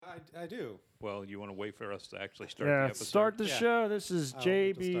I do. Well, you want to wait for us to actually start the episode? Start the show. This is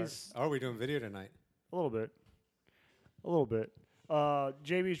JB's. Oh, are we doing video tonight? A little bit.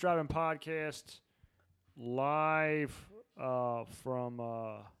 JB's Driving Podcast live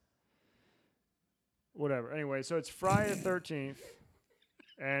from whatever. Anyway, so it's Friday the 13th,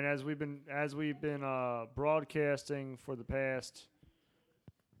 and as we've been broadcasting for the past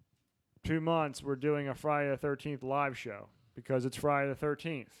 2 months, we're doing a Friday the 13th live show because it's Friday the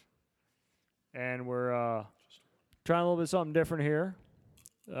 13th, and we're trying a little bit something different here.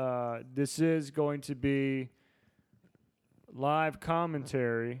 This is going to be live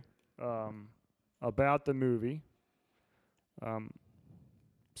commentary about the movie.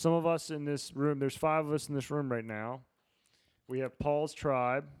 Some of us in this room, there's 5 of us in this room right now. We have Paul's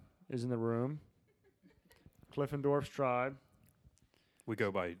tribe is in the room. Cliffendorf's tribe. We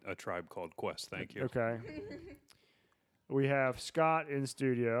go by a tribe called Quest. Thank you. Okay. We have Scott in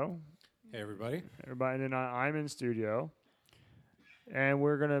studio. Hey, everybody. And then I'm in studio. And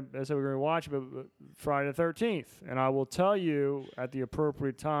we're gonna watch Friday the 13th. And I will tell you at the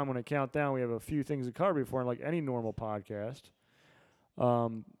appropriate time when I count down. We have a few things to cover before, like any normal podcast.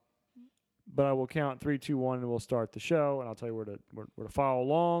 But I will count 3, 2, 1, and we'll start the show. And I'll tell you where to follow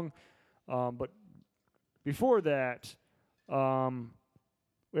along. But before that, we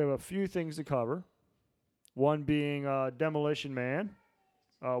have a few things to cover. One being Demolition Man,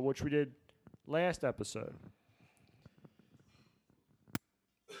 which we did last episode.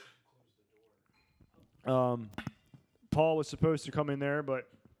 Paul was supposed to come in there, but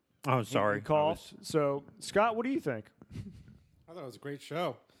sorry. he coughed. So, Scott, what do you think? I thought it was a great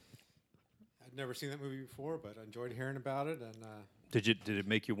show. I'd never seen that movie before, but I enjoyed hearing about it. And Did it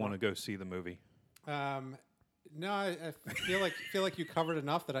make you want to go see the movie? no, I feel like you covered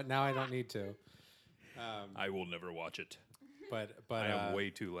enough that now I don't need to. I will never watch it. But I am way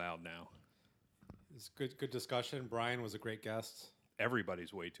too loud now. It's good discussion. Brian was a great guest.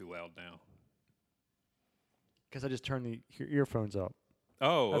 Everybody's way too loud now. Because I just turned the earphones up.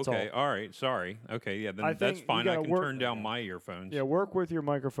 Oh, That's okay. all. All right. Sorry. Okay, yeah, then I that's think fine. you I gotta can work- turn down my earphones. Yeah, work with your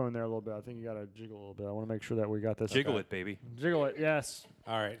microphone there a little bit. I think you got to jiggle a little bit. I want to make sure that we got this. Jiggle it, baby. Jiggle it, yes.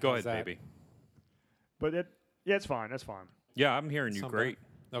 All right. Go how's ahead, that? baby. But it's fine. That's fine. Yeah, I'm hearing you Some great.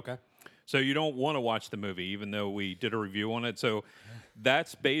 Okay. So you don't want to watch the movie, even though we did a review on it. So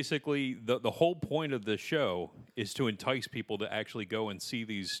that's basically the whole point of the show is to entice people to actually go and see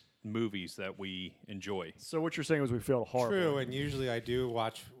these movies that we enjoy. So what you're saying is we feel horrible. True, and usually I do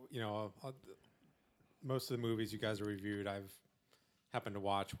watch, most of the movies you guys have reviewed, I've happened to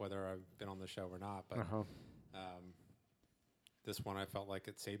watch whether I've been on the show or not. But this one, I felt like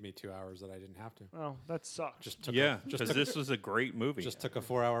it saved me 2 hours that I didn't have to. Well, that sucks. Because this was a great movie. Just took a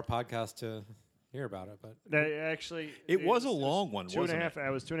 4-hour podcast to hear about it. But It was a long one, Two and a wasn't half it?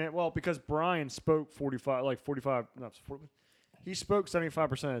 hours. 2.5. Well, because Brian spoke 45. No, he spoke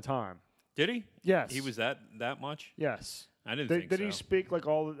 75% of the time. Did he? Yes. He was that much? Yes. I didn't think Did so. he speak like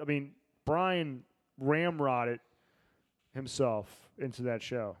all? I mean, Brian ramrodded himself into that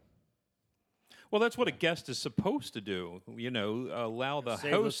show. Well, that's what a guest is supposed to do. Allow the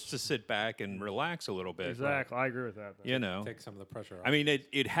Save host us- to sit back and relax a little bit. Exactly. I agree with that. take some of the pressure off. I mean,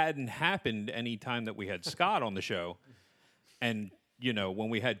 it hadn't happened any time that we had Scott on the show. And, when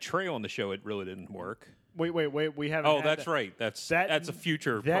we had Trey on the show, it really didn't work. Wait. We haven't. Oh, had that's that. right. That's a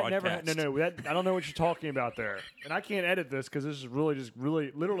future That broadcast. never. No. I don't know what you're talking about there, and I can't edit this because this is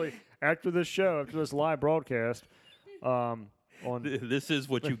really literally after this show, after this live broadcast. This is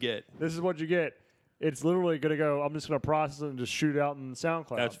what you get. This is what you get. It's literally going to go. I'm just going to process it and just shoot it out in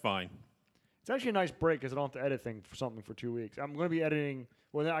SoundCloud. That's fine. It's actually a nice break because I don't have to edit something for 2 weeks. I'm going to be editing.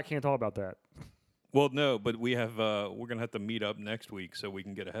 Well, I can't talk about that. Well, no, but we have we're going to have to meet up next week so we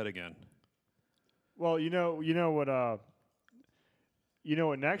can get ahead again. Well, you know what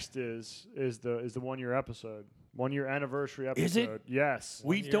next is the 1 year episode, 1 year anniversary episode. Is it? Yes.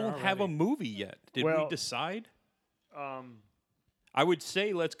 We year don't have a already. movie yet. Did we decide? I would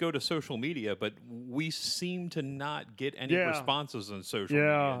say let's go to social media, but we seem to not get any Yeah. responses on social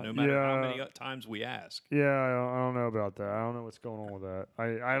Yeah, media, no matter how yeah. many times we ask. Yeah, I don't know about that. I don't know what's going on with that.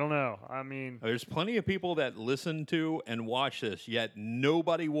 I don't know. I mean, There's plenty of people that listen to and watch this, yet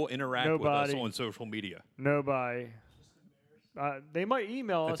nobody will interact with us Nobody. on social media. nobody. They might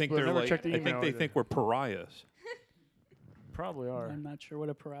email us, I think but they're never like, check the I email. think they either. think we're pariahs. Probably are. I'm not sure what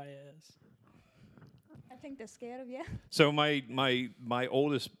a pariah is. I think they're scared of you. So my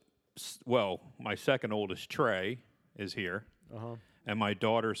oldest, my second oldest, Trey, is here, and my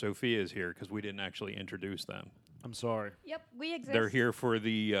daughter Sophia is here because we didn't actually introduce them. I'm sorry. Yep, we exist. They're here for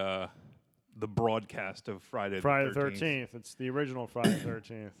the the broadcast of Friday Friday the 13th. 13th. It's the original Friday the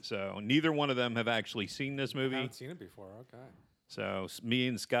 13th. So neither one of them have actually seen this I movie. haven't seen it before. Okay. So me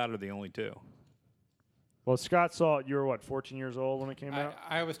and Scott are the only two. Well, Scott saw it. You were what, 14 years old when it came out?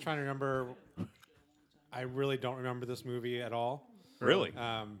 I was trying to remember. I really don't remember this movie at all. Really?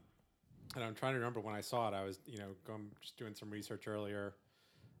 And I'm trying to remember when I saw it. I was, just doing some research earlier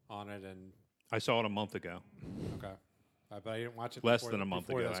on it, and I saw it a month ago. okay, but I didn't watch it Less before, than a month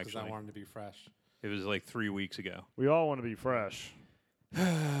before ago, this 'cause I actually. wanted to be fresh. It was like 3 weeks ago. We all want to be fresh.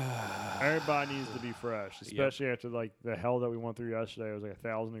 Everybody needs to be fresh, especially after like the hell that we went through yesterday. It was like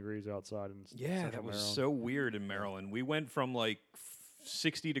 1,000 degrees outside in Yeah, Central that was Maryland. so weird in Maryland. We went from like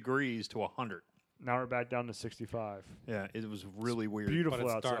 60 degrees to 100. Now we're back down to 65. Yeah, it was really weird. Beautiful But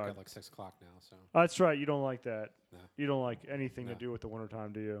it's outside. dark at like 6 o'clock now. So That's right. You don't like that. No. You don't like anything to No. do with the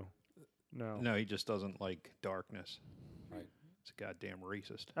wintertime, do you? No. No, he just doesn't like darkness. right. It's a goddamn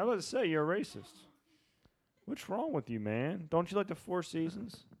racist. I was about to say you're a racist. What's wrong with you, man? Don't you like the Four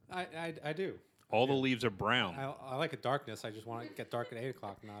Seasons? I do. All the leaves are brown, I like a darkness. I just want to get dark at 8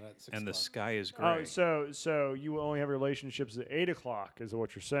 o'clock, not at 6 and the o'clock. sky is gray. Oh, so you only have relationships at 8 o'clock, is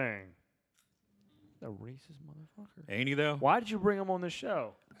what you're saying? The racist motherfucker. Ain't he though? Why did you bring him on this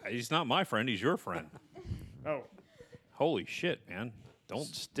show? He's not my friend. He's your friend. Oh, Holy shit, man! Don't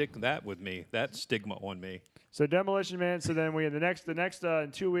stick that with me. That stigma on me. so Demolition Man. So then we the next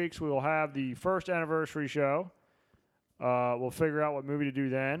in 2 weeks we will have the first anniversary show. We'll figure out what movie to do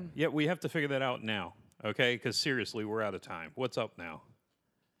then. Yeah, we have to figure that out now, okay? Because seriously, we're out of time. What's up now?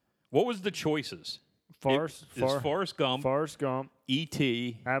 What was the choices? It's Forrest Gump, Forrest Gump,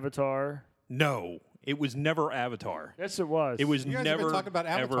 E.T. Avatar. No, it was never Avatar. Yes, it was. It was You guys never have been talking about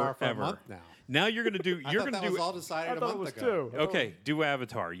Avatar ever, for ever. a month now. Now you're gonna do. I You're thought gonna that do. was all decided I a thought it month was ago. two. Okay, do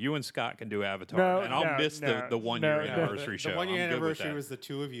Avatar. You and Scott can do Avatar, No, and I'll no, miss no, the 1 no, year no. anniversary show. The 1 year I'm good with anniversary that. was the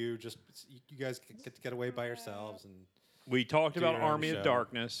two of you. Just you guys get to get away by yourselves, and We talked do about your own Army of show.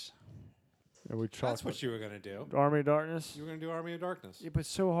 Darkness. And we that's talked what you were gonna do. about Army of Darkness. You were gonna do Army of Darkness. Yeah, but it's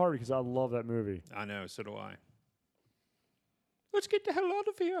so hard because I love that movie. I know, so do I. Let's get the hell out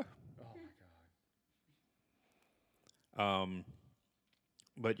of here. Oh my god.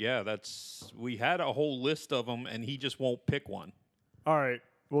 But yeah, we had a whole list of them, and he just won't pick one. All right,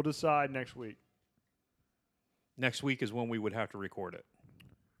 we'll decide next week. Next week is when we would have to record it.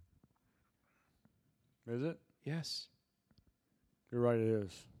 Is it? Yes. You're right. It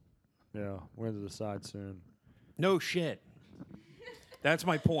is. Yeah, we're going to decide soon. No shit. That's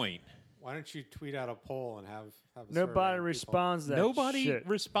my point. Why don't you tweet out a poll and have a Nobody survey of people? responds to that Nobody shit.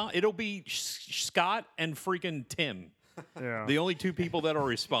 respond. It'll be Scott and freaking Tim. Yeah. The only two people that'll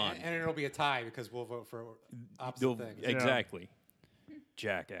respond. And it'll be a tie because we'll vote for opposite They'll- things. Exactly.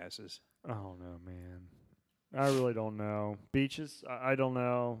 Jackasses. Oh no, man. I really don't know. Beaches? I don't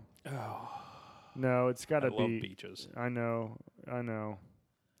know. Oh, No, it's got I to love be. beaches. I know. I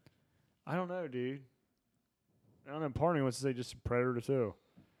don't know, dude. I don't know. Part of me wants to say just Predator 2.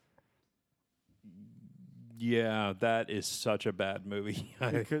 Yeah, that is such a bad movie.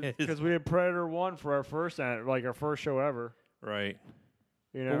 Because we had Predator 1 for our first show ever. Right.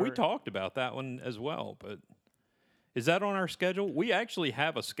 You know, Well, we talked about that one as well, but is that on our schedule? We actually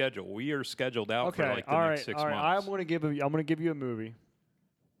have a schedule. We are scheduled out for like the all next right, 6 all right. months. I'm gonna give you a movie.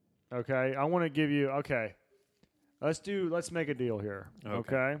 Okay, I want to give you. Okay, let's make a deal here.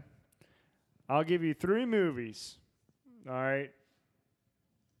 Okay. Okay, I'll give you 3 movies. All right,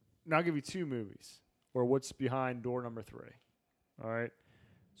 and I'll give you 2 movies, or what's behind door number 3. All right,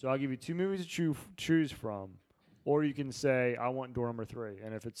 so I'll give you 2 movies to choose from, or you can say I want door number 3,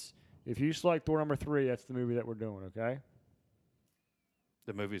 and if you select door number 3, that's the movie that we're doing. Okay.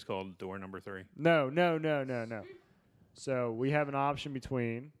 The movie's called Door Number 3. No. So we have an option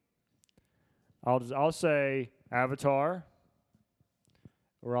between. I'll say Avatar,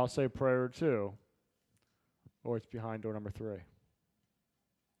 or I'll say Predator 2, or it's behind door number 3.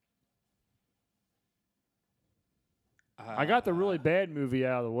 I got the really bad movie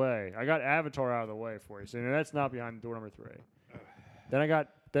out of the way. I got Avatar out of the way for you. So that's not behind door number 3.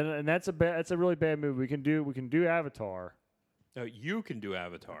 And that's a really bad movie. We can do Avatar. No, you can do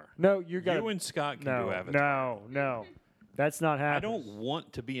Avatar. No, you got You and Scott can do Avatar. No. That's not I happening. don't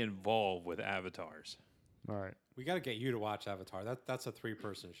want to be involved with avatars. All right. We got to get you to watch Avatar. That's a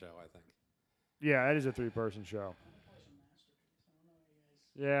 3-person show, I think. Yeah, that is a 3-person show.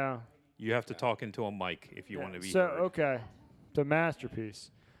 Yeah. You have to talk into a mic if you want to be So heard. okay, the masterpiece,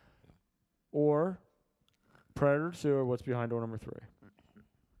 or Predator 2, or what's behind door number 3.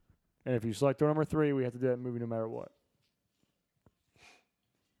 And if you select door number 3, we have to do that movie no matter what.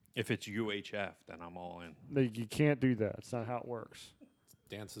 If it's UHF, then I'm all in. No, you can't do that. It's not how it works.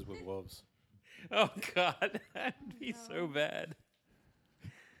 Dances with Wolves. Oh God, that'd be so bad.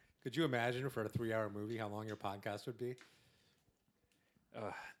 Could you imagine for a 3-hour movie how long your podcast would be?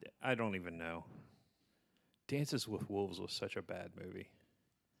 I don't even know. Dances with Wolves was such a bad movie.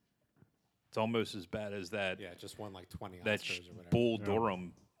 It's almost as bad as that Yeah, it just won like 20 that Oscars or whatever. Bull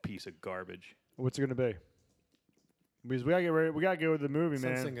Durham piece of garbage. What's it gonna be? Because we gotta get ready. We gotta go with the movie,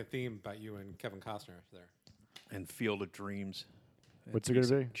 Sensing man. a theme about you and Kevin Costner there. And Field of Dreams. What's That it piece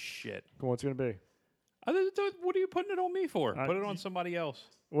gonna of be? Shit. What's it gonna be? What are you putting it on me for? I- Put it on somebody else.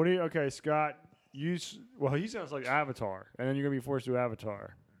 What do you? Okay, Scott. Well, he sounds like Avatar, and then you're gonna be forced to do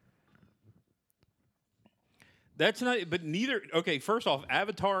Avatar. That's not. But neither. Okay, first off,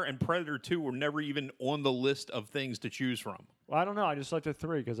 Avatar and Predator 2 were never even on the list of things to choose from. Well, I don't know. I just liked the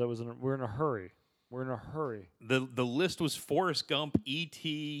three because we're in a hurry. We're in a hurry. The list was Forrest Gump,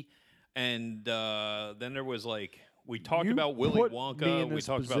 E.T., and then there was like we talked You about Willy put me Wonka. in We this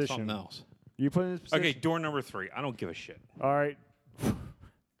talked about something position. else. You put in this position. Okay, door number 3. I don't give a shit. All right.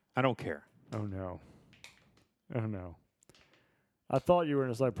 I don't care. Oh no. Oh no. I thought you were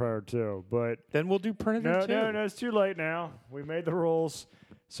in a select Predator too, but Then we'll do Predator 2. no, it's too late now. We made the rules.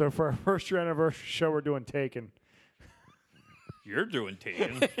 So for our first year anniversary show, we're doing Taken. You're doing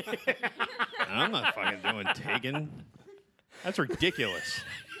Taken. I'm not fucking doing Taken. That's ridiculous.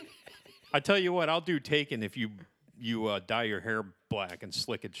 I tell you what, I'll do Taken if you dye your hair black and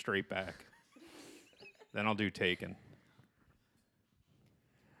slick it straight back. Then I'll do Taken.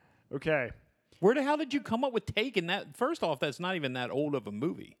 Okay. Where the hell did you come up with Taken? That first off, that's not even that old of a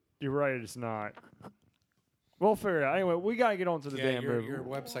movie. You're right, it's not. We'll figure it out. Anyway, we gotta get on to the Yeah, damn your, movie. your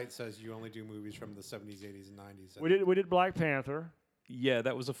website says you only do movies from the 70s, 80s, and 90s. We did Black Panther. Yeah,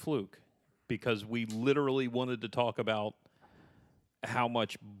 that was a fluke because we literally wanted to talk about how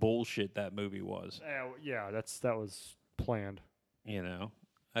much bullshit that movie was. Yeah, that was planned. You know,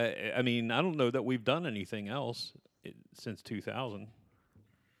 I mean, I don't know that we've done anything else since 2000.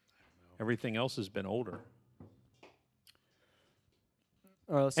 Everything else has been older.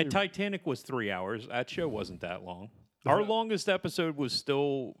 All right, let's And see. Titanic was 3 hours. That show wasn't that long. Our longest episode was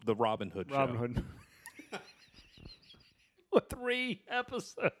still the Robin Hood show. Robin Hood. What, 3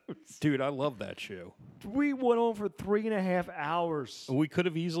 episodes? Dude, I love that show. We went on for 3.5 hours. We could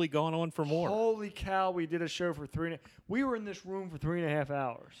have easily gone on for more. Holy cow, we did a show for 3.5. We were in this room for 3.5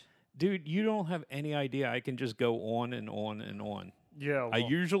 hours. Dude, you don't have any idea. I can just go on and on and on. Yeah. I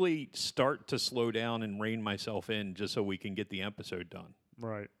usually start to slow down and rein myself in just so we can get the episode done.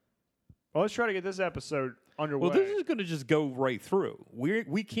 Right. Well, let's try to get this episode underway. Well, this is going to just go right through.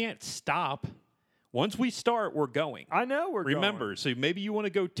 We can't stop. Once we start, we're going. I know we're Remember, so maybe you want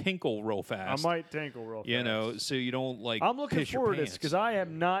to go tinkle real going. I fast. might tinkle real fast. You know, so you don't like. I'm looking piss your forward to this pants. because I have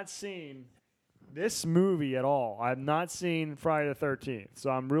not seen this movie at all. I have not seen Friday the 13th. So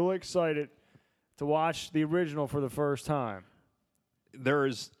I'm really excited to watch the original for the first time.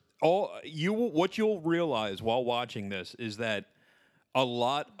 There's what you'll realize while watching this is that a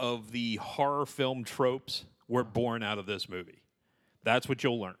lot of the horror film tropes were born out of this movie. That's what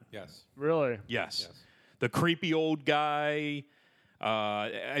you'll learn. Yes. Really? Yes. Yes. The creepy old guy.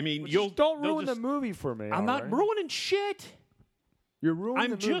 I mean, Well, you'll just don't they'll ruin just- the movie for me. I'm not alright? ruining shit. You're ruining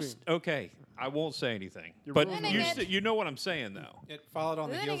I'm the just movie. okay. I won't say anything. You're But ruining you it. you know what I'm saying though. It followed on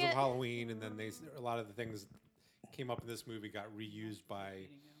the Ruining heels of it. Halloween, and then a lot of the things that came up in this movie got reused by.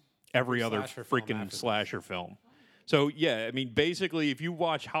 Every other slasher film freaking after this. slasher film. So yeah, I mean, basically, if you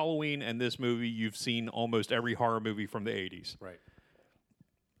watch Halloween and this movie, you've seen almost every horror movie from the '80s, Right.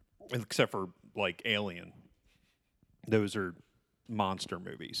 except for like Alien. Those are monster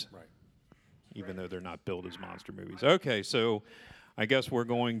movies, Right. even though they're not billed as monster movies. Okay, so I guess we're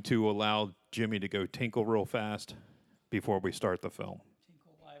going to allow Jimmy to go tinkle real fast before we start the film.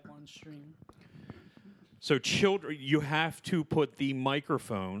 Tinkle live on stream. So, children, you have to put the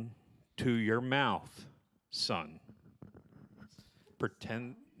microphone to your mouth, son.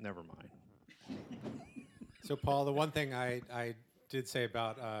 Pretend. Never mind. So, Paul, the one thing I did say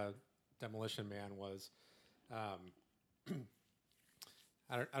about Demolition Man was, I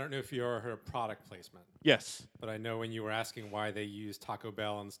don't know if you ever heard of product placement, Yes. but I know when you were asking why they used Taco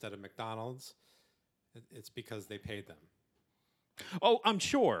Bell instead of McDonald's, it's because they paid them. Oh, I'm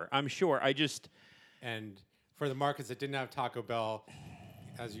sure. I just. And for the markets that didn't have Taco Bell,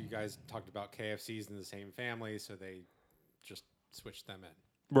 as you guys talked about, KFC's in the same family, so they just switched them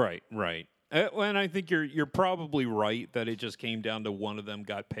in. Right. And I think you're probably right that it just came down to one of them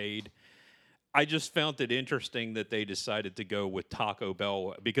got paid. I just found it interesting that they decided to go with Taco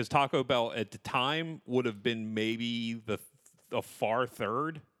Bell because Taco Bell at the time would have been maybe the far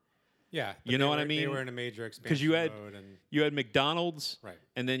third Yeah, but You know they what I were- They mean? were in a major expansion you had mode, and you had McDonald's, Right.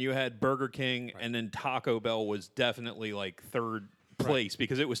 and then you had Burger King, and then Taco Bell was definitely like third place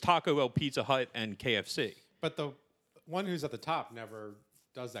because it was Taco Bell, Pizza Hut, and KFC. but the one who's at the top never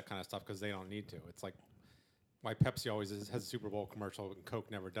does that kind of stuff because they don't need to. It's like why Pepsi always has a Super Bowl commercial and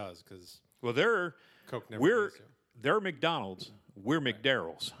Coke never does because Well, they're Coke never we're needs to. they're McDonald's, we're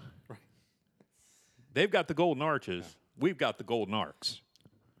McDarrell's. Right. They've got the golden arches. We've got the golden arcs.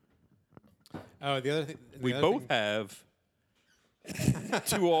 Oh, the other thing. We both have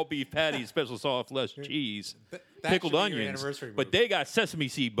 2 all beef patties, special sauce, less cheese, that pickled should be your onions, anniversary but movie. they got sesame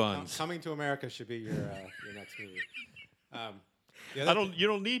seed buns. Coming to America should be your next movie. The other You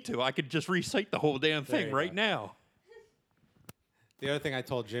don't need to. I could just recite the whole damn There thing you right go. now. The other thing I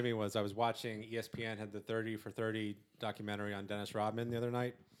told Jimmy was I was watching ESPN had the 30 for 30 documentary on Dennis Rodman the other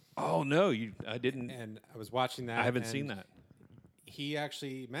night, Oh no, I didn't. and I was watching that. I haven't and seen that. He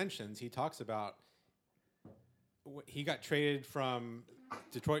actually he talks about he got traded from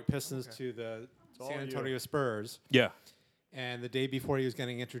Detroit Pistons to the all San you. Antonio Spurs, Yeah. and the day before he was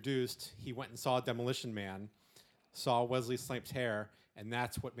getting introduced, he went and saw Demolition Man, saw Wesley Snipes' hair, and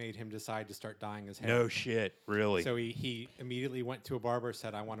that's what made him decide to start dyeing his hair. No shit. Really. So he immediately went to a barber,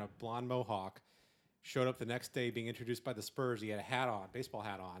 said, I want a blonde mohawk. Showed up the next day being introduced by the Spurs. He had a hat on, baseball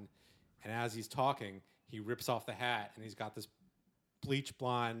hat on. And as he's talking, he rips off the hat and he's got this bleach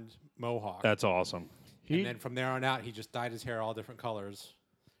blonde mohawk. That's awesome. And then from there on out, he just dyed his hair all different colors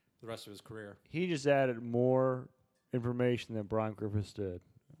the rest of his career. He just added more information than Brian Griffiths did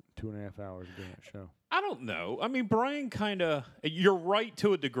 2.5 hours of doing that show. I don't know. I mean, Brian kind of. You're right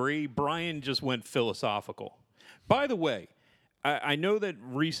to a degree. Brian just went philosophical. By the way, I know that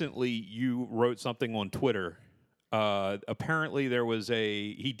recently you wrote something on Twitter. Apparently, there was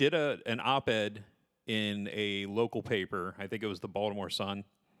he did an op-ed in a local paper. I think it was the Baltimore Sun.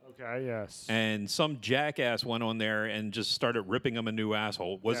 Okay, yes. And some jackass went on there and just started ripping him a new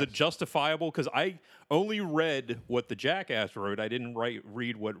asshole. Was it Yes. justifiable? Because I only read what the jackass wrote. I didn't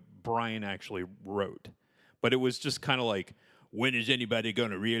read what Brian actually wrote. But it was just kind of like, when is anybody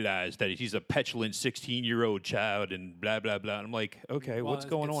going to realize that he's a petulant 16-year-old child and blah, blah, blah. And I'm like, okay, Well, what's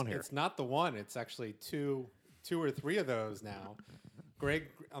going it's- on here? It's not the one. It's actually two or three of those now. Greg,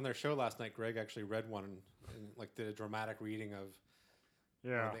 on their show last night, Greg actually read one and did a dramatic reading of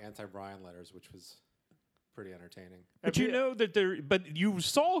one Yeah. of the anti-Brian letters, which was pretty entertaining. But you know that but you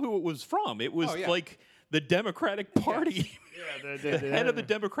saw who it was from. It was Oh, yeah. like the Democratic Party. Yeah, The head of the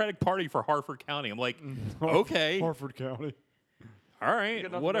Democratic Party for Harford County. I'm like, okay, Harford County. all right,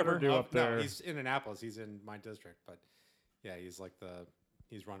 nothing whatever. better to do. up No, there. he's in Annapolis. He's in my district, but yeah, he's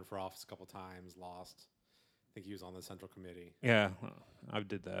run for office a couple times, lost. I think he was on the Central Committee. Yeah, I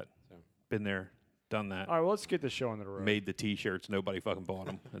did that. So. Been there, done that. All right, well, let's get this show on the road. Made the T-shirts. Nobody fucking bought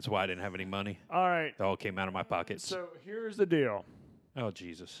them. That's why I didn't have any money. All right, It all came out of my pockets. so here's the deal. Oh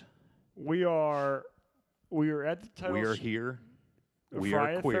Jesus, We are at the title. we are here. We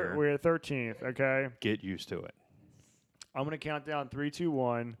Friday are queer. We're at 13th. Okay, Get used to it. I'm gonna count down 3, 2,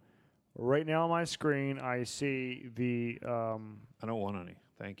 1. Right now on my screen, I see the I don't want any.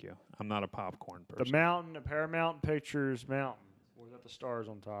 Thank you. I'm not a popcorn person. mountain, the Paramount Pictures mountain. Without the stars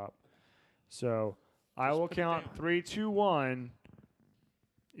on top. So I will put it count down. 3, 2, 1.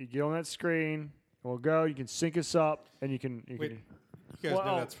 You get on that screen. We'll go. You can sync us up, and you can. Wait, you guys know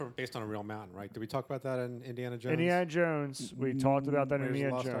Well- that's based on a real mountain, right? Did we talk about that in Indiana Jones? Indiana Jones. We talked about that in Raiders of the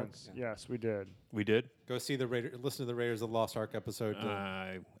Indiana Lost Ark? Jones. Yeah. Yes, we did. We did. Go see listen to the Raiders of the Lost Ark episode.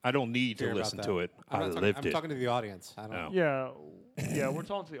 I don't need hear to about listen that. to it. I'm I not talking, lived I'm it. talking to the audience. I don't Oh. Yeah, we're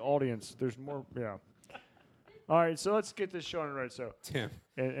talking to the audience. There's more. Yeah. All right, so let's get this show on the road. So, Tim.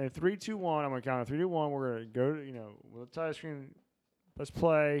 and 3, 2, 1. I'm gonna count 3, 2, 1. We're gonna go to with the title screen. Let's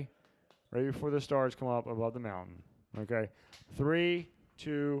play right before the stars come up above the mountain. Okay, 3,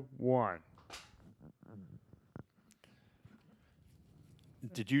 2, 1.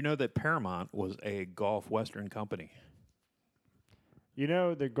 Did you know that Paramount was a golf western company?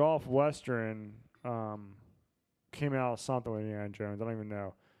 The Golf Western came out something with Indiana Jones. I don't even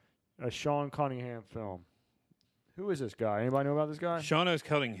know. A Sean Cunningham film. Who is this guy? Anybody know about this guy? Sean S.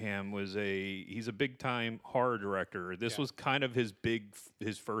 Cunningham he's a big time horror director. This Yeah. was kind of his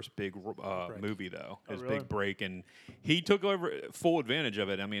first big movie though, his really? big break, and he took over full advantage of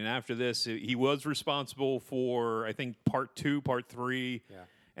it. I mean, after this, he was responsible for I think part 2, part 3, Yeah.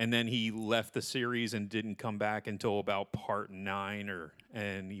 and then he left the series and didn't come back until about part 9,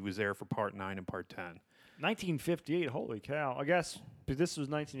 and he was there for part 9 and part 10. 1958. Holy cow! I guess but this was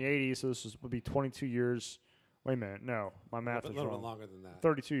 1980, so would be 22 years. Wait a minute. No, my math A is little bit wrong. longer than that.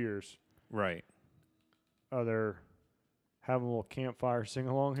 32 years. Right. Other having a little campfire sing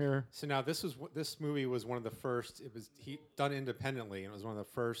along here. So now this movie was one of the first. It was done independently, and it was one of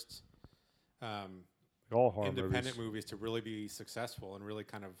the first All horror independent movies. movies to really be successful and really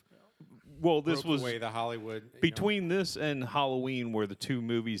kind of Well, this broke was away the Hollywood between this and Halloween were the two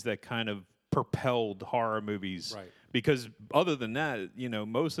movies that kind of propelled horror movies. Right. Because other than that,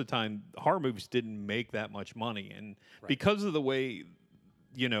 most of the time horror movies didn't make that much money, and because of the way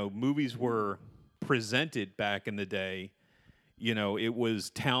movies were presented back in the day, it was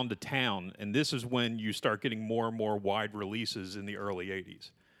town to town, and this is when you start getting more and more wide releases in the early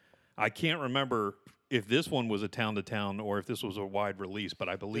 80s. I can't remember if this one was a town to town or if this was a wide release, but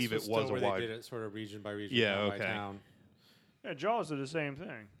I believe this it was still a where wide. They did it sort of region by region, Yeah, town by okay. town. Yeah, Jaws did the same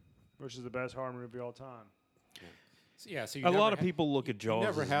thing, which is the best horror movie of all time. So, yeah, so A never lot of had- people look at you Jaws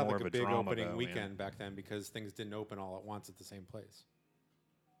never as had more like of a a big drama, opening though, weekend man. back then because things didn't open all at once at the same place.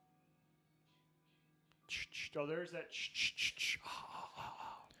 Oh, there's that.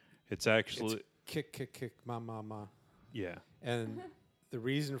 It's actually It's kick, kick, kick, ma, ma, ma. yeah. And the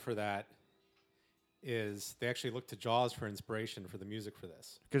reason for that is they actually looked to Jaws for inspiration for the music for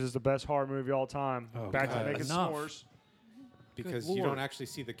this. Because it's the best horror movie of all time. Oh, Back to God, making enough. s'mores. Because you don't actually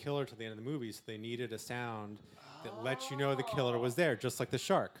see the killer to the end of the movie, so they needed a sound that lets you know the killer was there, just like the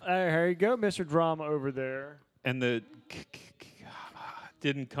shark. Hey, here you go, Mr. Drama over there. And the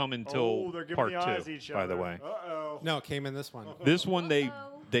didn't come Oh, until they're giving part the eyes two. each By the other. way, Uh-oh. No, it came in this one. this one they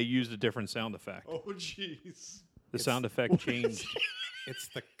Uh-oh. used a different sound effect. Oh, jeez. The sound effect changed. It's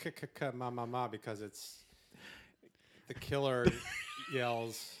the kick, kick, kick, ma, ma, ma, because it's the killer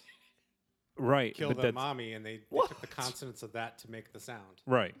yells, Right, kill but the that's mommy, and they took the consonants of that to make the sound.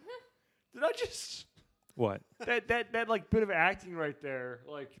 right. Did I just... What? that like bit of acting right there.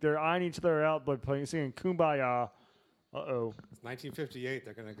 Like they're eyeing each other out by singing Kumbaya. Uh-oh. It's 1958.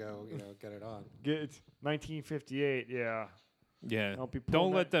 They're gonna go, get it on. Get 1958, yeah. Yeah. Don't be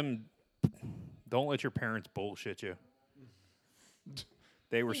pulling Don't let your parents bullshit you.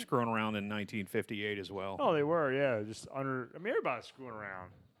 They were screwing around in 1958 as well. Oh, they were, yeah. Just everybody's screwing around.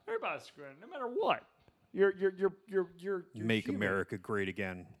 Everybody's screwing, no matter what. You're Make human. America great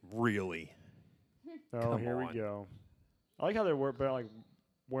again. Really. Oh, Come here on. we go. I like how they're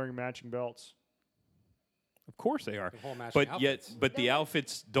wearing matching belts. Of course they are. The whole matching But yet, outfits. but the They're-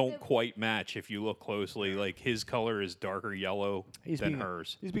 outfits don't quite match if you look closely. Like his color is darker yellow than being,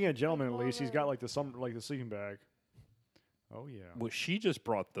 hers. He's being a gentleman at least. He's got like the sleeping bag. Oh yeah. Well, she just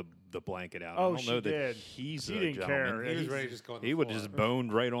brought the blanket out. Oh, I don't she know that did. he's She a didn't care. gentleman. He was he's- ready to just go on the He would floor. have just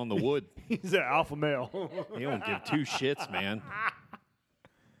boned right on the wood. He's an alpha male. He don't give two shits, man.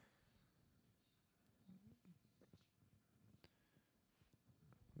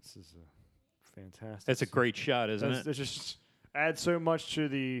 This is a fantastic. That's a great shot, isn't That's, it? that just adds so much to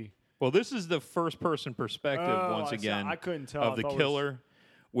the. Well, this is the first-person perspective Oh, once I saw- again I couldn't tell. of I the thought it was- killer,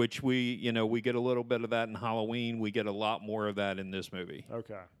 which we get a little bit of that in Halloween. We get a lot more of that in this movie.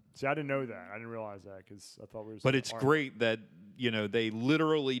 Okay. See, I didn't know that. I didn't realize that because I thought we were. But it's great that they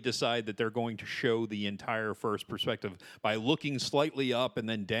literally decide that they're going to show the entire first perspective by looking slightly up and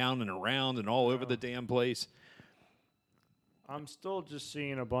then down and around and all over the damn place. I'm still just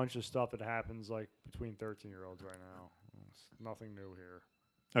seeing a bunch of stuff that happens like between 13-year-olds right now. It's nothing new here.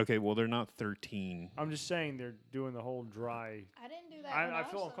 Okay, well they're not 13. I'm just saying they're doing the whole dry. I didn't do that. when I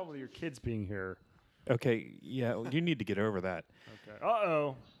was feel uncomfortable with your kids being here. Okay, yeah, well, you need to get over that. Okay.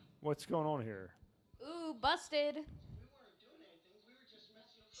 Uh-oh. What's going on here? Ooh, busted.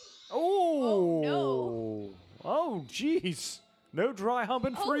 Oh. no. Oh, jeez. No dry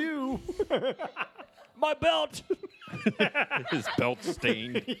humping for Oh. you. My belt. His belt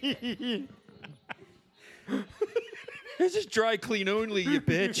stained. This is dry clean only, you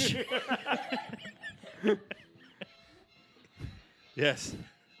bitch. Yes.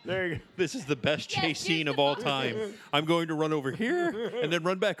 There you go. This is the best Yes, chase here's scene the of all bus. time. I'm going to run over here and then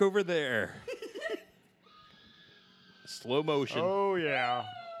run back over there. Slow motion. Oh, yeah.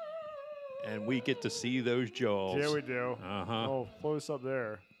 And we get to see those jaws. Yeah, we do. Uh-huh. Oh, close up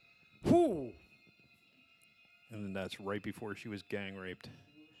there. Whoo. And then that's right before she was gang raped.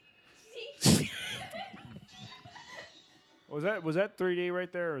 Was that 3D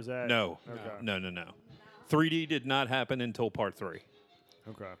right there, or was that? No. Okay. No. 3D did not happen until part 3.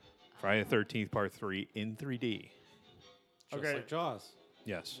 Okay. Friday the 13th, part 3 in 3D. Just Okay. like Jaws.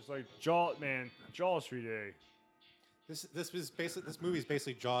 Yes. It's like Jaws 3D. This movie is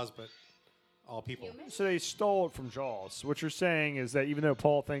basically Jaws, but all people. So they stole it from Jaws. What you're saying is that even though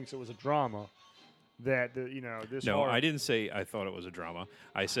Paul thinks it was a drama, that this. No, horror- I didn't say I thought it was a drama.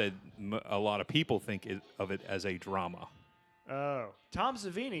 I said a lot of people think of it as a drama. Oh, Tom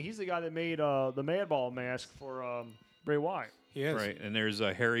Savini. He's the guy that made the Madball mask for Bray Wyatt. He is. Right, and there's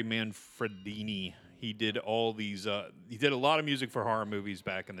Harry Manfredini. He did all these. He did a lot of music for horror movies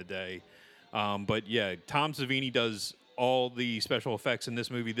back in the day. But yeah, Tom Savini does all the special effects in this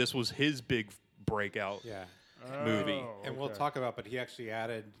movie. This was his big breakout Yeah. movie. And we'll okay. talk about, but he actually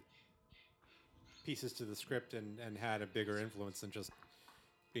added pieces to the script and had a bigger influence than just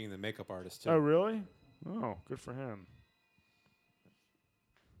being the makeup artist, too. Oh, really? Oh, good for him.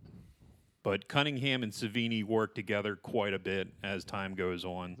 But Cunningham and Savini work together quite a bit as time goes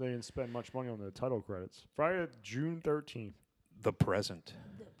on. They didn't spend much money on the title credits. Friday, June 13th. The present.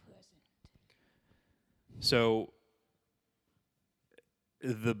 So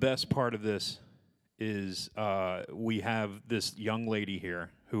the best part of this is we have this young lady here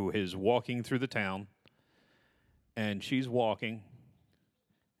who is walking through the town, and she's walking,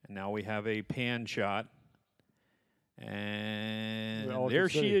 and now we have a pan shot, and Well, there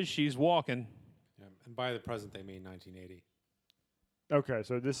she consider- is. She's walking. Yeah. And by the present, they mean 1980. Okay,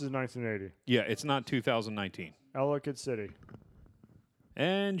 so this is 1980. Yeah, it's not 2019. Ellicott City.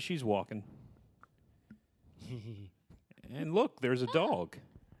 And she's walking. And look, there's a dog.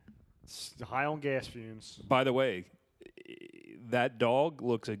 It's high on gas fumes. By the way, that dog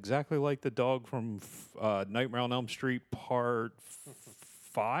looks exactly like the dog from Nightmare on Elm Street Part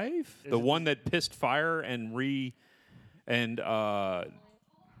 5, the it one that pissed fire and was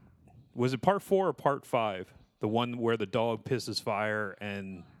it Part 4 or Part 5? The one where the dog pisses fire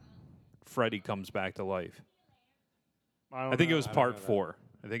and Freddy comes back to life. I think it was I don't Part know that. 4.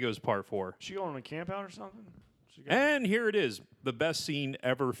 I think it was Part 4. She going on a camp out or something? She got And here it is, the best scene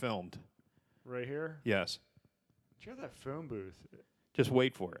ever filmed. right here. Yes, Check out that phone booth. just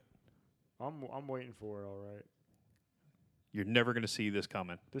wait for it. I'm waiting for it. All right. You're never going to see this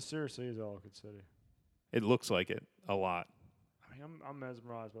coming. This seriously is Ellicott City. It looks like it a lot. I mean, I'm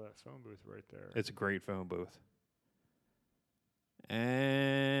mesmerized by that phone booth right there. It's a great phone booth.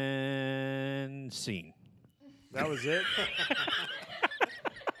 And scene. That was it.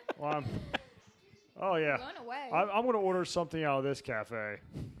 Well, oh yeah. Going away. I'm gonna order something out of this cafe.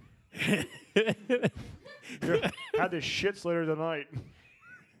 Had this shits later tonight.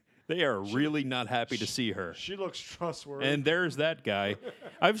 They are really not happy to see her. She looks trustworthy. And there's that guy.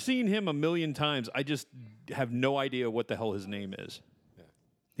 I've seen him a million times. I just have no idea what the hell his name is. Yeah.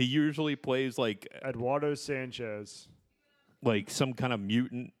 He usually plays like Eduardo Sanchez. some kind of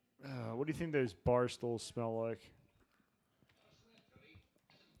mutant. What do you think those bar stools smell like?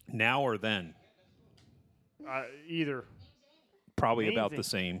 Now or then. Either. Probably Amazing. about the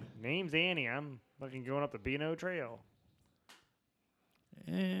same. Name's Annie. I'm fucking going up the Beano Trail.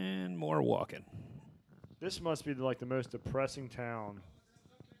 And more walking. This must be like the most depressing town.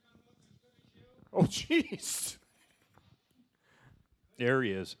 Oh, jeez. There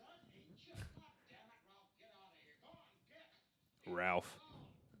he is. Ralph.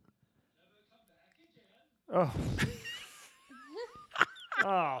 Oh.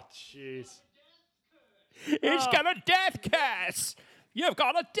 Oh, jeez. It's got a death curse. You've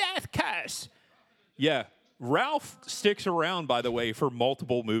got a death curse. Yeah. Ralph sticks around, by the way, for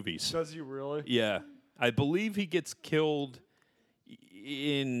multiple movies. Does he really? Yeah. I believe he gets killed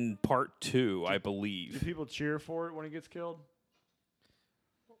in part 2, I Do believe. people cheer for it when he gets killed?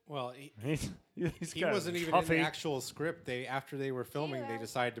 Well, He's he kinda wasn't even in puffy. the actual script. After they were filming, they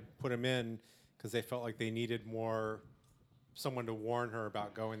decided to put him in because they felt like they needed someone to warn her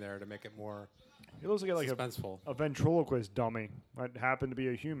about going there to make it more He looks like suspenseful. a ventriloquist dummy that happened to be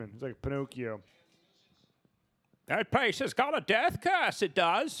a human. He's like Pinocchio. That place has got a death curse, it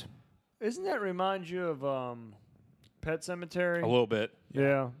does. Isn't that remind you of Pet Cemetery? A little bit.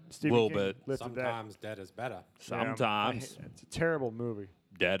 Yeah, Stephen Little King bit. lifted that. Sometimes dead is better. Yeah, Sometimes. it's a terrible movie.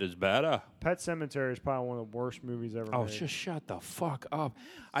 Dead is better. Pet Cemetery is probably one of the worst movies ever Oh, made. just shut the fuck up.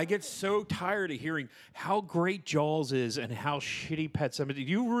 I get so tired of hearing how great Jaws is and how shitty Pet Sematary. Do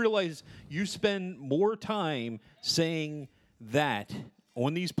you realize you spend more time saying that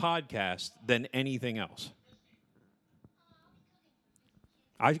on these podcasts than anything else?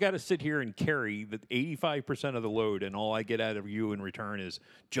 I've got to sit here and carry the 85% of the load, and all I get out of you in return is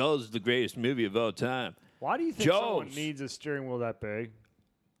Jaws is the greatest movie of all time. Why do you think someone Jaws. needs a steering wheel that big?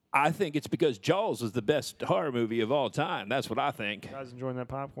 I think it's because Jaws is the best horror movie of all time. That's what I think. You guys enjoying that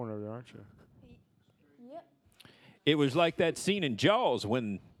popcorn over there, aren't you? Yep. It was like that scene in Jaws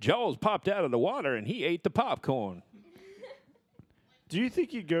when Jaws popped out of the water and he ate the popcorn. Do you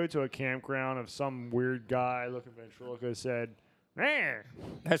think you'd go to a campground if some weird guy looking ventriloquist said, "Man,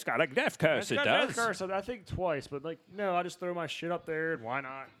 That's got a death curse, that's it got does. death curse." I think twice, but like, no, I just throw my shit up there, and why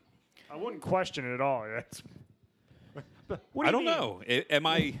not? I wouldn't question it at all. That's. What do I you don't mean? know. Am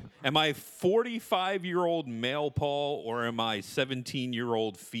I Am I 45-year-old male Paul or am I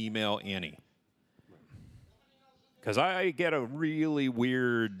 17-year-old female Annie? Because I get a really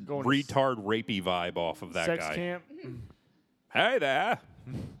weird Going to retard rapey vibe off of that Sex guy. camp. Hey there.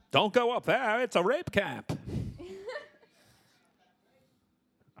 Don't go up there. It's a rape camp.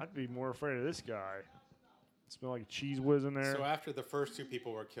 I'd be more afraid of this guy. Smell like cheese whiz in there. So after the first 2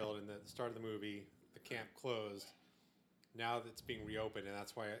 people were killed in the start of the movie, the camp closed. Now that it's being reopened, and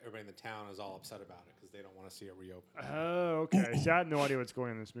that's why everybody in the town is all upset about it because they don't want to see it reopen. Oh, okay. See, I have no idea what's going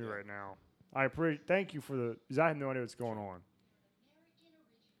on in this movie right now. Thank you for the. Because I have no idea what's going on.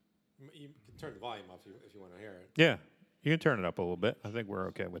 You can turn the volume up if you want to hear it. Yeah. You can turn it up a little bit. I think we're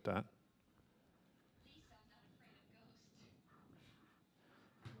okay with that.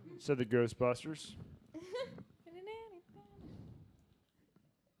 Said the Ghostbusters.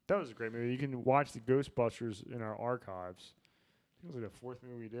 That was a great movie. You can watch the Ghostbusters in our archives. I think it was like the 4th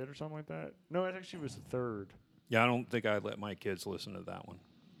movie we did or something like that. No, it actually was the 3rd. Yeah, I don't think I'd let my kids listen to that one.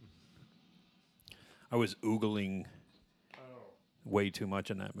 I was oogling way too much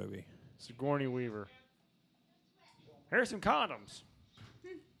in that movie. Sigourney Weaver. Here's some condoms.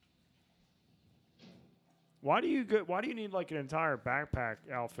 Why do you need like an entire backpack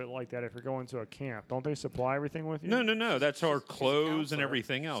outfit like that if you're going to a camp? Don't they supply everything with you? No. That's our clothes and counselor.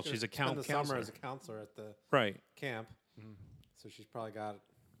 everything else. She's She's a gonna spend the counselor. summer as a counselor at the Right. camp, so she's probably got.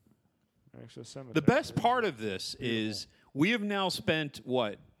 Actually, cemetery. The best part of this is we have now spent,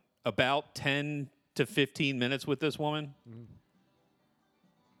 what, about 10 to 15 minutes with this woman?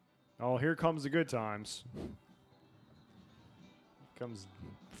 Oh, here comes the good times. Comes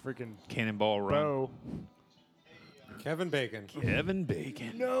freaking Cannonball Run. Bo. Kevin Bacon. Kevin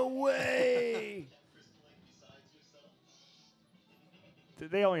Bacon. No way!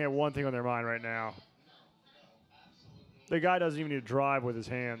 They only have one thing on their mind right now. The guy doesn't even need to drive with his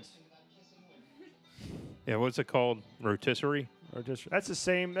hands. Yeah, what's it called? Rotisserie? Or just that's the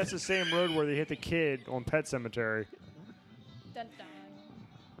same road where they hit the kid on Pet Cemetery. Dun, dun.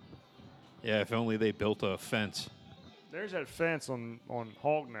 Yeah, if only they built a fence. There's that fence on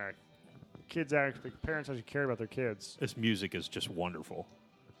Hog Neck. Parents actually care about their kids. This music is just wonderful.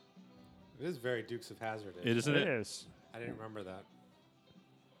 It is very Dukes of Hazzard. Isn't It it? is. I didn't remember that.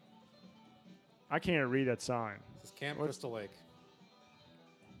 I can't even read that sign. This is Camp What? Crystal Lake.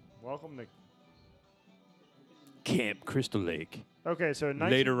 Welcome to. Camp Crystal Lake. Okay, so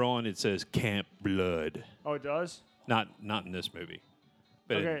Later on, it says Camp Blood. Oh, it does. Not in this movie,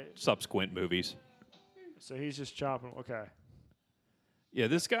 but Okay. in subsequent movies. So he's just chopping. Okay. Yeah,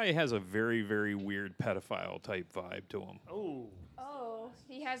 this guy has a very, very weird pedophile type vibe to him. Oh. Oh,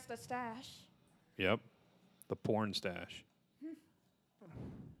 he has the stash. Yep. The porn stash.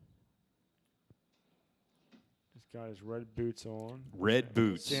 He's got his red boots on. Red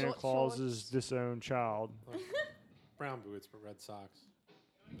boots. Santa Short Claus's shorts. disowned child. Brown boots, but red socks.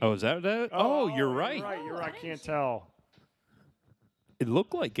 Oh, is that? Oh, you're right. You're right. You're Oh, right. I I didn't can't see- tell. It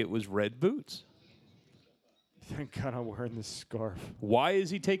looked like it was red boots. Thank God I'm wearing this scarf. Why is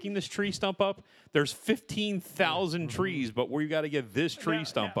he taking this tree stump up? There's 15,000 trees, but we got to get this tree Now-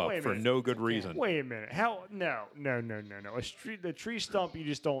 stump now, up wait a for minute. no good reason. Wait a minute. How? No. The tree stump. You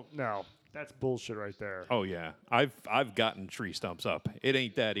just don't. No. That's bullshit right there. Oh yeah, I've gotten tree stumps up. It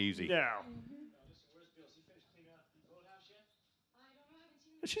ain't that easy. No.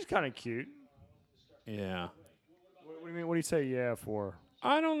 She's kind of cute. Yeah. What do you mean? What do you say? Yeah, for?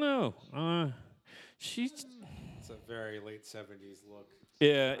 I don't know. She's It's a very late 70s look.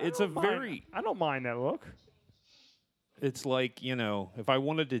 yeah. It's a I don't mind- very. I don't mind that look. It's like, if I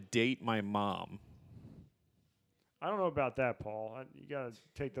wanted to date my mom. I don't know about that, Paul. You got to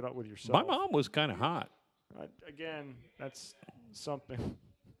take that up with yourself. My mom was kind of hot. Again, that's something.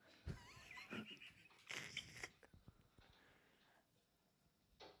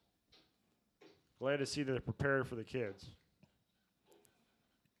 Glad to see that they're prepared for the kids.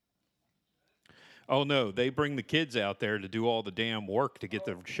 Oh no, they bring the kids out there to do all the damn work to get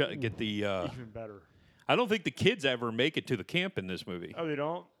the Even better. I don't think the kids ever make it to the camp in this movie. Oh, they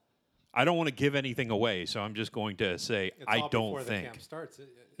don't? I don't want to give anything away, so I'm just going to say It's I all don't before think. the camp starts.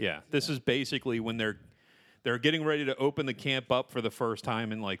 Yeah, this is basically when they're getting ready to open the camp up for the first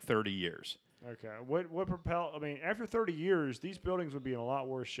time in like 30 years. Okay. What propel? I mean, after 30 years, these buildings would be in a lot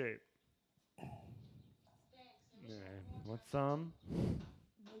worse shape. Yeah. What's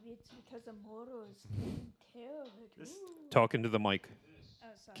Maybe it's because the motor is taking care of it. This- Ooh. Talking to the mic. Oh,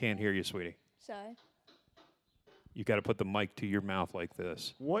 sorry. Can't hear you, sweetie. Sorry. You got to put the mic to your mouth like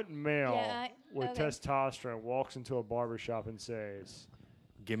this. What male Yeah, with okay. testosterone walks into a barbershop and says,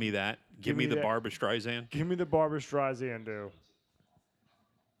 Give me that. Give Give me me the that. Barbra Streisand. "Give me the Barbra Streisand"?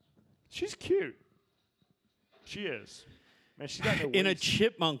 She's cute. She is. Man, she's got no In a waist.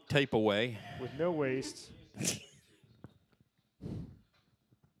 chipmunk type of way. With no waist.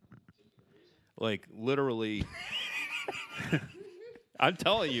 Like, literally. I'm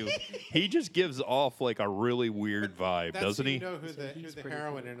telling you, he just gives off like a really weird vibe, That's doesn't so he? you know who the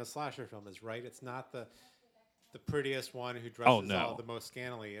heroine in a slasher film is, right? It's not the prettiest one who dresses no. all the most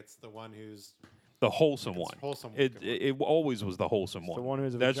scantily. It's the one who's The wholesome one. wholesome It, looking one. it always was the wholesome one. The one who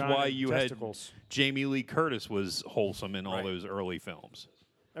has a That's vagina why and you testicles. had Jamie Lee Curtis was wholesome in all Right. those early films.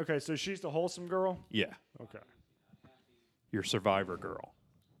 Okay, so she's the wholesome girl? Yeah, Okay. your Survivor girl.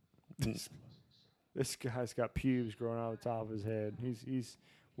 This guy's got pubes growing out of the top of his head. He's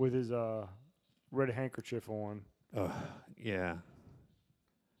with his red handkerchief on. Yeah,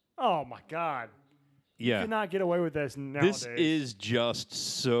 Oh my God! You yeah. cannot get away with this nowadays. This is just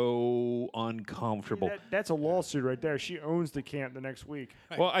so uncomfortable. That's a lawsuit right there. She owns the camp the next week.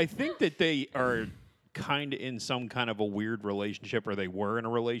 Well, I think that they are kind of in some kind of a weird relationship, or they were in a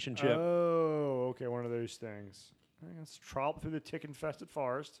relationship. Oh, okay, one of those things. Let's trot through the tick-infested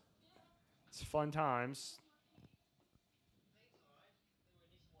forest. It's fun times.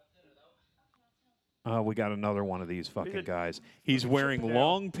 We got another one of these fucking did- guys. He's wearing down.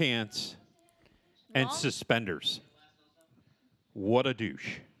 long pants and Long? suspenders. What a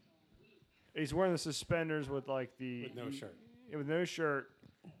douche. He's wearing the suspenders with like the With no shirt. Yeah, with no shirt.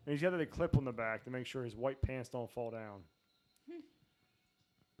 And he's got the clip on the back to make sure his white pants don't fall down.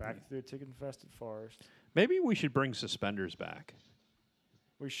 Back through the tick-infested forest. Maybe we should bring suspenders back.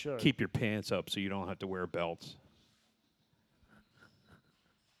 We should. Keep your pants up so you don't have to wear belts.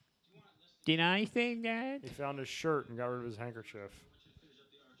 Did I say that? He found his shirt and got rid of his handkerchief.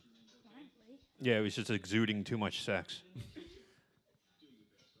 Finally. Yeah, it was just exuding too much sex.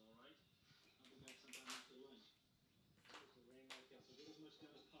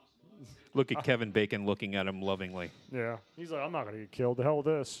 Look at Kevin Bacon looking at him lovingly. Yeah. He's like, I'm not going to get killed. The hell with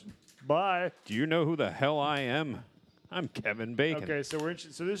this. Bye. Do you know who the hell I am? I'm Kevin Bacon. Okay, so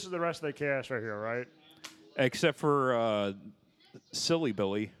so this is the rest of the cast right here, right? Except for Silly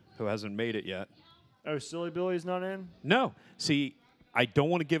Billy, who hasn't made it yet. Oh, Silly Billy's not in? No. See, I don't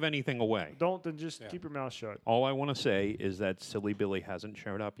want to give anything away. Don't, then just keep your mouth shut. All I want to say is that Silly Billy hasn't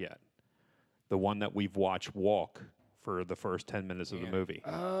showed up yet. The one that we've watched walk for the first 10 minutes of the Yeah. movie.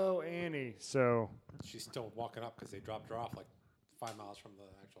 Oh, Annie. So, She's still walking up because they dropped her off like 5 miles from the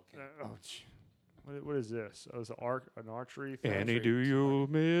actual camp. what is this? Oh, it's an archery thing? Annie, do you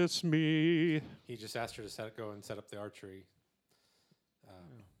miss me? He just asked her to go and set up the archery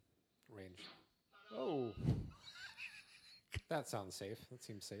range. Oh, That sounds safe. That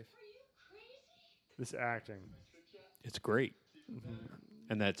seems safe. this acting. It's great.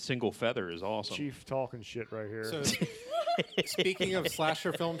 And that single feather is awesome. Chief talking shit right here. So, speaking of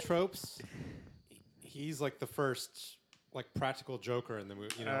slasher film tropes, he's like the first like practical Joker in the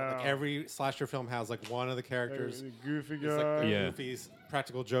movie. You know, like Oh. every slasher film has like one of the characters. The goofy It's guy. like the Yeah. Goofy's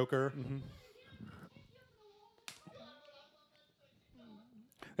practical Joker.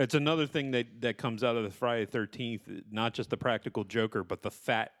 It's another thing that comes out of the Friday the 13th, not just the practical Joker, but the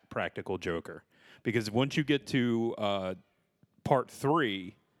fat practical Joker. Because once you get to part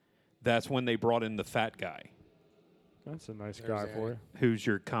 3, that's when they brought in the fat guy, That's a nice There's guy Annie. for you. who's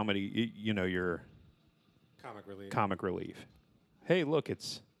your comedy, your Comic relief. comic relief. Hey, look,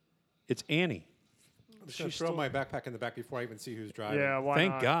 it's Annie. I'm just gonna She's throw still- my backpack in the back before I even see who's driving. Yeah, why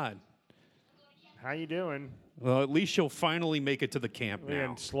Thank not? God. How you doing? Well, at least she'll finally make it to the camp now.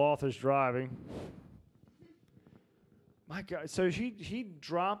 And Sloth is driving. My God! So he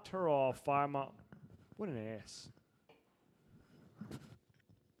dropped her off 5 miles. What an ass!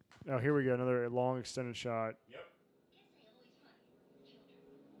 Oh, here we go. Another long extended shot. Yep.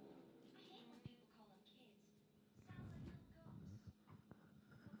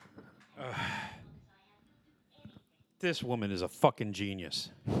 This woman is a fucking genius.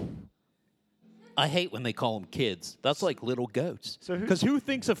 I hate when they call them kids. That's like little goats. So who's- Because who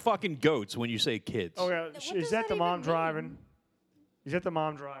thinks of fucking goats when you say kids? Oh yeah, What is does that that the mom even driving? mean? Is that the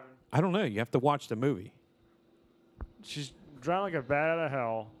mom driving? I don't know. You have to watch the movie. She's driving like a bat out of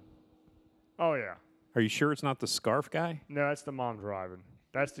hell. Oh yeah. Are you sure it's not the scarf guy? No, that's the mom driving.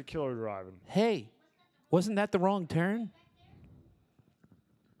 That's the killer driving. Hey, wasn't that the wrong turn?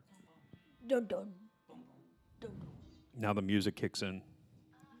 Dun dun. Dun. Now the music kicks in.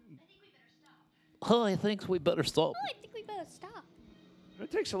 Oh, I think we better stop. Oh, I think we better stop.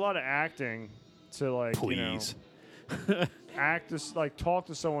 It takes a lot of acting to like Please. act this like talk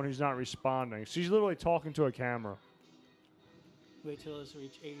to someone who's not responding. She's literally talking to a camera. Wait till it's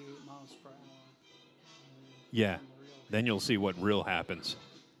reached 88 miles per hour. Yeah. Then you'll see what real happens.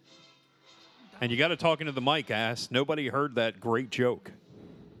 And you got to talk into the mic, ass. Nobody heard that great joke.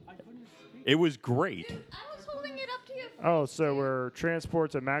 It was great. I was holding it up to your face. Oh, so we're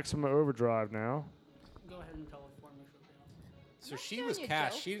transports at maximum overdrive now. Go ahead and tell her for me. So she doing was it,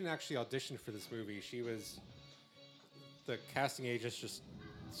 cast. Joe. She didn't actually audition for this movie. She was the casting agents just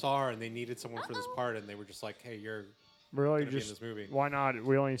saw her and they needed someone for this part, and they were just like, "Hey, you're." Really, Gonna be in just this movie. why not?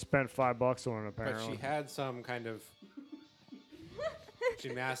 We only spent $5 on it, But apparently. she had some kind of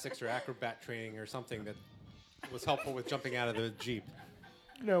gymnastics or acrobat training or something that was helpful with jumping out of the Jeep.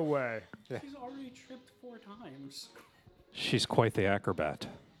 No way. She's already tripped 4 times. She's quite the acrobat.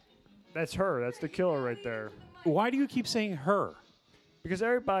 That's her. That's the killer right there. Why do you keep saying her? Because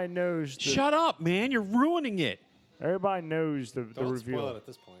everybody knows. Shut up, man. You're ruining it. Everybody knows the Don't spoil reveal. it at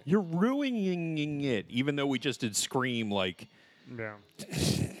this point. You're ruining it, even though we just did Scream like Yeah.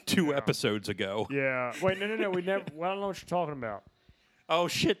 2 episodes ago. Yeah. Wait, no. We never. Well, I don't know what you're talking about. Oh,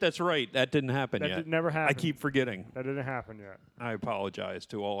 shit, that's right. That didn't happen That yet. did never I happen. keep forgetting. That didn't happen yet. I apologize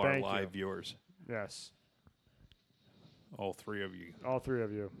to all Thank our you. live viewers. Yes. All 3 of you. All 3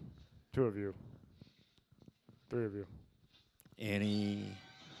 of you. 2 of you. 3 of you. Annie.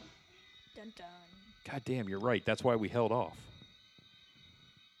 Dun dun. God damn, you're right. That's why we held off.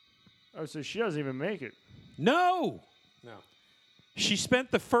 Oh, so she doesn't even make it. No! No. She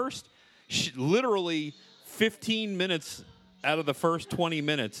spent the first, literally 15 minutes out of the first 20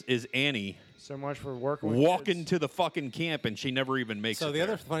 minutes is Annie So much for working with walking kids. to the fucking camp, and she never even makes So it the there.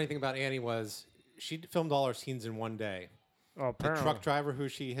 other funny thing about Annie was she filmed all her scenes in one day. Oh, The apparently. truck driver who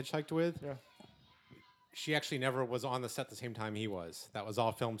she hitchhiked with, Yeah. she actually never was on the set the same time he was. That was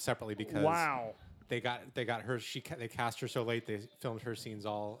all filmed separately because Wow. they got her. They cast her so late they filmed her scenes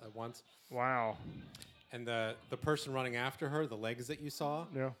all at once. Wow. And the person running after her, the legs that you saw,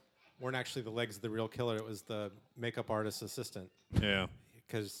 Yeah. weren't actually the legs of the real killer. It was the makeup artist's assistant, Yeah.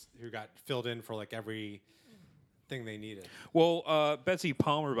 because who got filled in for like every thing they needed. Well, Betsy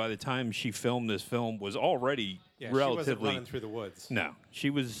Palmer, by the time she filmed this film, was already Yeah, she wasn't relatively. running through the woods. No, she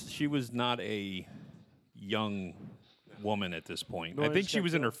was not a young woman at this point. No, I I think just she got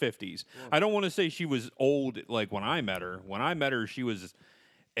was in her 50s. I don't want to say she was old like when I met her. When I met her, she was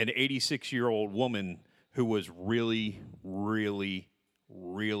an 86-year-old woman who was really, really,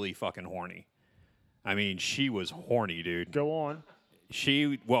 really fucking horny. I mean, she was horny, dude. Go on.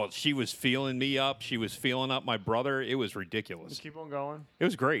 She was feeling me up. She was feeling up my brother. It was ridiculous. Keep on going. It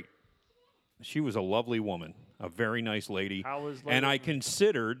was great. She was a lovely woman, a very nice lady. How was and I Lady-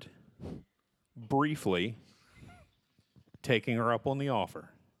 considered briefly taking her up on the offer.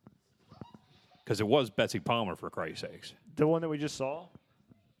 Because it was Betsy Palmer, for Christ's sakes. The one that we just saw?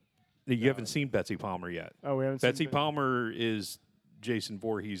 You haven't seen Betsy Palmer yet. Oh, we haven't Betsy seen Palmer is Jason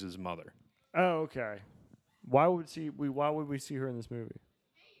Voorhees' mother. Oh, okay. Why would we see her in this movie?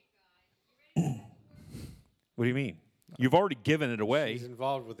 What do you mean? You've already given it away. She's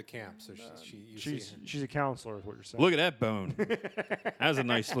involved with the camp, so you see her. She's a counselor, is what you're saying. Look at that bone. That's a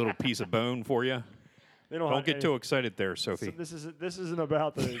nice little piece of bone for you. They Don't get any- too excited there, So Sophie. this isn't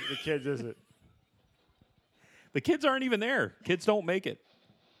about the kids, is it? The kids aren't even there. Kids don't make it.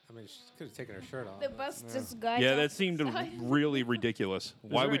 I mean, she could have taken her shirt off. The bus just got Yeah, that seemed really ridiculous.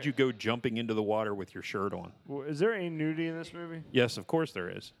 Why there would a- you go jumping into the water with your shirt on? Well, is there any nudity in this movie? Yes, of course there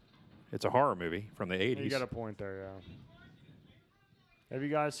is. It's a horror movie from the 80s. You got a point there, yeah. Have you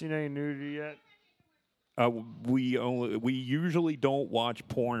guys seen any nudity yet? We usually don't watch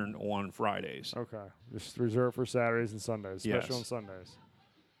porn on Fridays. Okay, just reserved for Saturdays and Sundays, especially Yes. on Sundays.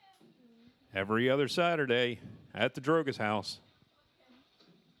 Every other Saturday at the Drogas house.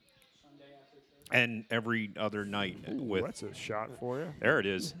 And every other night with. That's a shot for you. There it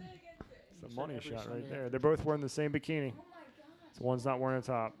is. It's a money shot right there. They're both wearing the same bikini. So one's not wearing a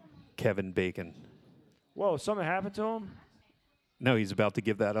top. Kevin Bacon. Whoa, something happened to him? No, he's about to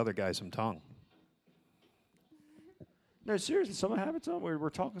give that other guy some tongue. No, seriously, something happened to him? We were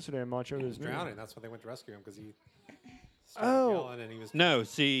talking so damn much over He this was movie. drowning. That's why they went to rescue him, because he started Oh. yelling and he was. No,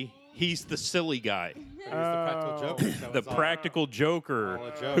 see, he's the silly guy. He was the practical joker. So The it's all- practical joker all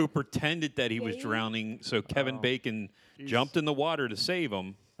a joke. who pretended that he was drowning, so Kevin Bacon jumped in the water to save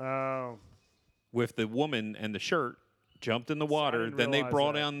him Oh, with the woman and the shirt, jumped in the water. didn't Then they realize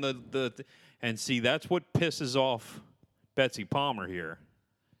brought that. down and see, that's what pisses off Betsy Palmer here.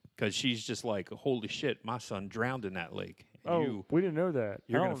 Because she's just like, holy shit, my son drowned in that lake. And oh, we didn't know that.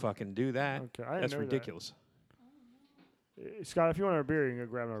 you're I going to don't- fucking do that? Okay, I didn't That's know that. ridiculous. Scott, if you want a beer, you can go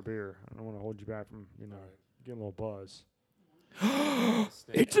grab another beer. I don't want to hold you back from, getting a little buzz.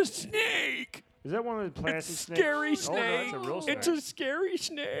 It's a snake! Is that one of the plastic It's a snakes? scary Oh, snake! no, that's a real snake. It's a scary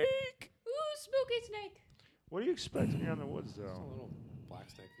snake! Ooh, spooky snake. What do you expect when you're in the woods, It's a though? little black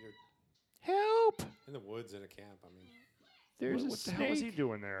snake. Help! In the woods in a camp. I mean, There's What the hell was he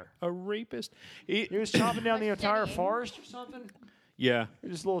doing there? a rapist. He was chopping down the entire Machete. forest or something? Yeah,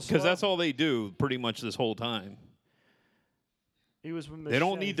 Just a little because that's slow. all they do pretty much this whole time. He was with They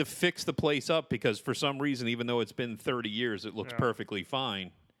don't machete. need to fix the place up because for some reason, even though it's been 30 years, it looks Yeah. perfectly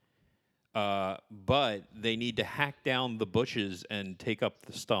fine. But they need to hack down the bushes and take up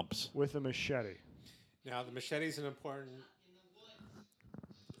the stumps. with a machete. now the machete's an important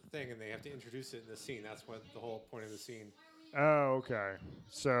thing, and they have to introduce it in the scene. That's what the whole point of the scene. Oh, okay.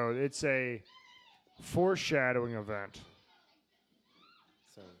 So it's a foreshadowing event.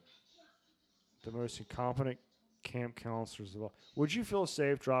 So The most incompetent camp counselors of all. Would you feel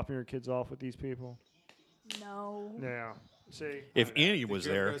safe dropping your kids off with these people? No. Yeah. See? If I don't know. Annie Did was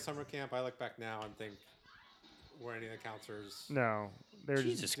you ever go there, to summer camp? I look back now and think, were any of the counselors? No. They're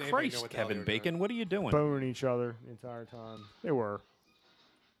Jesus Does anybody know Christ, what the hell they Kevin were doing? Bacon, what are you doing? just boning each other the entire time. They were.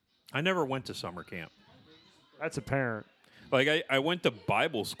 I never went to summer camp. That's apparent. Like I went to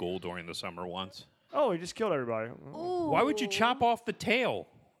Bible school during the summer once. Oh, he just killed everybody. Why would you chop off the tail?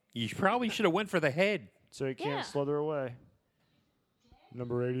 You probably should have went for the head. So he can't Yeah. slither away.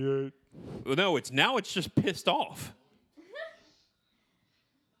 Number 88. Well, no, it's just pissed off.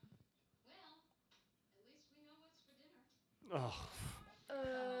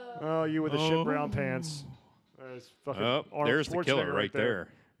 Oh, you with the shit brown pants. That's fucking Oh, Arnold there's the killer Schwarzenegger right there.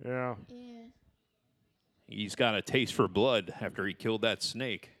 Yeah. Yeah. He's got a taste for blood after he killed that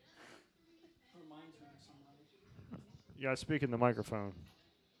snake. Reminds me of somebody. You gotta speak in the microphone.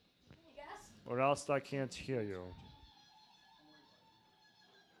 Or else I can't hear you.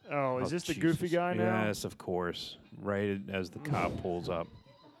 Oh, is this the goofy Jesus. guy now? Yes, of course. Right as the cop pulls up.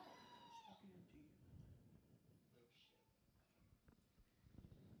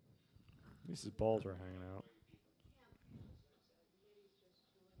 At least his balls are hanging out.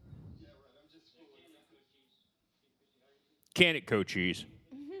 Can it, Cochise?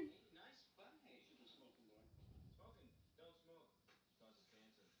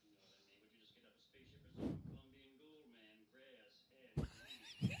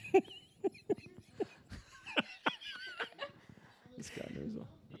 This guy knows.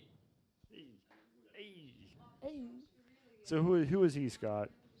 Hey. So who is he, Scott?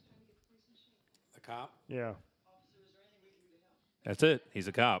 The cop? Yeah. That's it. He's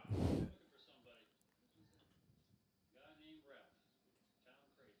a cop.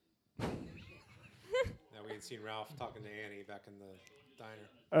 Now we had seen Ralph talking to Annie back in the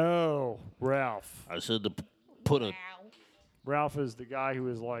diner. Oh, Ralph. I said to put a Ralph is the guy who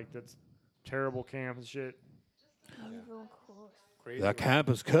is like that's terrible camp and shit. Evil course. Crazy. The Ralph. camp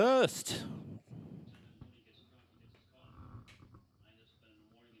is cursed.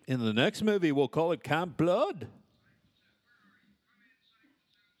 In the next movie, we'll call it Camp Blood.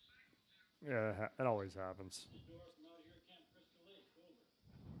 Yeah, it always happens.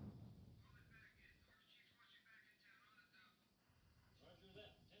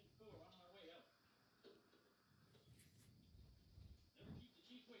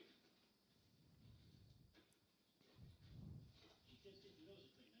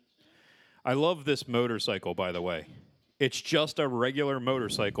 I love this motorcycle, by the way. It's just a regular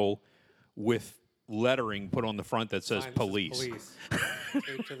motorcycle with lettering put on the front that says Sign that says police. Police. Straight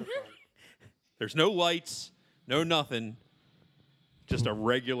to the front. There's no lights, no nothing. Just a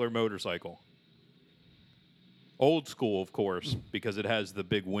regular motorcycle. Old school, of course, because it has the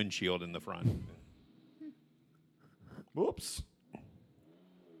big windshield in the front. Whoops.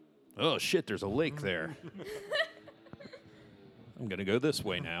 Oh, shit, there's a lake there. I'm going to go this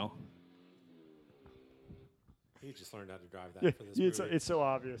way now. He just learned how to drive that Yeah, for this it's movie. it's so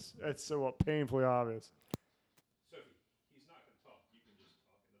obvious. It's so painfully obvious. He's not going to talk. You can just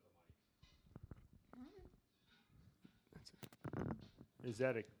talk into the mic. Is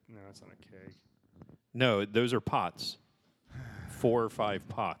that a no? It's not a keg. No, those are pots. 4 or 5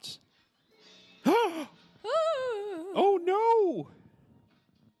 pots. Oh, no!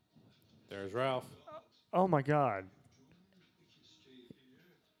 There's Ralph. Oh my god.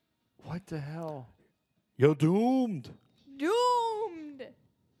 What the hell? You're doomed. Doomed.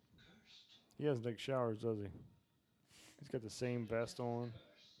 He doesn't take showers, does he? He's got the same vest on.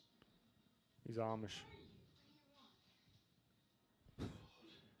 He's Amish.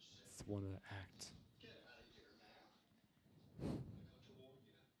 It's one of the acts.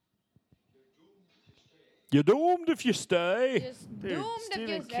 You're doomed if you stay. Just Dude, doomed Stephen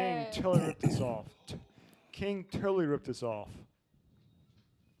if you King say. totally ripped this off. King totally ripped this off.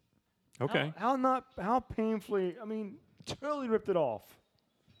 Okay. How painfully, I mean, totally ripped it off.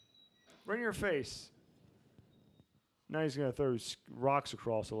 Right in your face. Now he's going to throw rocks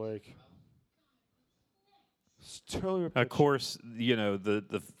across the lake. It's totally a Of pitch. course, you know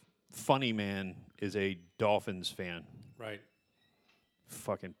the funny man is a Dolphins fan. Right.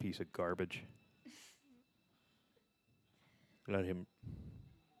 Fucking piece of garbage. Let him.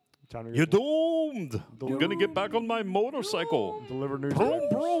 Time to You're get doomed. I'm gonna get back on my motorcycle. deliver news. Broom,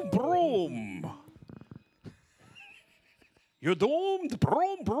 broom, broom. You're doomed.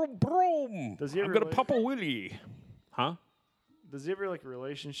 Broom, broom, broom. Does he I'm ever gonna like- pop a willy. Huh? Does he ever like a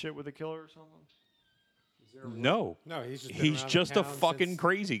relationship with a killer or something? Is there a No. No, he's just been He's around just a town fucking since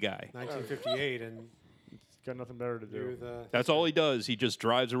crazy guy. 1958 and He's got nothing better to do do. the. That's all he does. He just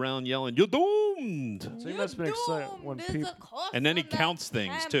drives around yelling, "You're doomed!" So he must have been excited when people. And then he counts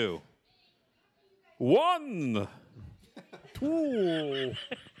things too. 1, Two,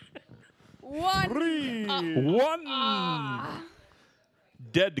 1. 3. 1.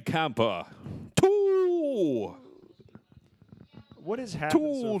 Dead camper. 2. What has happened?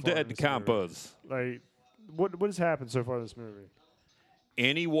 2 so far in dead this campers. Movie? Like, what has happened so far in this movie?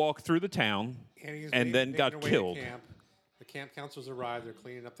 Annie walked through the town Annie's and ma- then making got her way to killed Camp. The camp counselors arrive. They're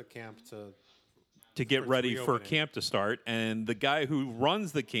cleaning up the camp to get for ready for reopening. camp to start. And the guy who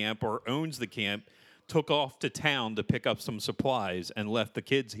runs the camp or owns the camp took off to town to pick up some supplies and left the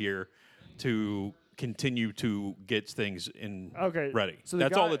kids here to continue to get things in Okay, ready. so the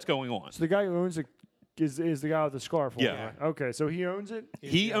That's all guy- that's going on. So the guy who owns it is the guy with the scarf on, Yeah. right? Okay, so he owns it.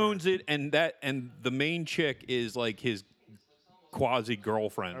 He owns it, and the main chick is like his quasi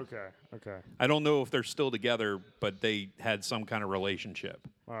girlfriend. Okay, okay, I don't know if they're still together, but they had some kind of relationship.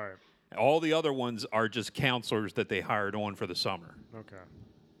 all right, All the other ones are just counselors that they hired on for the summer, okay.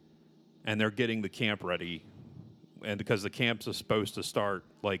 and they're getting the camp ready. And because the camps is supposed to start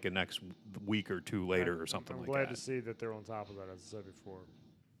like a next week or two later or something I'm like glad that. to see that they're on top of that, as I said before.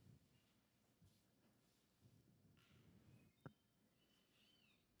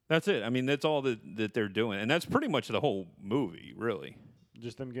 That's it. I mean, that's all that they're doing, and that's pretty much the whole movie, really,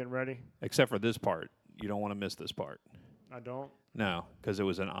 Just them getting ready. except for this part. You don't want to miss this part. I don't. No, because it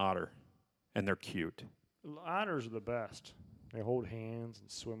was an otter, and they're cute. Otters are the best. They hold hands and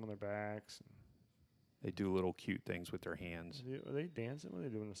swim on their backs. They do little cute things with their hands. Are they dancing? What are they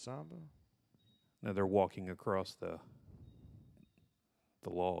doing? A samba? Now they're walking across the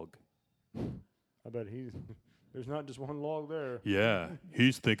log. I bet he's. There's not just one log there. Yeah,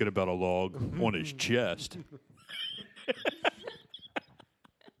 he's thinking about a log on his chest.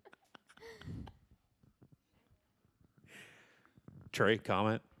 Trey,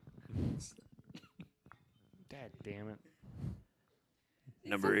 comment. Dad damn it.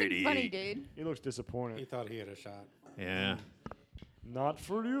 Number Something 88. funny, dude. He looks He disappointed. thought he had a shot. Yeah. Not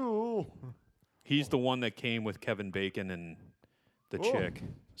for you. He's the one that came with Kevin Bacon and the Oh. chick.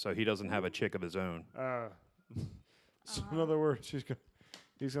 So he doesn't have a chick of his own. So in other words,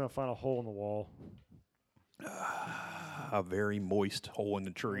 he's gonna find a hole in the wall. A very moist hole in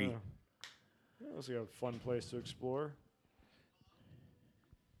the tree. Yeah, looks like a fun place to explore.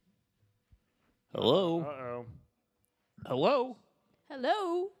 Hello. Uh-oh. Hello.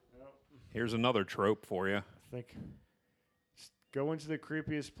 Hello. Here's another trope for you. I think just go into the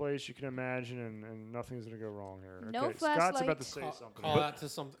creepiest place you can imagine, and nothing's gonna go wrong here. No okay, Scott's about to flashlights. say something. Call out to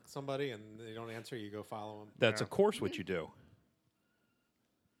somebody and they don't answer. You go follow them. That's Yeah. of course what you do.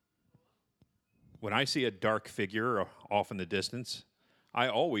 When I see a dark figure off in the distance, I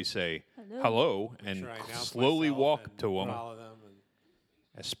always say hello and Sure, I announce slowly myself walk and to them, Follow them. And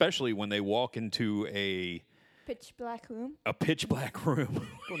especially when they walk into a Pitch black room. pitch black room.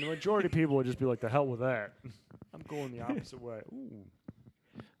 Well, the majority of people would just be like, "The hell with that." I'm going the opposite way. Ooh,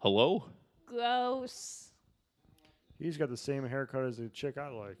 Hello? Gross. he's got the same haircut as the chick I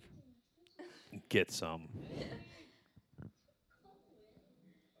like. Get some.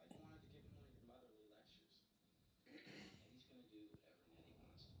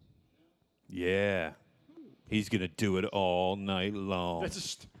 Yeah. He's going to do it all night long. That's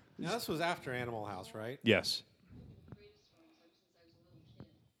just now this was after Animal House, right? Yes.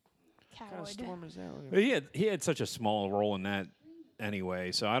 kind of Coward. storm is that? But he had such a small role in that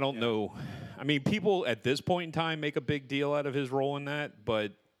anyway, so I don't know. I mean, people at this point in time make a big deal out of his role in that,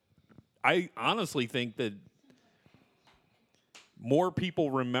 but I honestly think that more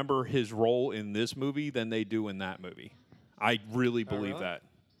people remember his role in this movie than they do in that movie. I really believe really?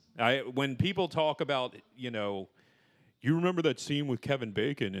 that. When people talk about, you remember that scene with Kevin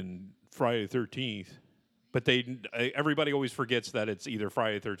Bacon in Friday the 13th, but everybody always forgets that it's either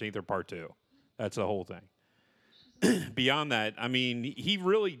Friday the 13th or Part 2. That's the whole thing. Beyond that, I mean, he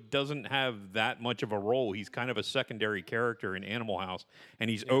really doesn't have that much of a role. He's kind of a secondary character in Animal House, and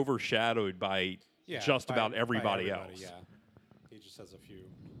he's overshadowed by Yeah, just by- about by everybody else. Yeah, he just has a few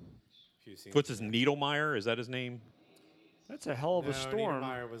few scenes. What's his Needlemeyer? Is that his name? That's a hell of a storm.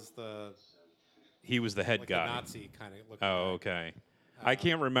 Niedermeyer was the He was the head like guy. the Nazi kind of looking. Oh, guy. okay. I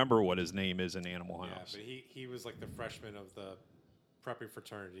can't remember what his name is in Animal Yeah, House. but he was like the freshman of the prepping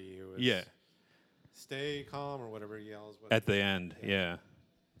fraternity who was Yeah, stay calm or whatever he yells. at the end. Yeah.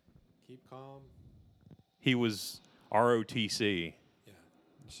 Keep calm. He was ROTC. Yeah.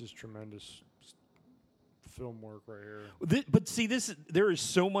 This is tremendous film work right here. But see, there is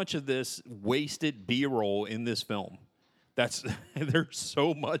so much of this wasted B-roll in this film. There's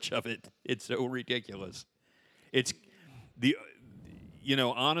so much of it. It's so ridiculous. It's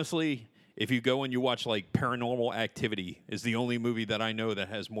honestly, if you go and you watch like Paranormal Activity, is the only movie that I know that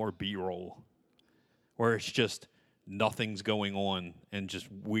has more B-roll, where it's just nothing's going on and just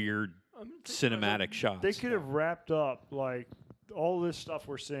weird cinematic shots. They could have wrapped up like all this stuff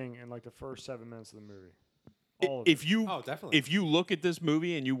we're seeing in like the first 7 minutes of the movie. All of If it. you Oh, definitely. if you look at this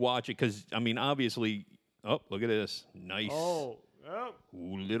movie and you watch it, because I mean, obviously, look at this, nice, Oh,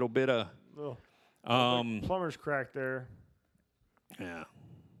 little bit of, oh. um, Plumber's crack there. yeah.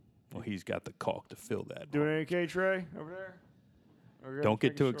 Well, he's got the caulk to fill that. Doing any K Trey over there? Or Don't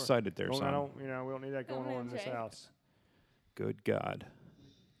get making too sure? excited there, Well, son. I don't. We don't need that going Don't on in this say. house. Good God.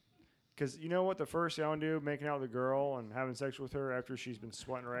 Because you know what? The first thing I want to do, making out with a girl and having sex with her after she's been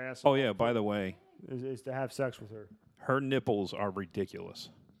sweating her ass. Oh yeah. By the way, is to have sex with her. her nipples are ridiculous.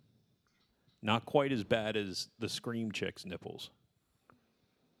 Not quite as bad as the Scream chick's nipples.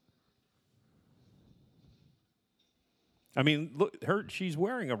 I mean, look, she's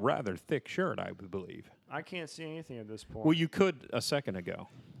wearing a rather thick shirt, I would believe. I can't see anything at this point. Well, you could a second ago.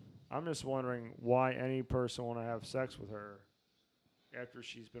 I'm just wondering why any person want to have sex with her after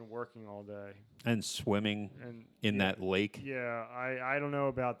she's been working all day. And swimming And in yeah, that lake. Yeah, I don't know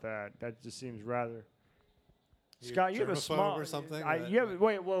about that. That just seems rather. You Scott, you have a germaphobe small or something?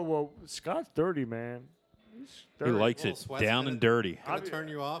 Wait, whoa. Scott's dirty, man. He's He dirty. likes Little it sweat's down gonna- and dirty. Gonna turn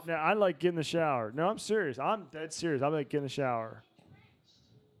you off? Now, I like getting in the shower. No, I'm serious. I'm dead serious. I like getting in the shower.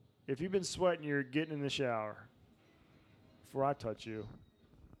 If you've been sweating, you're getting in the shower before I touch you.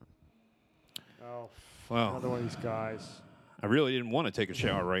 Oh, another Well, one of these guys. I really didn't want to take a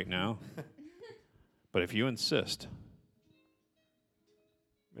shower right now. But if you insist.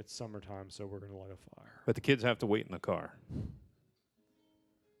 It's summertime, so we're going to light a fire. But the kids have to wait in the car.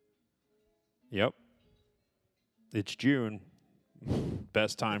 Yep. It's June.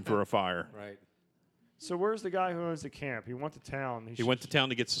 Best time for a fire. Right. So where's the guy who owns the camp? He went to town. He went to town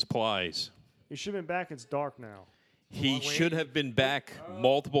to get supplies. He should have been back. It's dark now. He should have been back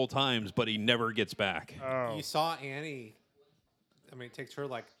multiple times, but he never gets back. Oh. You saw Annie. I mean, it takes her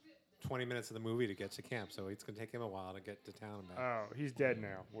like 20 minutes of the movie to get to camp, so it's going to take him a while to get to town and back. Oh, he's dead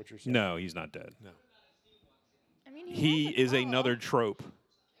now, what you're saying. No, he's not dead. No. I mean, He has a is car. another trope.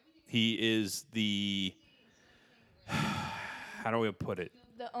 He is the. How do we put it?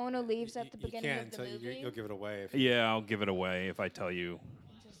 The owner leaves at the You beginning can't of the until movie. you'll give it away. If Yeah, I'll give it away if I tell you.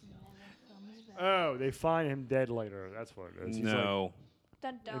 Just never comes back. Oh, they find him dead later. That's what it is. He's No,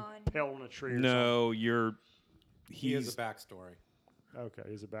 Dun dun. like impaled in a tree or no, you're. he has He's a backstory. something. Okay,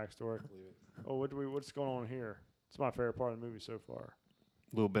 here's a backstory. I believe it. Oh, what's going on here? It's my favorite part of the movie so far.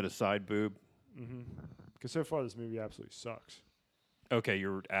 a little bit of side boob. Mm-hmm. Because so far this movie absolutely sucks. Okay,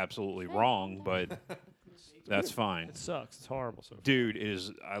 you're absolutely wrong, but that's fine. It sucks. It's horrible so far. Dude,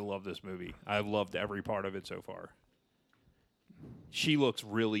 I love this movie. I've loved every part of it so far. She looks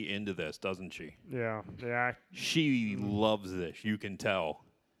really into this, doesn't she? Yeah, the act. She loves this. You can tell.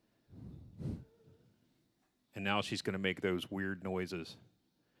 And now she's going to make those weird noises.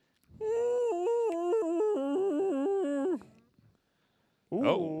 Ooh,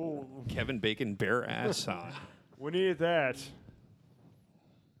 Oh, Kevin Bacon bare ass sign. we needed that.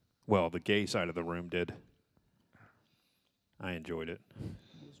 Well, the gay side of the room did. I enjoyed it.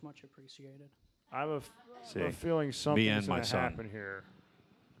 It was much appreciated. I have a See, feeling something's and my going to son. happen here.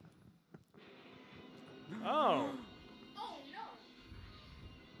 Oh.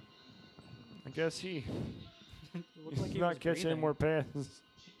 I guess he It looked like he's he not was catching any breathing. more passes.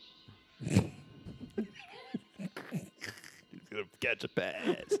 he's going to catch a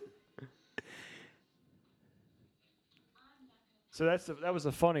pass. So that was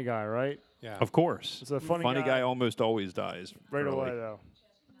the funny guy, right? Yeah. Of course. It's a funny guy guy. almost always dies. Right early. away, though.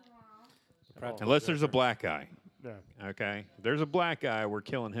 Practical Unless there's a joker. black guy. Yeah. Okay? If there's a black guy, we're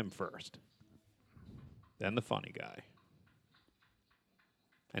killing him first. Then the funny guy.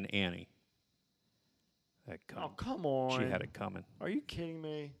 And Annie. That Oh, come on. She had it coming. Are you kidding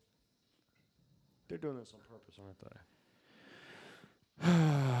me? They're doing this on purpose, aren't they?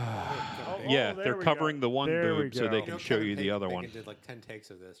 Yeah, there they're we covering go. the one There we boob so they go. can show you the other one. Bacon did like 10 takes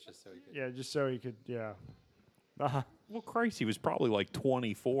of this just so he could. Yeah, just so he could. Yeah. Uh-huh. Well, Christ, he was probably like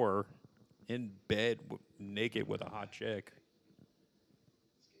 24 in bed naked with a hot chick.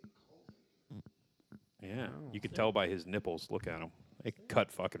 Yeah, you could tell by his nipples. Look at him. They could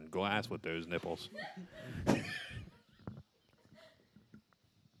cut fucking glass with those nipples.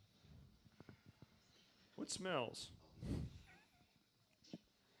 What smells?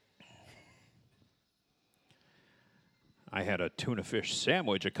 I had a tuna fish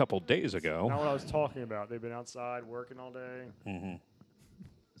sandwich a couple days ago. Not what I was talking about. They've been outside working all day.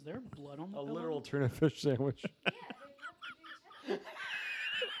 Is there blood on the A pillow? literal tuna fish sandwich. How did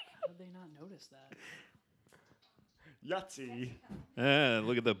they not notice that? Yahtzee.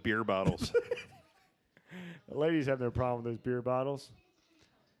 Look at the beer bottles. The ladies have no problem with those beer bottles.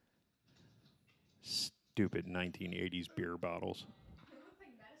 Stupid 1980s beer bottles.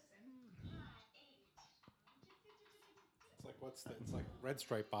 It's like it's like Red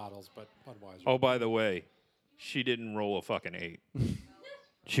Stripe bottles, but Budweiser. Oh, by the way, she didn't roll a fucking 8.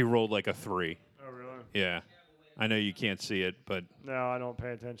 She rolled like a 3. Oh, really? Yeah. I know you can't see it, but No, I don't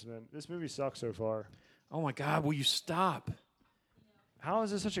pay attention to them. This movie sucks so far. oh my God, will you stop? How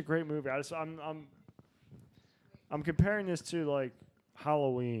is this such a great movie? I'm comparing this to like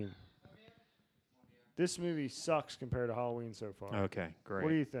Halloween. This movie sucks compared to Halloween so far. Okay, great. What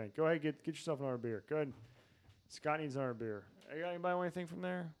do you think? Go ahead, get yourself another beer. Go ahead. Scott needs another beer. Hey, anybody want anything from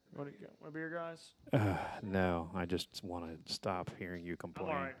there? Want a beer, guys? No, I just want to stop hearing you I'm complain.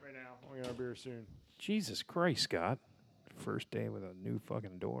 all right now. I'll get a beer soon. Jesus Christ, Scott. First day with a new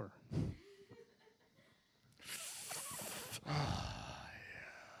fucking door.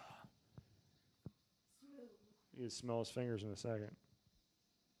 You can smell his fingers in a second.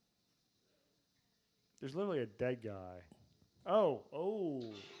 There's literally a dead guy. Oh. Oh!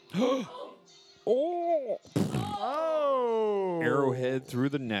 Oh! Arrowhead through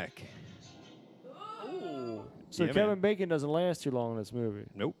the neck. So Yeah, Kevin man. Bacon doesn't last too long in this movie.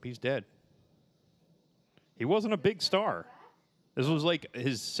 Nope, he's dead. He wasn't a big star. This was like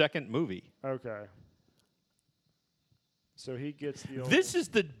his second movie. Okay. So he gets the old... This is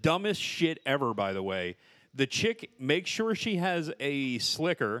the dumbest shit ever, by the way. The chick makes sure she has a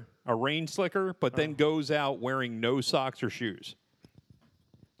slicker, a rain slicker, but then goes out wearing no socks or shoes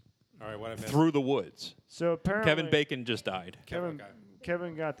All right, what I missed. through the woods. So apparently... Kevin Bacon just died.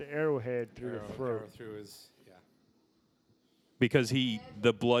 Kevin got the arrowhead through Arrow the throat. through his Because the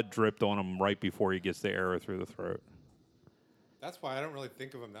blood dripped on him right before he gets the arrow through the throat. That's why I don't really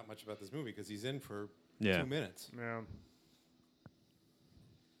think of him that much about this movie because he's in for Yeah. 2 minutes. Yeah.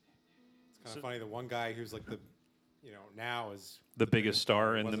 It's kind of funny. The one guy who's like now is The biggest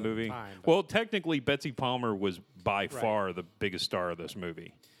star in the wasn't at movie. time, but- Well, technically, Betsy Palmer was by far the biggest star of this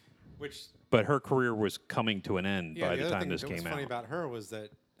movie. which But her career was coming to an end by the other time thing this that was came funny out. about her was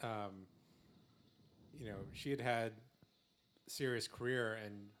that she had a serious career,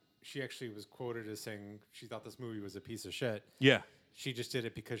 and she actually was quoted as saying she thought this movie was a piece of shit. Yeah. She just did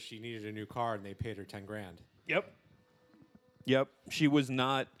it because she needed a new car, and they paid her $10,000. Yep. She was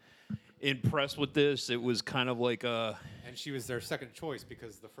not impressed with this. It was kind of like a... And she was their second choice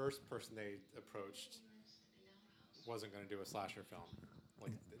because the first person they approached wasn't going to do a slasher film.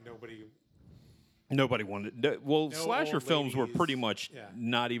 Like Nobody wanted. Well, No slasher old films were ladies. pretty much Yeah.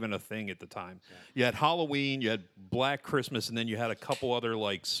 not even a thing at the time. You had Halloween, you had Black Christmas, and then you had a couple other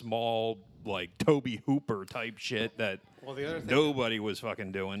like small, like Toby Hooper type shit that Well, the other thing, nobody was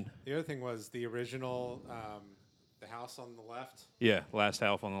fucking doing. the other thing was the original, the house on the left, Yeah, Last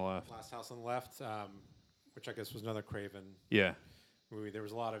House on the Left. last house on the left, which I guess was another Craven Yeah, movie. There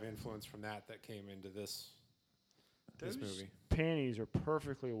was a lot of influence from that came into this movie. Panties are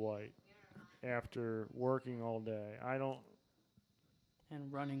perfectly white after working all day.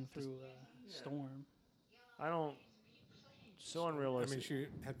 And running through a storm. So I unrealistic. mean, she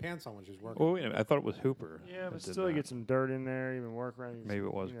had pants on when she was working. oh, wait a minute, I thought it was Hooper. Yeah, that but did still, you that. get some dirt in there, even work around. Maybe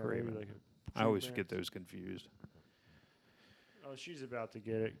it was Craven. Maybe I always pants. get those confused. Oh, she's about to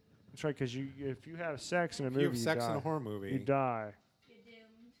get it. That's right, because if you have sex in a If movie, you have sex die. in a horror movie, You die.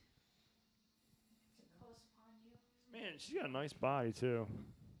 Man, she's got a nice body too.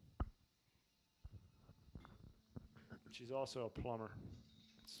 She's also a plumber.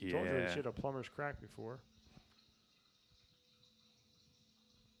 Told you that she had a plumber's crack before.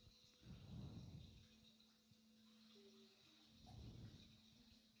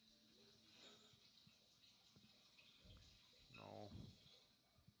 No.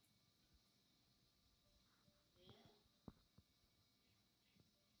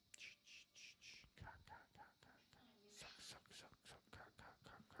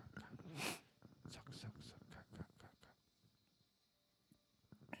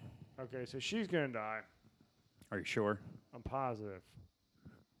 Okay, so she's gonna die. Are you sure? I'm positive.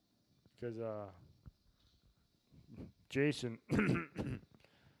 Because Jason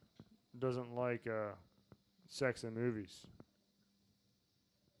doesn't like sex in movies.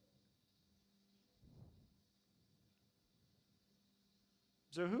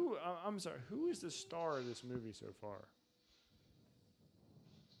 So I'm sorry, who is the star of this movie so far?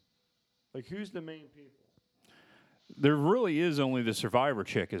 Like, who's the main people? There really is only the survivor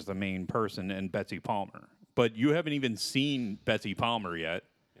chick as the main person and Betsy Palmer. But you haven't even seen Betsy Palmer yet.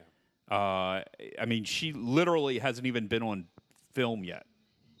 I mean, she literally hasn't even been on film yet.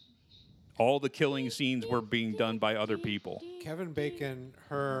 All the killing scenes were being done by other people. Kevin Bacon,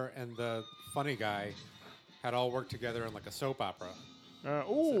 her, and the funny guy had all worked together in like a soap opera.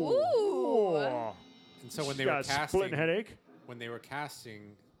 Ooh. And so when She they were got a casting, splitting headache. when they were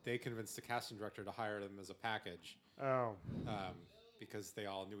casting, they convinced the casting director to hire them as a package Oh, because they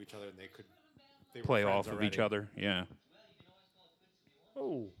all knew each other and they were Play friends off of each already. other. Yeah.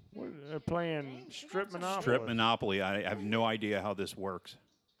 oh, what, they're playing strip monopoly. Strip Monopoly. I have no idea how this works,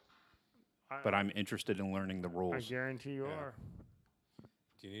 I- but I'm interested in learning the I rules. guarantee you Yeah. are.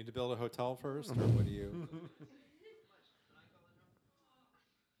 Do you need to build a hotel first, or what do you?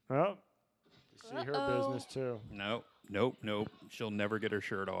 Well, you see her Uh-oh. business too, Nope. She'll never get her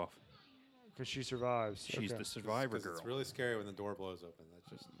shirt off. because she survives. She's Okay. the survivor 'Cause girl. It's really scary when the door blows open. That's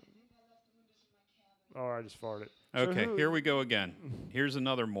just Oh, I just farted. So Okay, who- here we go again. Here's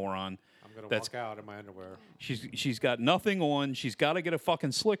another moron. I'm gonna That's- walk out in my underwear. She's got nothing on. She's got to get a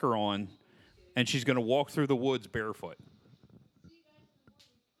fucking slicker on, and she's gonna walk through the woods barefoot.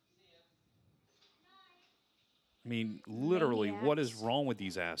 I mean, literally, what is Maniacs. wrong with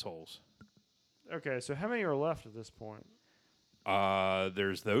these assholes? Okay, so how many are left at this point?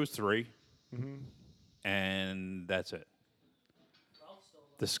 There's those three, Mm-hmm. and that's it.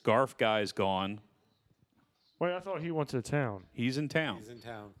 The scarf guy's gone. Wait, I thought he went to town. He's in town. He's in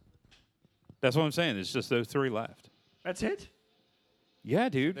town. That's what I'm saying. It's just those three left. That's it? Yeah,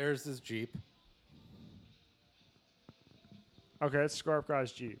 dude. There's this Jeep. Okay, it's Scarf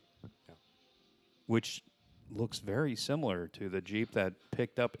Guy's Jeep. Which looks very similar to the Jeep that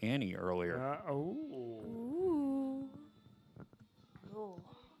picked up Annie earlier. Oh. Ooh. Oh.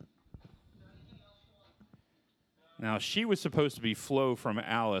 Now, she was supposed to be Flo from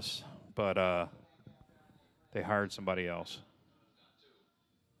Alice, but they hired somebody else.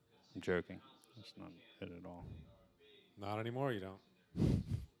 I'm joking. That's not it at all. Not anymore. You don't.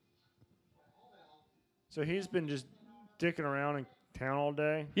 So he's been just dicking around in town all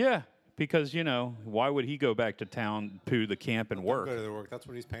day? Yeah, because, you know, why would he go back to town to the camp and Don't work? Go to the work. That's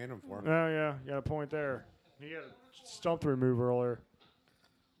what he's paying him for. Oh, yeah, you got a point there. He had a stump to remove earlier.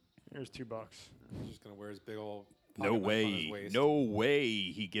 Here's $2. He's just gonna wear his big old. No pocket knife on his way. waist. No way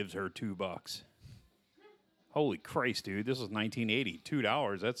he gives her $2. Holy Christ, dude. This was 1980.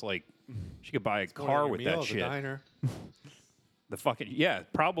 $2. That's like, she could buy a More than car your with meal that at the shit. Diner. The fucking, yeah,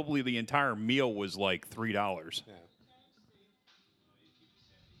 probably the entire meal was like $3. Yeah.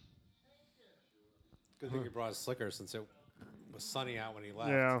 Good thing he brought his slicker since it was sunny out when he left.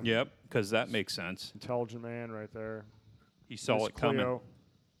 Yeah. Yep, because that makes sense. Intelligent man right there. He saw Miss it coming. Cleo.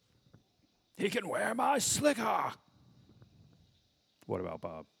 He can wear my slicker. What about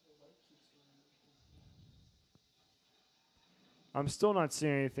Bob? I'm still not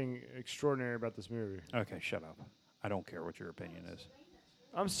seeing anything extraordinary about this movie. Okay, shut up. I don't care what your opinion is.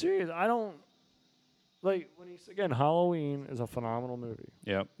 I'm serious. I don't like when he's again. Halloween is a phenomenal movie,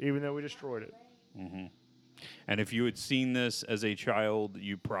 Yep. even though we destroyed it. And if you had seen this as a child,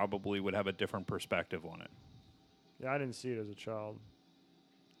 you probably would have a different perspective on it. Yeah, I didn't see it as a child.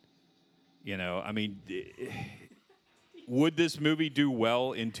 You know, I mean, would this movie do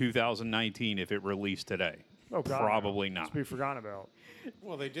well in 2019 if it released today? Oh, God, Probably no. not. It's be forgotten about.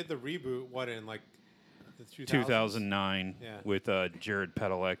 Well, they did the reboot. What in like the 2000s? 2009 Yeah. with Jared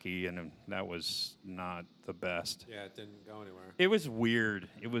Padalecki, and that was not the best. Yeah, it didn't go anywhere. It was weird.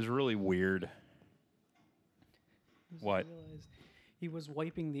 It was really weird. Just What? realized he was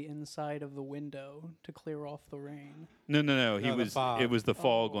wiping the inside of the window to clear off the rain. No. He No, the was. fog. It was the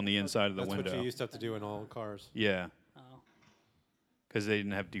fog Oh, on the inside of the That's window. what you used to have to do in old cars. Yeah, Oh. because they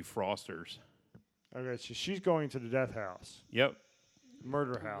didn't have defrosters. Okay, so she's going to the death house, Yep.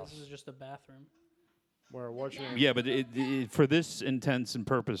 murder This house, is just a bathroom. where what's your Yeah, but for this intents and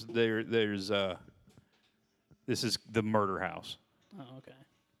purpose, there's this is the murder house. Oh, okay.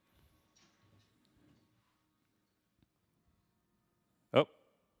 Oh,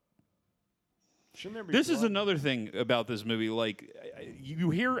 Shouldn't there be this is blood? another thing about this movie. Like, you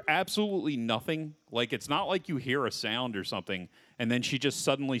hear absolutely nothing. Like, it's not like you hear a sound or something, and then she just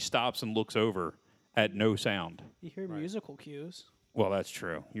suddenly stops and looks over at no sound. You hear musical cues. Well, that's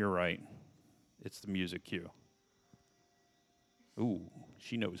true. You're right. It's the music cue. Ooh,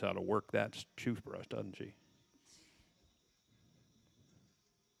 she knows how to work that toothbrush, doesn't she?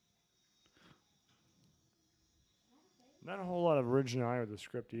 Not a whole lot of originality with the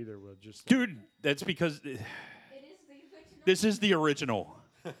script either. With just Dude, that's because this is the original.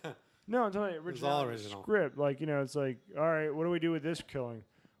 no, I'm telling you, was all original original. script. Like it's like, all right, what do we do with this killing?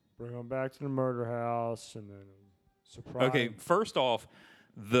 Bring them back to the murder house, and then surprise. Okay, first off,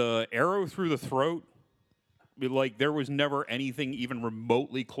 the arrow through the throat, like there was never anything even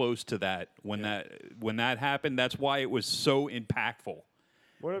remotely close to that when that happened. That's why it was so impactful.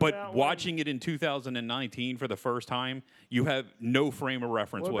 What But about watching it in 2019 for the first time, you have no frame of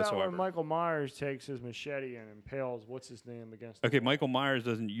reference when, what about whatsoever. when Michael Myers takes his machete and impales what's his name against Okay, the wall? Michael Myers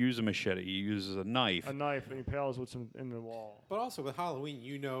doesn't use a machete; he uses a knife. A knife and he impales what's in the wall. But also with Halloween,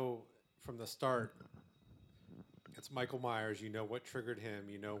 you know from the start, it's Michael Myers. You know what triggered him.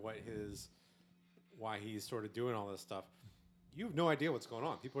 You know why he's sort of doing all this stuff. You have no idea what's going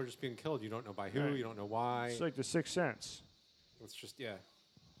on. People are just being killed. You don't know by who. Right. You don't know why. It's like the Sixth Sense. It's just yeah.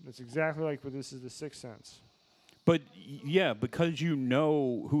 It's exactly like what this is the Sixth Sense. But yeah, because you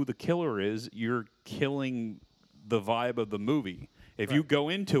know who the killer is, you're killing the vibe of the movie. If you go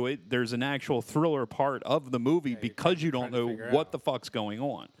into it, there's an actual thriller part of the movie because you don't trying to know figure what out. the fuck's going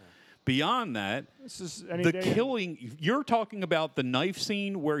on. Beyond that, This is any the day killing, you're talking about the knife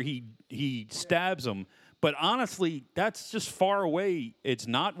scene where he stabs him, but honestly, that's just far away. It's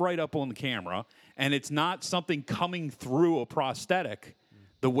not right up on the camera, and it's not something coming through a prosthetic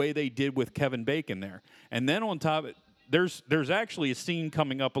the way they did with Kevin Bacon there. And then on top of it, there's actually a scene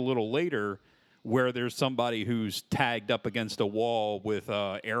coming up a little later where there's somebody who's tagged up against a wall with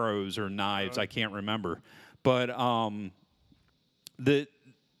arrows or knives. I can't remember. But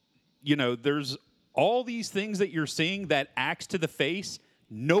there's all these things that you're seeing, that axe to the face.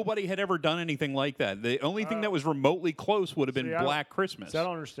 Nobody had ever done anything like that. The only thing that was remotely close would have been See, I don't- Black Christmas. See, I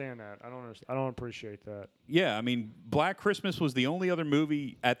don't understand that. I don't appreciate that. Yeah, I mean, Black Christmas was the only other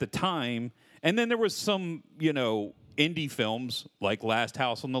movie at the time. And then there was some, indie films like Last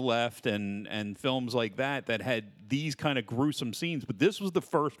House on the Left and films like that had these kind of gruesome scenes. But this was the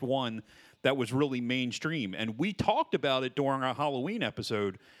first one that was really mainstream. And we talked about it during our Halloween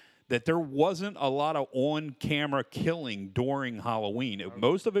episode, that there wasn't a lot of on-camera killing during Halloween.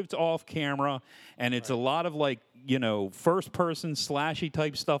 Most of it's off-camera, and it's a lot of first-person slashy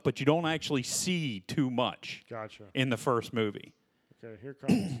type stuff, but you don't actually see too much Gotcha. in the first movie. Okay, here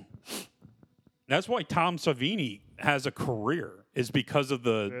comes. That's why Tom Savini has a career, is because of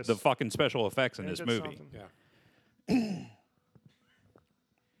the fucking special effects in Ain't this that movie. something? Yeah.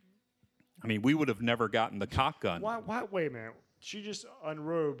 I mean, we would have never gotten the cock gun. Why? Wait a minute. She just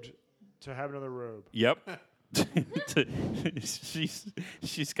unrobed to have another robe. Yep.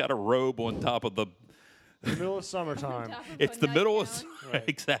 she's got a robe on top of the. In the middle of summertime. It's the middle of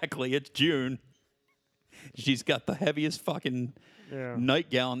exactly. It's June. She's got the heaviest fucking Yeah.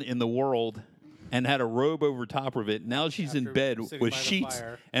 nightgown in the world, and had a robe over top of it. Now she's in After bed sitting with by the sheets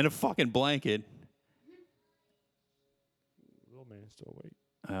fire. and a fucking blanket. Little man's still awake.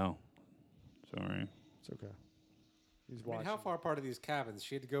 Oh, sorry. It's okay. He's I mean, watching. how far apart are these cabins?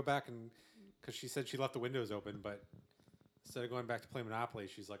 She had to go back because she said she left the windows open, but instead of going back to play Monopoly,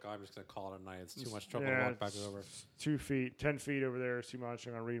 she's like, "Oh, I'm just gonna call it a night. It's too much trouble to walk back it's over. 2 feet, 10 feet over there is too much.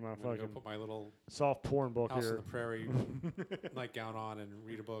 I'm gonna read my I'm gonna go fucking put my little soft porn book House on here the Prairie nightgown on and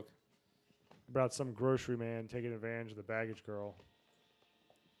read a book." about some grocery man taking advantage of the baggage girl.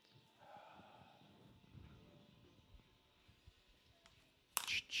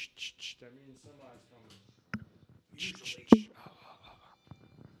 That means somebody's coming.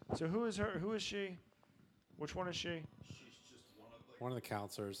 So who is her? Who is she? Which one is she? One of the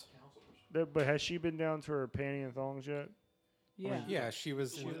counselors. But has she been down to her panty and thongs yet? Yeah. Yeah, she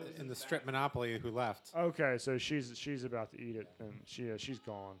was in the strip Monopoly who left. Okay, so she's about to eat it, and she's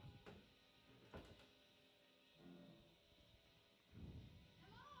gone.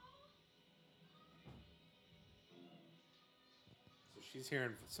 So she's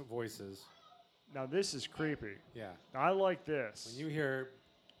hearing some voices. Now this is creepy. Yeah. I like this. When you hear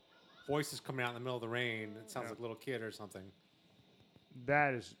voices coming out in the middle of the rain, it sounds Yeah. like a little kid or something.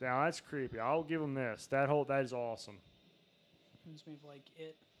 That's creepy. I'll give them this. That is awesome. Reminds me of like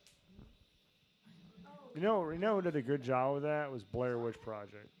it. You know who did a good job with that was Blair Witch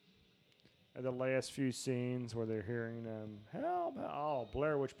Project. At the last few scenes where they're hearing them, help! Oh,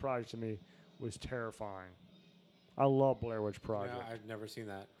 Blair Witch Project to me was terrifying. I love Blair Witch Project. Yeah, I've never seen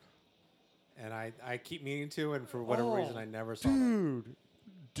that. and I keep meaning to, and for whatever reason, I never saw that.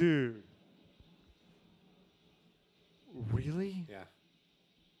 Dude. Really? Yeah.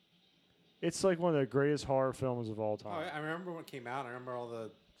 It's like one of the greatest horror films of all Oh, time. I remember when it came out. I remember all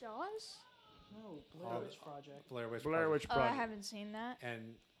the Jaws? No, Blair Witch Project. Blair Witch. Blair Project. Witch Oh, I Project. haven't seen that.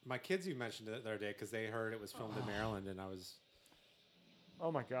 And my kids even mentioned it the other day because they heard it was filmed in Maryland, and I was,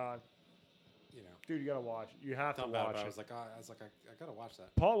 Oh my God, you know, dude, you gotta watch it. You have to talking about watch it. it. I was like, I gotta watch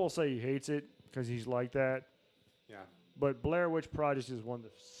that. Paul will say he hates it because he's like that. Yeah. But Blair Witch Project is one of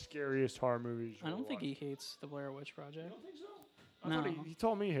the scariest horror movies. I don't think he hates the Blair Witch Project. don't think so? I thought No. he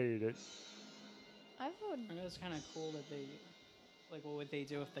told me he hated it. I've heard. I mean, it's kind of cool that they, like, what would they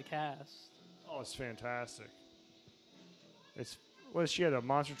do with the cast? Oh, it's fantastic. It's what is she at a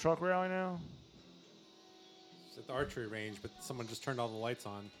monster truck rally now? It's at the archery range, but someone just turned all the lights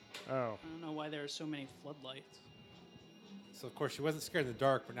on. Oh, I don't know why there are so many floodlights. So of course she wasn't scared in the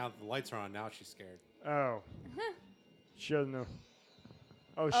dark, but now that the lights are on, now she's scared. oh. She doesn't know.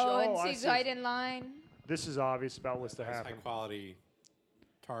 Oh, Oh, I and see. see right in line. This is obvious about what's to Nice happen. high quality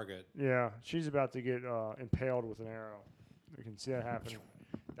target. Yeah, she's about to get impaled with an arrow. You can see that happening.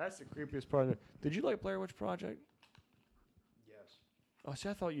 That's the creepiest part of it. Did you like Blair Witch Project? Yes. Oh, see,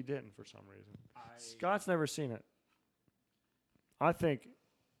 I thought you didn't for some reason. Scott's never seen it. I think,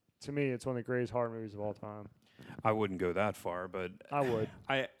 to me, it's one of the greatest horror movies of all time. I wouldn't go that far, but I would.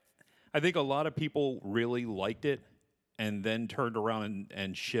 I think a lot of people really liked it and then turned around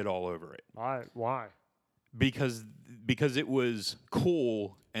and shit all over it Why? because it was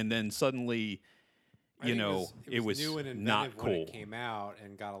cool and then suddenly I think it was new and not inventive when cool. it came out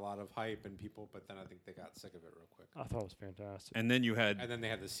and got a lot of hype and people, but then I think they got sick of it real quick. I thought it was fantastic. And then you had And then they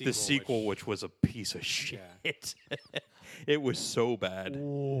had the the sequel. sequel, which was a piece of shit. It was so bad.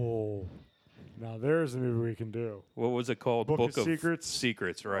 Whoa. Now there's a movie we can do. What was it called? Book of Secrets.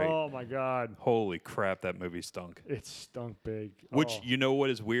 Secrets? Right. Oh, my God. Holy crap, that movie stunk. It stunk big. Which Oh. you know what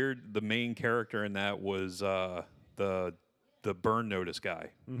is weird? The main character in that was the burn notice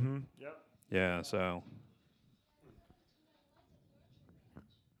guy. Mm-hmm. Yep. Yeah, so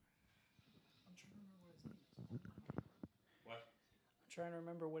I'm trying to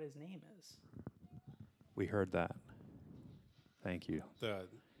remember what his name is. we heard that. Thank you The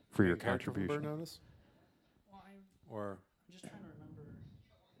for your main character from contribution. Burn Notice? Well, I'm Or just trying to remember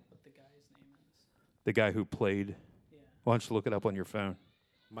what the guy's name is. The guy who played. Yeah. Why don't you look it up on your phone?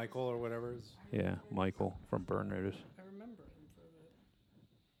 Michael or whatever it is. Yeah, Michael from Burn Notice. I remember him for a bit.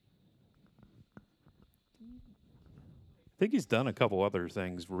 I think he's done a couple other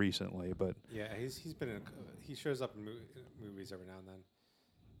things recently, but Yeah, he's been in. He shows up in movies every now and then.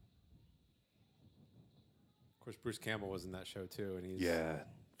 Of course, Bruce Campbell was in that show too, and he's yeah,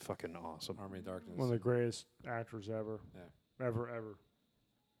 fucking awesome. Army of Darkness. One of the greatest actors ever. Yeah. Ever.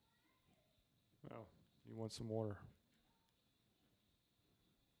 Oh, you want some water?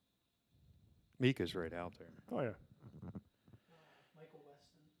 Mika's right out there. Oh, yeah. Michael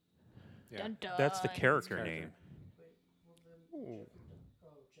Weston. Yeah. Dun, dun. That's the character character. name. Ooh.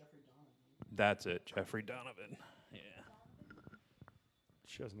 Jeffrey Donovan. That's it, Jeffrey Donovan. Yeah.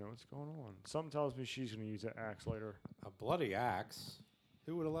 She doesn't know what's going on. Something tells me she's going to use that axe later. A bloody axe.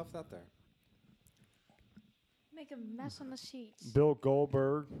 Who would have left that there? Make a mess on the sheets. Bill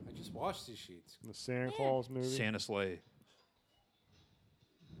Goldberg, I just washed these sheets. the Santa Claus movie. Santa Sleigh.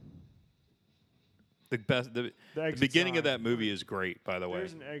 The best. The exit beginning of sign. that movie is great, by the way.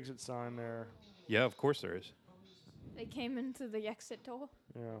 There's an exit sign there. Yeah, of course there is. They came into the exit door.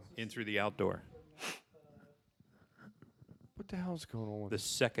 Yeah. In through the outdoor. What the hell's going on with The this?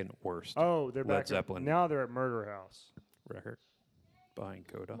 second worst Oh, they're Led back. Zeppelin. Now they're at Murder House. record behind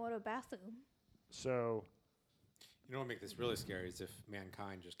Coda. Motor bathroom. So You know what would make this really scary is if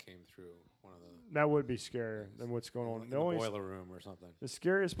mankind just came through one of the that would be scarier than what's going on. in The the only boiler room or something. the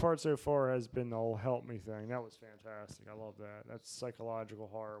scariest part so far has been the whole help me thing. That was fantastic. I love that. That's psychological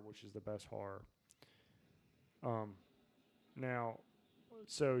horror, which is the best horror. Now,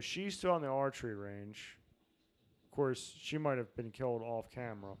 so she's still on the archery range. Of course, she might have been killed off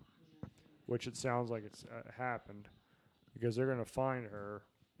camera, which it sounds like it's happened, because they're going to find her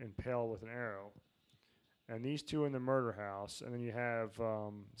impaled with an arrow. And these two in the murder house, and then you have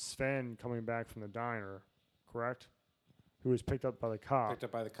Sven coming back from the diner, correct? Who was picked up by the cop. Picked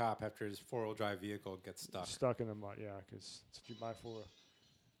up by the cop after his 4-wheel drive vehicle gets stuck. Stuck in the mud, yeah, because it's 2x4.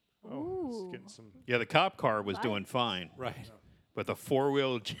 Oh, it's Ooh. getting some. Yeah, the cop car was Right. doing fine, Right. but the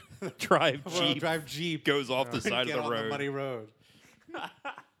four-wheel drive 4-wheel Jeep drive Jeep goes off the couldn't side get of the on road. the muddy road.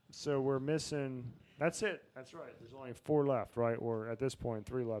 So we're missing. That's it. That's right. There's only 4 left, right? Or at this point,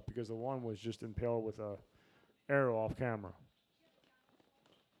 3 left, because the one was just impaled with a arrow off camera.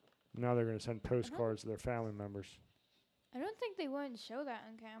 Now they're going to send postcards to their family members. I don't think they wouldn't show that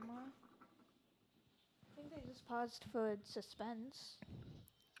on camera. I think they just paused for suspense.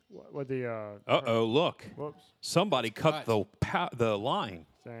 What the Uh-oh, look. Whoops. Somebody It's cut cut. the line,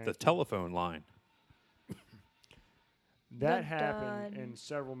 Thank the you. telephone line. That Dun, happened dun. in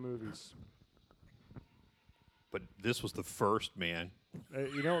several movies. But this was the first, man.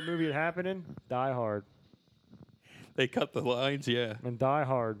 You know what movie it happened in? Die Hard. They cut the lines, yeah. And Die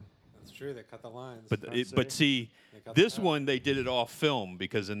Hard. That's true. They cut the lines. But Let's but see, They cut the this cut. one they did it off film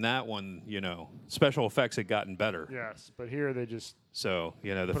because in that one, special effects had gotten better. Yes, but here they just So, the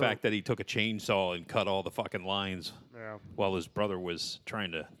Put a- fact that he took a chainsaw and cut all the fucking lines while his brother was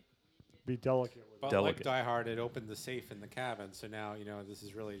trying to. be delicate with it. But delicate. like Die Hard, it opened the safe in the cabin. So now this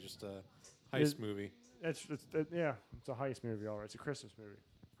is really just a heist movie. It's a heist movie, all right. It's a Christmas movie.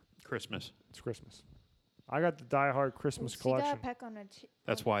 Christmas. It's Christmas. I got the Die Hard Christmas He got collection. a peck on a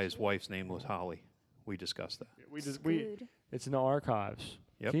That's why his wife's name was Holly. We discussed that. It's in the archives.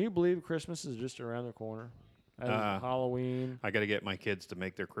 Yep. Can you believe Christmas is just around the corner? As Halloween. I got to get my kids to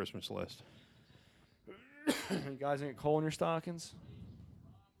make their Christmas list. You guys ain't coal in your stockings?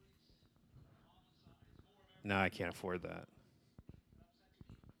 No, I can't afford that.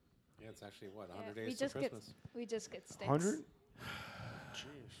 Yeah, it's actually what Yeah, 100 we days till just get- Christmas. We just get sticks. 100? Jeez.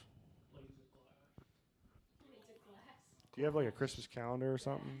 Do you have like a Christmas calendar or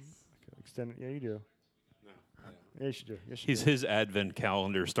something? Like extended? Yeah, you do. No, I don't. Yeah, you should do. Yes, you do. His advent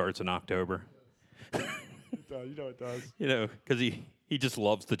calendar starts in October. It does. You know it does. Because he just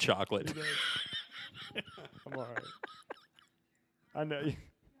loves the chocolate. I'm all right. I know you.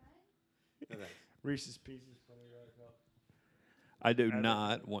 No, thanks. Reese's Pieces. Funny right now. I do Advent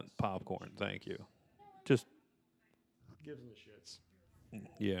not want popcorn. Thank you. Just Gives them the shits.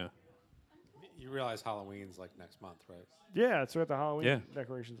 yeah. You realize Halloween's like next month, right? Yeah, it's got the Halloween Yeah.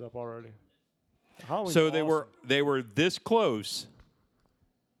 decorations up already. Halloween's So awesome. they were this close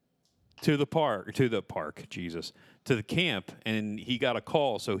to the park, Jesus, to the camp, and he got a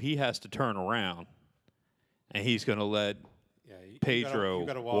call, so he has to turn around, and he's going to let Yeah. You Pedro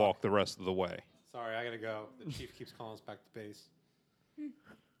gotta walk the rest of the way. Sorry, I gotta go. The chief keeps calling us back to base.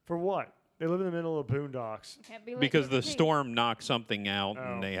 For what? They live in the middle of boondocks. Can't be like Because the Ricky. storm knocked something out, Oh.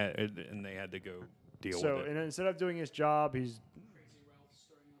 and they had to go deal So with and instead of doing his job, he's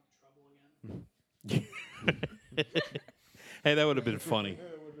it. Hey, that would have been funny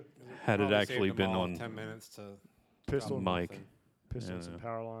had it Probably actually saved them been all on 10 minutes to pistol drop Mike. something. pissing some Yeah.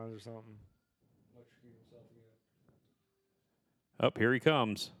 power lines or something. Up here he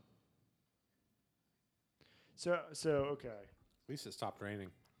comes. So okay. At least it stopped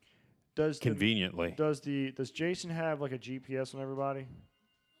raining. Does Conveniently. does Jason have like a GPS on everybody?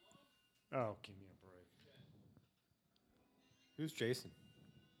 Oh, give me a break. Who's Jason?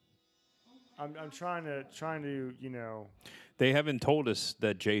 I'm trying to They haven't told us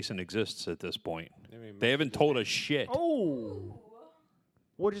that Jason exists at this point. They haven't even They haven't mentioned told his us shit. Oh,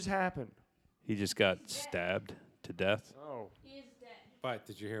 what just happened? He just got stabbed to death. Oh, name. But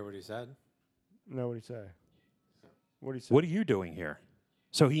did you hear what he said? no, what did he say? What did he say? What are you doing here?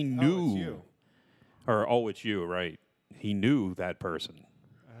 So he knew. Oh, it's you. Or, it's you, right? He knew that person.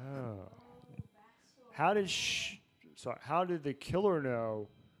 Oh, how did how did the killer know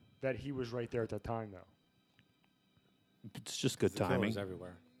that he was right there at that time, though? It's just good The killer's timing.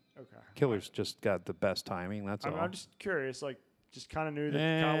 everywhere. Okay, Killer's just got the best timing, that's all. I'm just curious. Like, just kind of knew that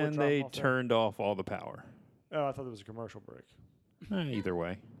the cow would And drop they off there. turned off all the power. Oh, I thought it was a commercial break. Either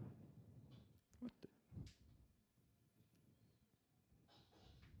way.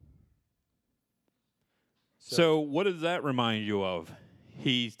 So, what does that remind you of?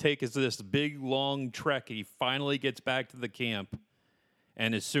 He takes this big long trek. He finally gets back to the camp,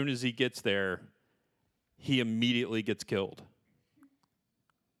 and as soon as he gets there, he immediately gets killed.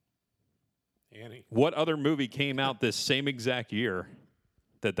 Annie. What other movie came out this same exact year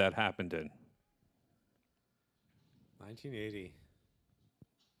that happened in? 1980.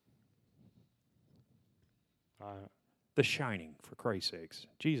 The Shining, for Christ's sakes.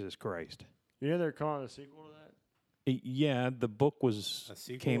 Jesus Christ. You know they're calling a sequel to that? Yeah, the book was A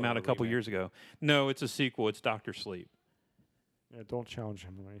sequel came or out a a couple remake? years ago. No, it's a sequel. It's Doctor Sleep. Yeah, don't challenge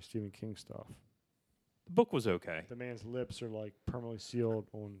him on any Stephen King stuff. The book was okay. The man's lips are like permanently sealed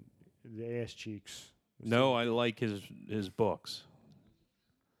on the ass cheeks. No, I like his books.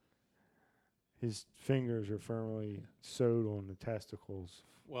 His fingers are firmly sewed on the testicles.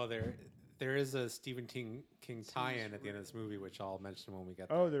 Well, there is a Stephen King tie-in at the end of this movie, which I'll mention when we get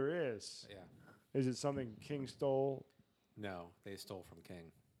there. Oh, there is. Yeah. Is it something King stole? No, they stole from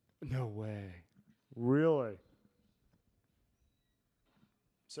King. No way. Really?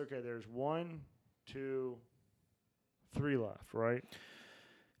 So okay, there's 1, 2, 3 left, right?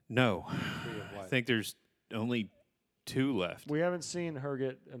 No, Three of I what? think there's only 2 left. We haven't seen her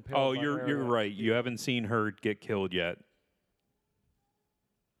get impaled. Oh, by an you're arrow. right. You haven't seen her get killed yet.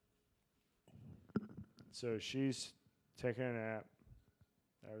 So she's taking a nap.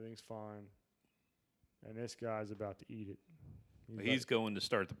 Everything's fine. And this guy's about to eat it. He's going to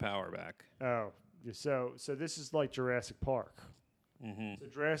start the power back. Oh, yeah, so this is like Jurassic Park. Mm-hmm. So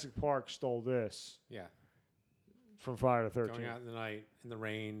Jurassic Park stole this Yeah. from Friday the 13th. Going out in the night in the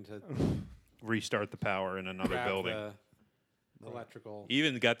rain to Restart the power in another grab building. the electrical.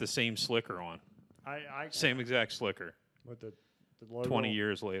 Even got the same slicker on. I Same exact slicker. with the logo. 20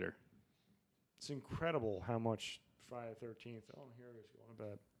 years later. It's incredible how much Friday the 13th. Oh, here it is going to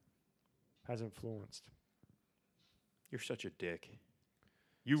bed. Has influenced. You're such a dick.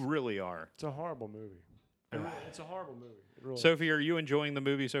 You really are. It's a horrible movie. It's a horrible movie. It really Sophie, are you enjoying the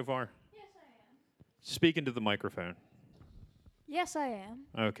movie so far? Yes, I am. Speaking to the microphone. Yes, I am.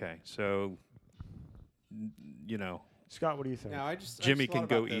 Okay, so, you know, Scott, what do you think? Now I just Jimmy thought can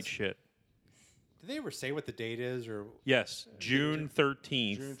go about eat this. shit. Did they ever say what the date is or Yes, June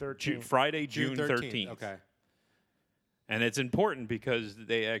 13th. June 13th. Friday, June 13th. 13th? Okay. And it's important because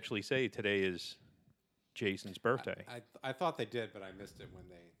they actually say today is Jason's birthday. I thought they did, but I missed it when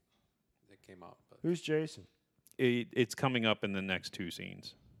they came up. But Who's Jason? It's coming up in the next 2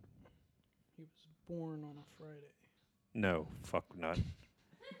 scenes. He was born on a Friday. No, fuck not.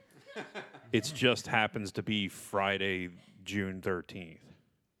 It just happens to be Friday, June 13th.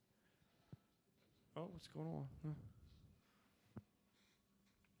 Oh, what's going on? Huh?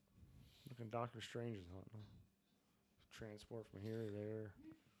 Looking Doctor Strange is hot. Huh? Transport from here to there.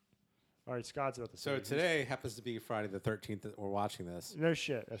 All right, Scott's about to say. so today happens to be Friday the 13th that we're watching this. No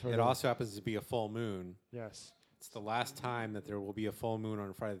shit. That's what It also happens to be a full moon. Yes. It's the last time that there will be a full moon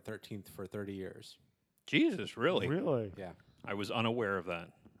on Friday the 13th for 30 years. Jesus, really? Really? Yeah. I was unaware of that.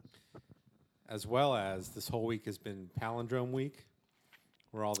 As well as this whole week has been palindrome week,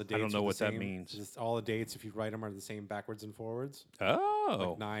 where all the dates. I don't know are the what that same. means. Just all the dates, if you write them, are the same backwards and forwards. Oh.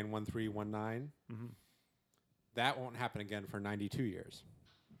 Like 91319. Mm-hmm. That won't happen again for 92 years.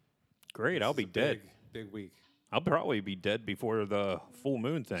 Great, This I'll is be a dead. Big week. I'll probably be dead before the full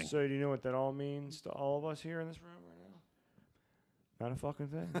moon thing. So do you know what that all means to all of us here in this room right now? Not a fucking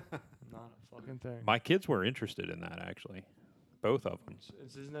thing. Not a fucking thing. My kids were interested in that, actually. Both of them.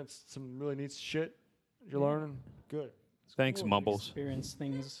 Isn't that some really neat shit you're learning? Good. Thanks, Cool to Mumbles. Experience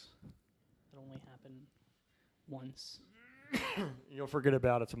things that only happen once. You'll forget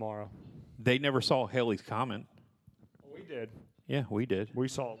about it tomorrow. They never saw Haley's Comet. We did. Yeah, we did. We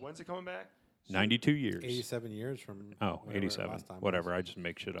saw it. When's it coming back? 92 years. 87 years from. Oh, whatever it 87. last time was. Whatever, I just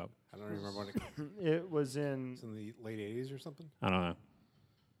make shit up. I don't even remember when it It was in. was in the late 80s or something. I don't know.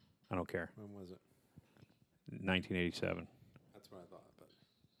 I don't care. When was it? 1987. That's what I thought.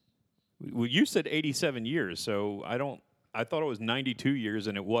 But Well, you said 87 years, so I thought it was 92 years,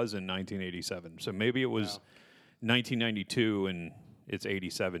 and it was in 1987. So maybe it was 1992, and it's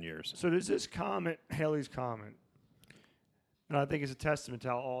 87 years. So there's this comment, Haley's Comet, and I think it's a testament to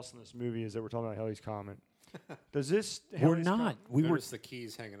how awesome this movie is that we're talking about Haley's Comet. Does this? We're Haley's not. Comet- We were. notice the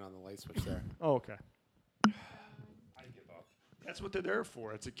keys hanging on the light switch there. Oh, okay. That's what they're there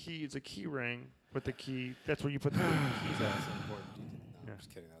for. It's a key. It's a key ring with the key. That's where you put the keys at. That's an important detail. No, Yeah. I'm just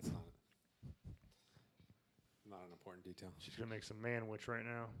kidding. That's not an important detail. She's gonna make some manwich right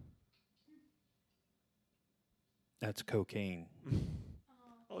now. That's cocaine.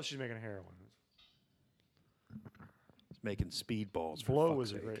 Oh, she's making heroin. It's making speedballs. For Blow fuck's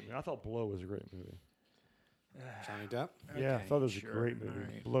was a sake. great movie. I thought Blow was a great movie. Johnny Depp. Yeah, I Okay, thought it was sure, a great movie.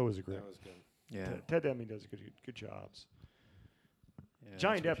 alright. Blow was a great. That was good. Yeah. Ted Demme does good jobs. Yeah,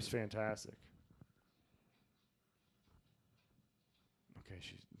 Johnny that's what Depp is she- fantastic. Okay,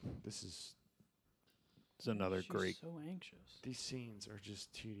 this is It's another She's great. so anxious. these scenes are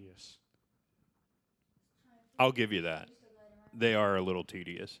just tedious. I'll give you that. They are a little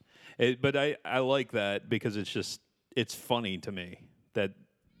tedious, but I like that because it's funny to me that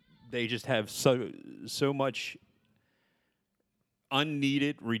they just have so much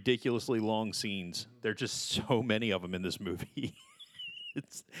unneeded, ridiculously long scenes. There are just so many of them in this movie.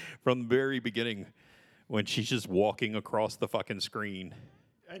 It's from the very beginning when she's just walking across the fucking screen.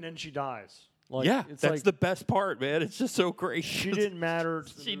 And then she dies. Like, Yeah, it's that's like the best part, man. It's just so great. she didn't matter.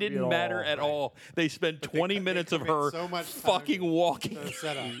 To the She movie didn't matter at all. all. They spent 20 minutes of commit her so much time fucking walking. The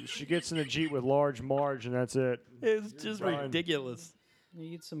setup. She gets in a Jeep with large Marge, and that's it. It's just Fine. ridiculous. You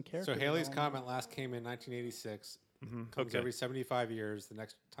need some character. So Haley's development. Comet last came in 1986. Comes Okay. every 75 years. The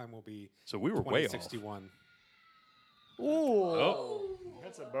next time will be So we were way off. 2061. Ooh. Oh,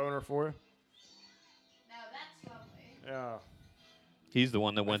 That's a boner for you. Yeah. He's the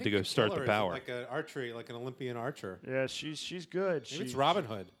one that I went to think go the start the killer is power. like an archery, like an Olympian archer. Yeah, she's good. Maybe it's Robin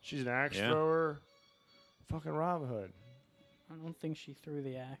Hood. She's an axe Yeah. thrower. Fucking Robin Hood. I don't think she threw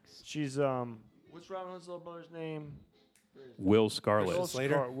the axe. She's what's Robin Hood's little brother's name? Will Scarlet. Will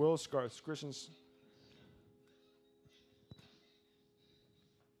Slater? Will Scarlet. Christian's.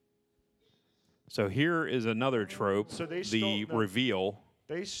 So here is another trope. So they the stole- no. reveal.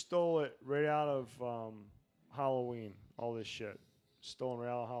 They stole it right out of Halloween. All this shit stolen right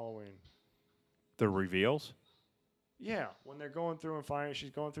out of Halloween. The reveals. Yeah, when they're going through and finding, she's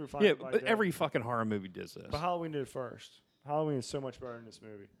going through and finding. Yeah, by but day. every fucking horror movie does this. But Halloween did it first. Halloween is so much better in this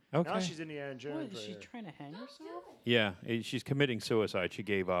movie. Okay. Now she's Indiana What, Jones. is Right she here. trying to hang herself? Yeah, she's committing suicide. She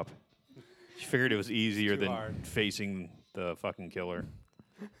gave up. She figured it was easier too than hard. facing the fucking killer.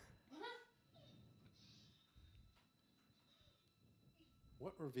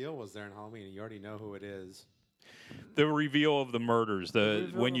 What reveal was there in Halloween? You already know who it is. The reveal of the murders. The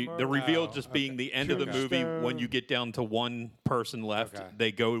reveal when of you the the murder. reveal Oh, just being okay. the end of the movie when Tombstone. you get down to one person left. Okay.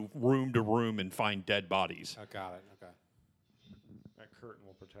 They go room to room and find dead bodies. Oh, got it. Okay. That curtain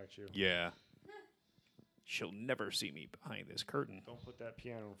will protect you. Yeah. She'll never see me behind this curtain. Don't put that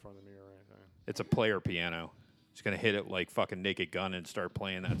piano in front of me or anything. It's a player piano. She's gonna hit it like fucking Naked Gun and start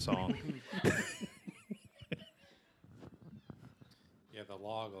playing that song. Yeah, the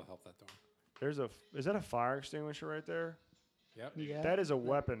log will help that door. There's is that a fire extinguisher right there? Yep. Yeah. That is a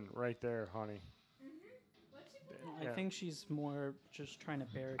weapon right there, honey. I Yeah. think she's more just trying to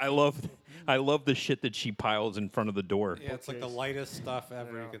barricade. I love the shit that she piles in front of the door. Yeah, it's like the Bookcase. lightest stuff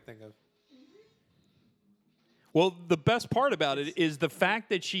ever Yeah. you could think of. Well, the best part about it is the fact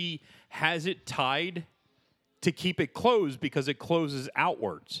that she has it tied to keep it closed because it closes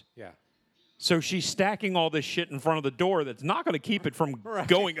outwards. Yeah. So she's stacking all this shit in front of the door that's not going to keep it from Right.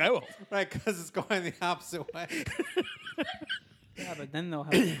 going out. Right, because it's going the opposite way. Yeah, but then they'll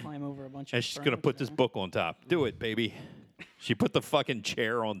have to climb over a bunch And of she's going to put this furniture. book on top. Do it, baby. She put the fucking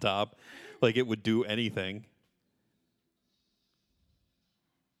chair on top like it would do anything.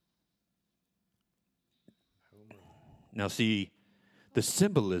 Now, see, the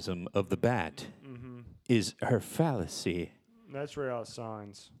symbolism of the bat is her fallacy. That's right out of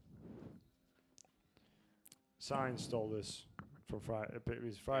Signs. Signs stole this from Friday. It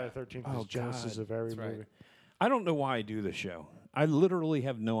was Friday the 13th. Oh, is Genesis God. of every That's right. movie. I don't know why I do this show. I literally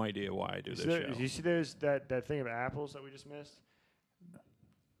have no idea why I do this show. You see there's that thing of apples that we just missed?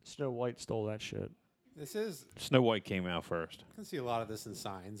 Snow White stole that shit. This is, Snow White came out first. you can see a lot of this in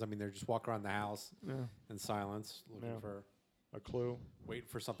signs. I mean, they're just walking around the house Yeah. in silence, looking Yeah. for, A clue. waiting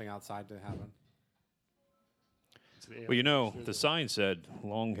for something outside to happen. It's the Well, you know, aliens. the sign said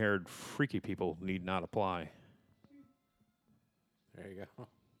long-haired, freaky people need not apply. There you go.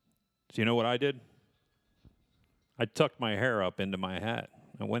 So you know what I did? I tucked my hair up into my hat.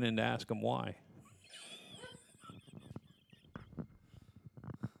 I went in to ask him why.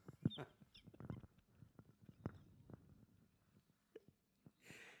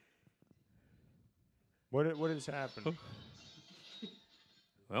 What has happened?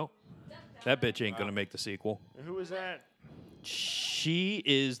 Well, that bitch ain't gonna make the sequel. Who was that? She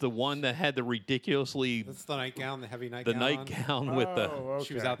is the one that had the ridiculously That's the nightgown, the heavy the nightgown. nightgown with the Oh, okay.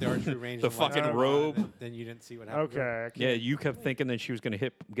 She was out the archery range. The and lights fucking went on, robe. and Then you didn't see what happened. to her. Okay. I yeah. can't- You kept thinking that she was gonna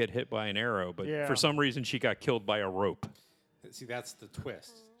get hit by an arrow, but Yeah. for some reason she got killed by a rope. See, that's the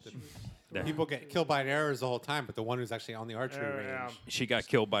twist. Yeah. People get killed by an arrow the whole time, but the one who's actually on the archery range yeah. She got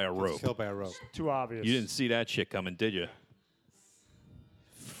killed by a gets rope. killed by a rope. Too obvious. You didn't see that shit coming, did you?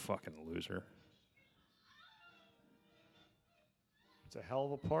 Fucking loser. It's a hell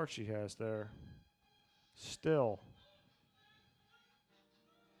of a part she has there. Still.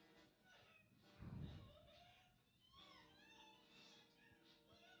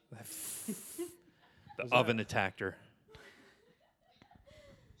 The oven attacked her.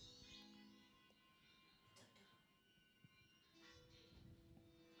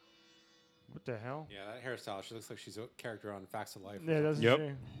 What the hell? Yeah, that hairstyle. She looks like she's a character on Facts of Life. or Yeah, something. doesn't Yep.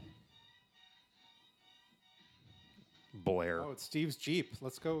 she? Blair. Oh, it's Steve's Jeep.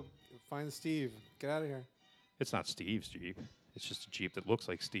 Let's go find Steve. Get out of here. It's not Steve's Jeep. It's just a Jeep that looks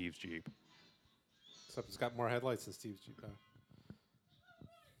like Steve's Jeep. Except it's got more headlights than Steve's Jeep. Though.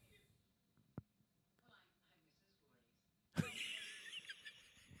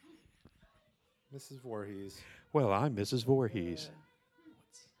 Mrs. Voorhees. Well, I'm Mrs. Voorhees.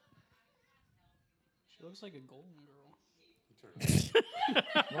 She looks like a golden girl.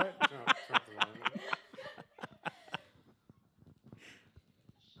 What? Turn up the volume.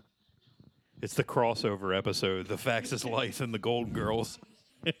 It's the crossover episode, The Facts is Life and the Golden Girls.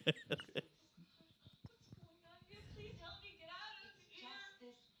 Please help me get out of here. Just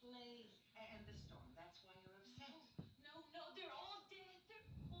this place and the storm. That's why you're upset. No, they're all dead. They're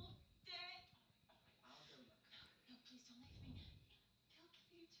all dead. I'll go look. No, please don't leave me. They'll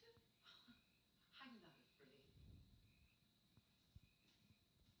kill you too. I'm not afraid.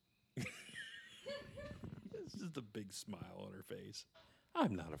 This is the big smile on her face.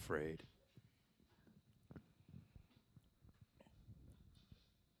 I'm not afraid.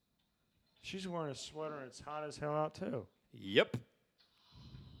 She's wearing a sweater and it's hot as hell out too. Yep.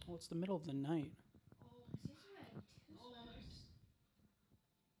 Well, it's the middle of the night.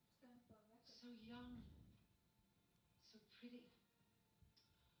 So young. So pretty.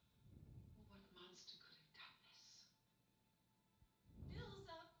 Well, what monster could have done this? Bill's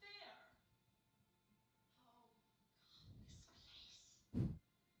out there. Oh, this place.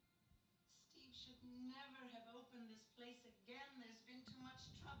 Steve should never have opened this place again. There's been too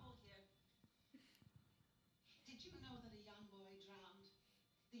much trouble here. Did you know that a young boy drowned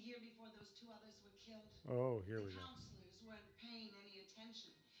the year before those two others were killed? Oh, here we The go. counselors weren't paying any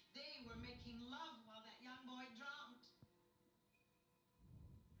attention. They were making love while that young boy drowned.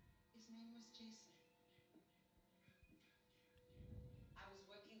 His name was Jason. I was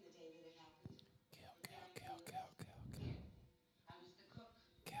working the day that it happened. Here, I was the cook.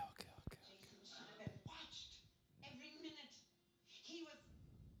 Jason should have been watched every minute. He wasn't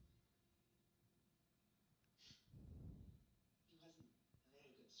a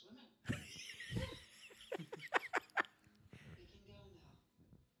very good swimmer. We can go now,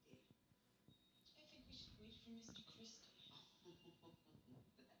 dear. I think we should wait for Mr. Christie.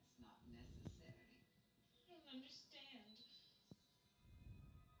 That's not necessary. I don't understand.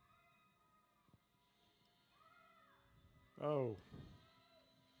 Oh.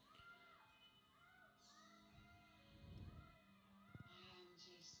 I am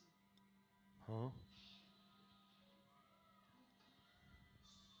Jason. Huh?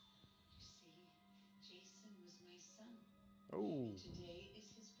 You see, Jason was my son. Oh. Today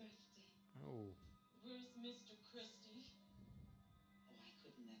is his birthday. Oh. Where's Mr. Christie? Oh, I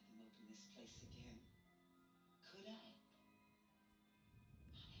couldn't let them open this place again. Could I?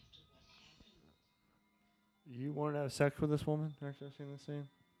 Not after what happened. You want to have sex with this woman after seeing this scene?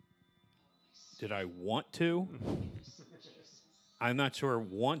 Did I want to? I'm not sure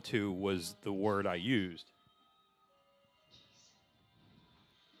want to was the word I used.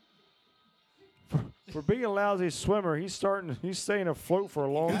 For being a lousy swimmer, he's staying afloat for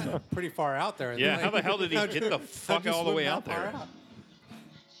a long time. Pretty far out there. Yeah, how the hell did he How'd get you- the how'd fuck you all the swim way that out far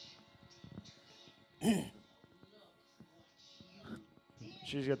there?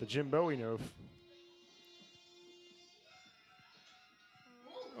 She's got the Jim Bowie nose.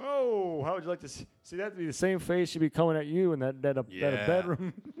 Oh, how would you like to see that? Be the same face she'd be coming at you in that Yeah.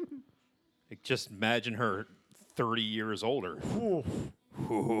 bedroom. Like, just imagine her 30 years older. Ooh.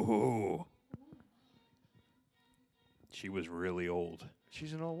 Ooh. She was really old.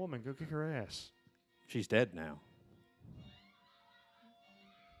 She's an old woman. Go kick her ass. She's dead now.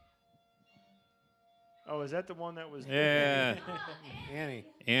 Oh, is that the one that was? Yeah. Annie.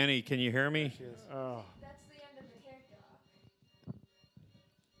 Annie, can you hear me? She is. Oh, That's the end of the character.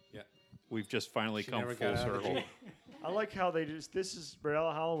 Yeah. We've just finally She come never full got out of the circle. jeep. I like how they just. This is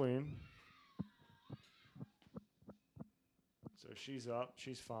Brella Halloween. So she's up.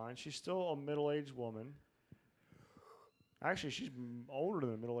 She's fine. She's still a middle-aged woman. Actually, she's older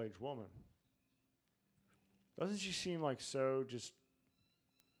than a middle-aged woman. Doesn't she seem like so just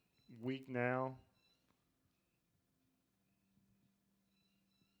weak now?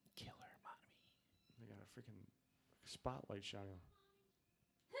 Kill her, mommy. They got a freaking spotlight shining on.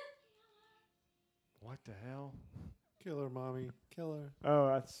 What the hell? Kill her, mommy. Kill her. Oh,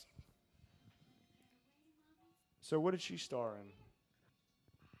 that's. So what did she star in?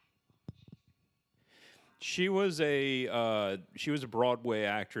 She was a Broadway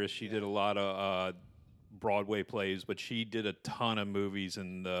actress. She did a lot of Broadway plays, but she did a ton of movies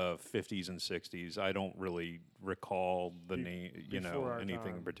in the 50s and 60s. I don't really recall the name, before our anything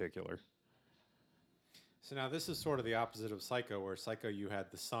in time. particular. So now this is sort of the opposite of Psycho, where Psycho you had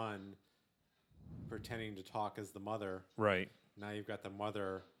the son pretending to talk as the mother. Right. Now you've got the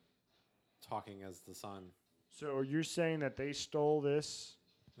mother talking as the son. So you're saying that they stole this?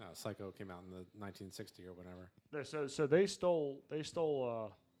 No, Psycho came out in the 1960 or whatever. So they stole this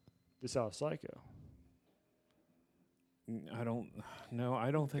out of Psycho. I don't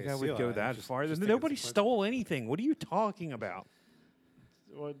think Okay, I would seal go it. that Just- far. just think it's Nobody a coincidence. stole anything. What are you talking about?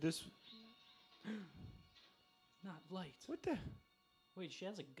 Well, this Not light. what the? Wait, she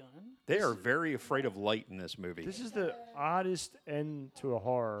has a gun? They are very afraid of light in this movie. This is the oddest end to a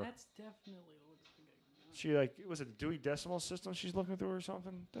horror. That's definitely looks like a gun. She like was it a Dewey Decimal System she's looking through or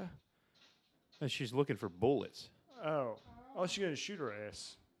something? And she's looking for bullets. Oh, she's gonna shoot her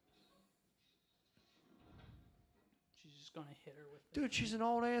ass. She's just gonna hit her with. Dude, she's an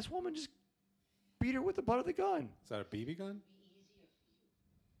old ass woman. Just beat her with the butt of the gun. Is that a BB gun?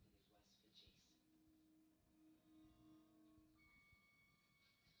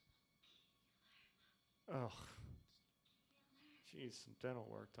 Ugh. She needs some dental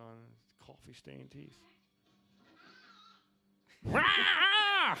work done. Coffee stained teeth.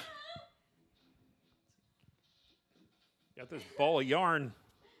 Got this ball of yarn.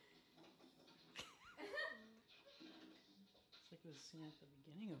 It's like the scene at the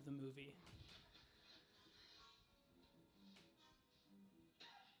beginning of the movie.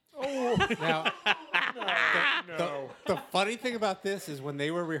 Now, No. the funny thing about this is when they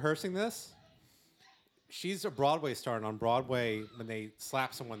were rehearsing this, she's a Broadway star, and on Broadway, when they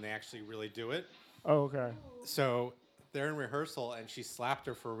slap someone, they actually really do it. Oh, okay. So they're in rehearsal, and she slapped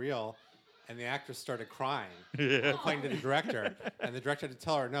her for real, and the actress started crying, complaining to the director, and the director had to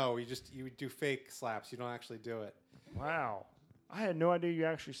tell her, "No, you do fake slaps. You don't actually do it." Wow. I had no idea you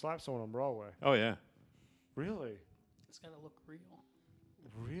actually slapped someone on Broadway. Oh yeah. Really? It's gotta look real.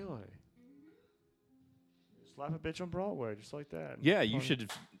 Really? Slap a bitch on Broadway, just like that. Yeah, you Fun.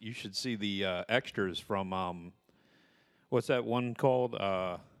 should see the extras from what's that one called?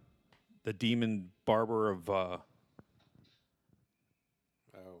 The Demon Barber of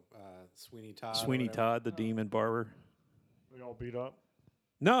Sweeney Todd. or Sweeney whatever. Todd, the Demon Barber. They all beat up.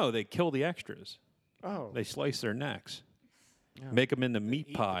 No, they kill the extras. Oh. They slice their necks, Yeah. make them into Eat meat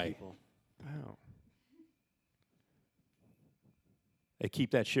the pie. people. Wow. They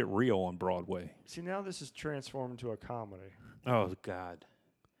keep that shit real on Broadway. See, now this is transformed into a comedy. Oh God.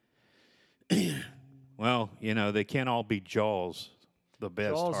 Well, they can't all be Jaws, the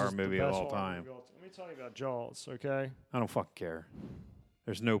best Jaws horror is the movie of best all horror time. movie of all Let me tell you about Jaws, okay? I don't fucking care.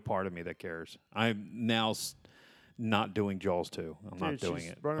 There's no part of me that cares. I'm now not doing Jaws 2. I'm not Dude, doing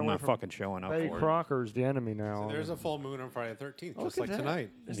she's it. running I'm away not from fucking showing up Betty for it. Crocker's the enemy now. So there's a full moon on Friday the 13th, Look just at like that.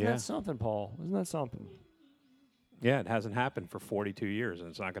 tonight. Isn't Yeah. that something, Paul? Isn't that something? Yeah, it hasn't happened for 42 years, and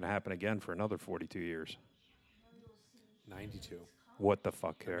it's not going to happen again for another 42 years. 92. What the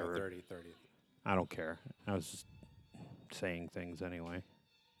fuck No, care? 30. I don't care. I was just saying things anyway.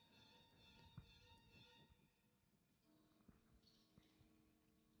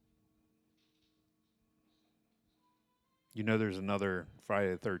 There's another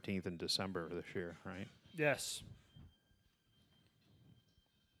Friday the 13th in December this year, right? Yes.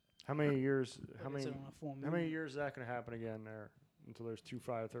 How many years? How But is many? it on a full How many moon years is that going to happen again there? Until there's two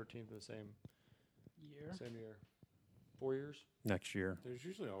Friday the 13th in the same year? year. 4 years. Next year. There's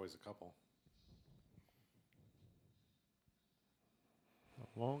usually always a couple.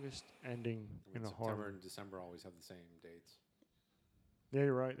 The longest ending in a September horror. and December always have the same dates. Yeah,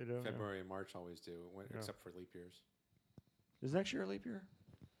 you're right. They do. yeah. February and March always do, Yeah. except for leap years. Is next year a leap year?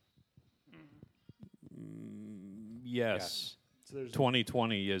 Yes. So there's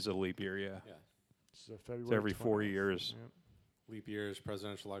 2020 is a leap year, yeah. so February. It's every 4 20th. years. Yep. Leap years,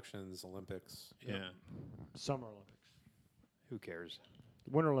 presidential elections, Olympics. Yeah. Summer Olympics. Who cares?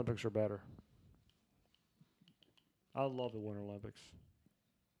 Winter Olympics are better. I love the Winter Olympics.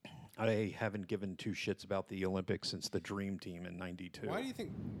 I haven't given two shits about the Olympics since the Dream Team in '92. Why do you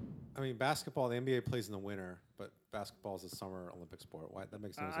think? I mean, basketball. The NBA plays in the winter, but basketball is a summer Olympic sport. Why? That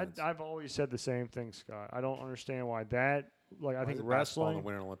makes no sense. I've always said the same thing, Scott. I don't understand why that. Like, I Why think is it basketball in wrestling. the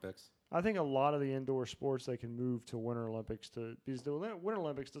Winter Olympics. I think a lot of the indoor sports they can move to Winter Olympics because the Winter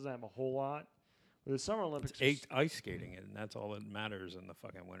Olympics doesn't have a whole lot. But the Summer Olympics. It's ice skating, and that's all that matters in the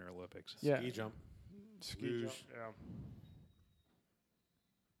fucking Winter Olympics. Yeah. Ski jump. Ski luge. jump, yeah.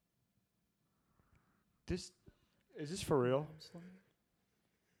 Is this for real?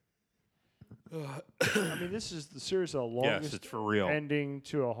 I mean, this is seriously the longest Yes, it's for real. ending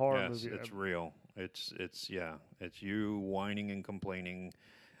to a horror Yes, movie. it's real. It's you whining and complaining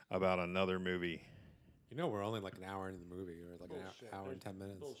about another movie. We're only like an hour into the movie, or like Bullshit. an hour and 10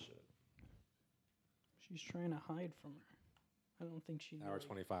 minutes. Bullshit. She's trying to hide from her. I don't think she's Hour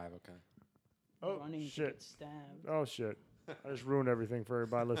 25. Okay. Oh running to shit! get stabbed. Oh shit! I just ruined everything for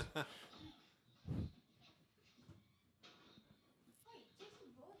everybody. Listen. Wait, Jason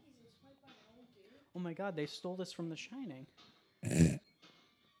Voorhees is played by an old dude? Oh my god, they stole this from The Shining. It's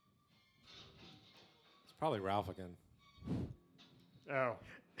probably Ralph again. Oh,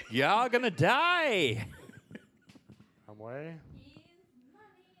 Y'all gonna die. I'm way.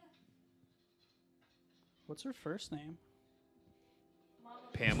 What's her first name?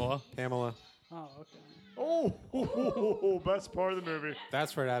 Pamela. Pamela. Oh, okay. Oh, best part of the movie.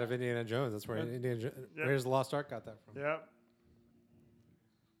 That's right out of Indiana Jones. That's where Raiders of the Lost Ark got that from. Yep.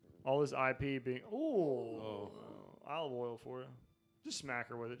 All this IP being olive oil for you. Just smack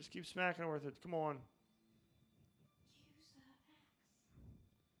her with it. Just keep smacking her with it. Come on.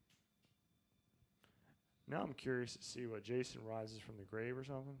 Now I'm curious to see what Jason rises from the grave or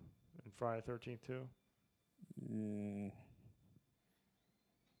something in Friday the 13th too. Mm,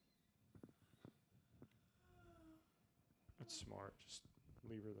 That's smart. Just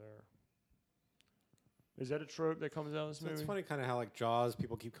leave her there. Is that a trope that comes out of this So movie? it's funny, kind of how like Jaws,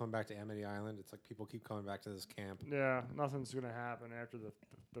 people keep coming back to Amity Island. It's like people keep coming back to this camp. Yeah, nothing's gonna happen after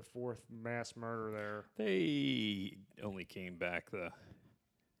the fourth mass murder there. they only came back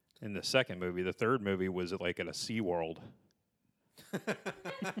in the second movie. The third movie was like at a SeaWorld.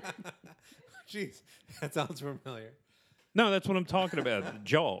 Jeez, that sounds familiar. No, that's what I'm talking about.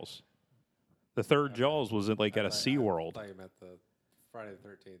 Jaws. The third Jaws was at like at a I SeaWorld. thought you meant the Friday the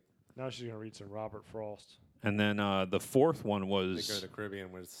 13th. Now she's gonna read some Robert Frost. And then the fourth one They go was to the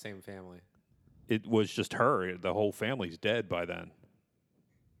Caribbean when it's the same family. it was just her. The whole family's dead by then.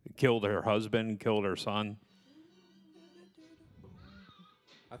 Killed her husband, killed her son.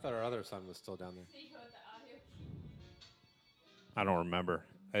 I thought our other son was still down there. I don't remember.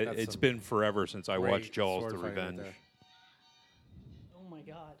 That's It's some been forever since I Great watched Jaws: sword The fighting right Revenge. there. Oh my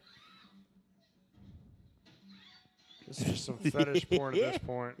god. This is just some fetish porn at this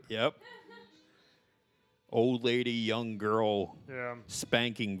point. Yep. Old lady, young girl Yeah.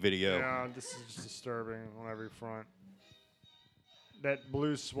 spanking video. Yeah, this is just disturbing on every front. That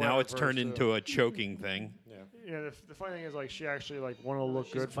blue sweater. Now it's first, turned too. into a choking thing. Yeah. Yeah, the funny thing is, like, she actually like wanted to look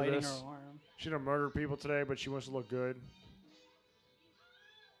She's good for biting this. her arm. She done murdered people today, but she wants to look good.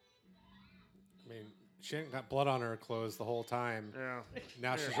 I mean, she hadn't got blood on her clothes the whole time. Yeah,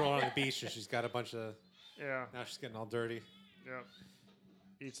 Now she's rolling on the beach and she's got a bunch of. yeah, Now she's getting all dirty. yeah.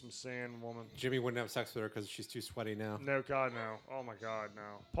 Eat some sand, woman. Jimmy wouldn't have sex with her because she's too sweaty now. No, God, no. Oh my God,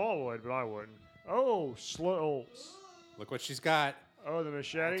 no. Paul would, but I wouldn't. Oh, slow. Look what she's got. Oh, the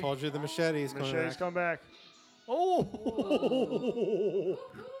machete. Told you the machete's coming Machete's back. come back. Oh!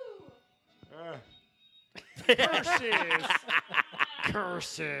 Curses!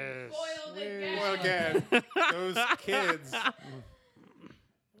 Curses! Well, again, those kids.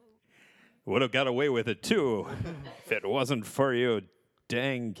 Would have got away with it too if it wasn't for you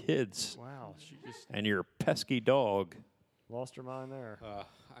dang kids Wow, she just and your pesky dog. lost her mind there.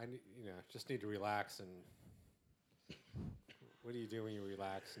 Just need to relax. And what do you do when you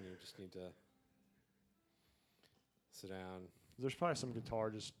relax and you just need to sit down? There's probably some guitar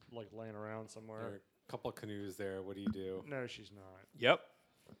just like laying around There are somewhere. a couple of canoes there. What do you do? No, she's not. Yep.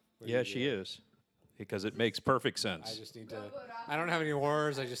 What do Yeah, you she do? is. Because it makes perfect I sense. just need to. I don't have any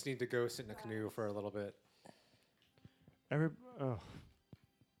oars. I just need to go sit in a canoe for a little bit. Oh.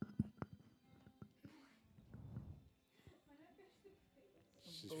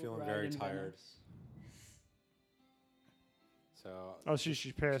 She's Boat feeling ride very in tired. Venice. So Oh,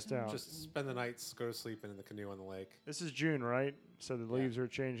 she's passed out. just spend the nights, go to sleep in the canoe on the lake. This is June, right? So the leaves are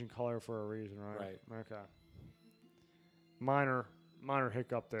changing color for a reason, right? Right. Okay. Minor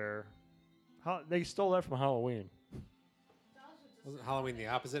hiccup there. They stole that from Halloween. Wasn't Halloween the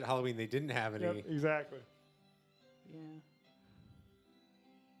opposite? Halloween they didn't have any. Yep, exactly. Yeah.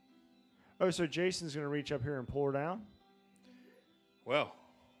 Oh, so Jason's gonna reach up here and pull her down? Well,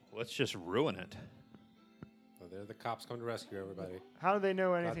 let's just ruin it. So there the cops come to rescue everybody. How do they know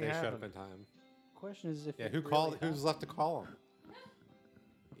Glad anything they showed up happened? in time. Question is if Yeah, it who really called? Who's happened. left to call them?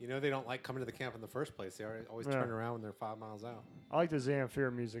 You know they don't like coming to the camp in the first place. They always Yeah. turn around when they're 5 miles out. I like the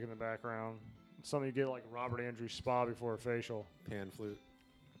Zamfir music in the background. Something you get like Robert Andrews spa before a facial. Pan flute.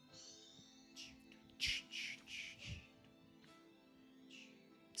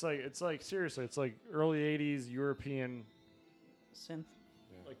 It's like seriously, it's like early '80s European Synth.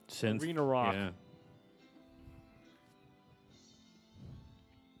 like Synth. arena rock. Yeah.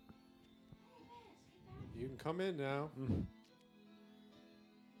 You can come in now.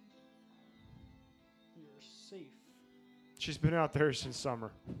 You're safe. She's been out there since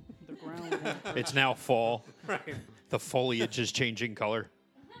summer. The ground. won't hurt. It's now fall. Right. The foliage is changing color.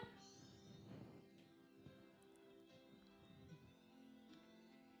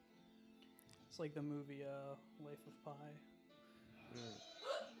 It's like the movie Life of Pi.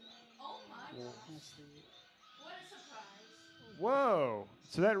 Oh my god. That's the What a surprise. Whoa!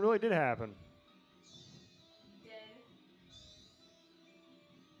 So that really did happen. Dead.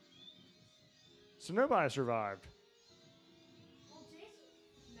 So nobody survived. Well,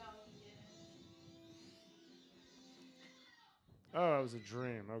 Jason. No, he didn't. Oh, it was a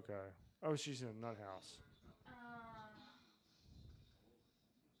dream. Okay. Oh, she's in a nut house.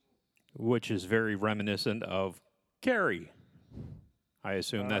 Which is very reminiscent of Carrie. I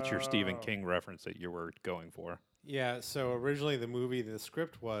assume that's your Stephen Oh. King reference that you were going for. Yeah, so originally the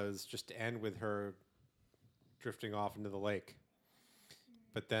script was just to end with her drifting off into the lake.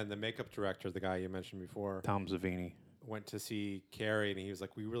 But then the makeup director, the guy you mentioned before, Tom Savini. went to see Carrie, and he was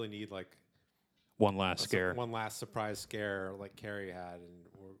like, we really need like One last a scare. one last surprise scare like Carrie had, and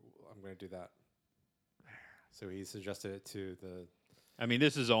I'm going to do that. So he suggested it to the I mean,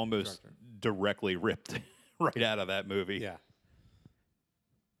 this is almost Director. directly ripped right out of that movie. yeah.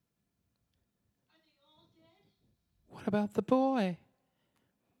 What about the boy?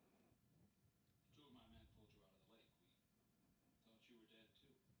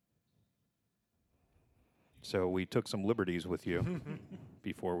 So we took some liberties with you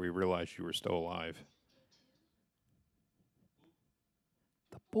before we realized you were still alive.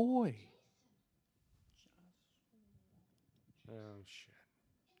 The boy. Oh, shit.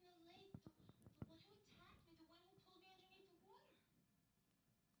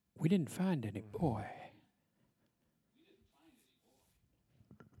 We didn't find any boy.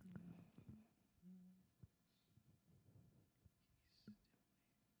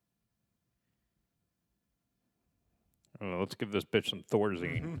 Oh, let's give this bitch some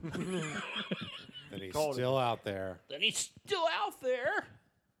Thorazine. And he's Called it. still out there. Then he's still out there.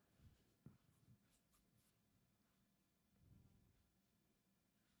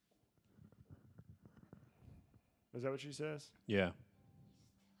 Is that what she says? Yeah.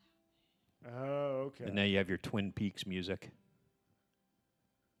 Oh, okay. And now you have your Twin Peaks music.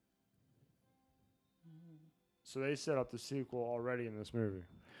 So they set up the sequel already in this movie.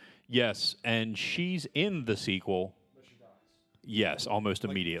 Yes, and she's in the sequel. Yes, almost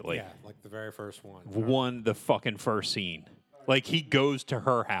Like- immediately. Yeah, like the very first one. The fucking first scene. Like he goes to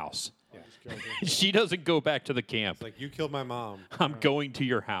her house. Just killed her. She doesn't go back to the camp. It's like, you killed my mom. I'm going to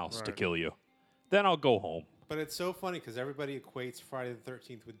your house to Right. kill you. Then I'll go home. But it's so funny because everybody equates Friday the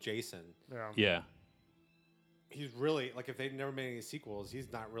 13th with Jason. Yeah. Yeah, He's really, like, if they've never made any sequels,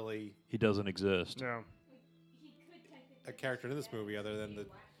 he's not really he doesn't exist. Yeah. a character in this movie other than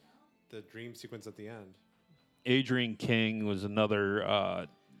the dream sequence at the end. Adrienne King was another.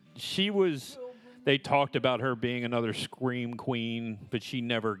 She was. They talked about her being another scream queen, but she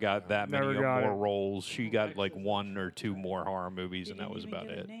never got that many Never got more it. roles. She got like one or two more horror movies, and that was about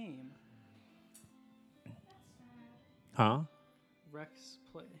it. Name. Huh? Rex,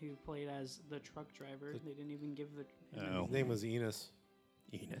 who played as the truck driver, they didn't even give the. Oh. His name was Enos.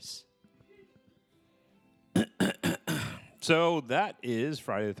 Enos. So that is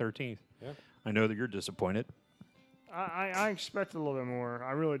Friday the 13th. Yeah. I know that you're disappointed. I expected a little bit more.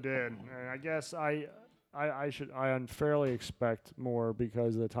 I really did. And I guess I unfairly expect more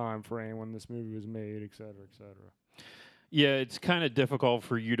because of the time frame when this movie was made, et cetera, et cetera. Yeah, it's kind of difficult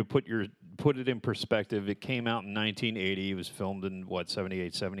for you to put it in perspective. It came out in 1980. It was filmed in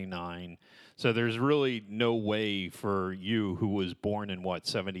 78, 79. So there's really no way for you who was born in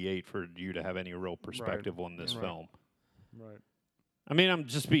 78 for you to have any real perspective on this Right. film. Right. I mean, I'm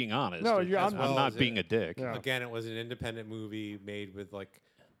just being honest. No, As I'm well not as being it- a dick. Yeah. Again, it was an independent movie made with like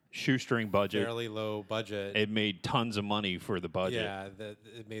Shoestring budget. fairly low budget. It made tons of money for the budget. Yeah,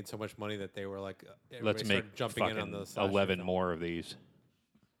 it made so much money that they were like, everybody Let's make started jumping in on fucking the slasher 11 film. more of these.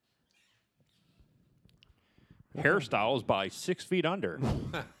 Hairstyles by 6 Feet Under.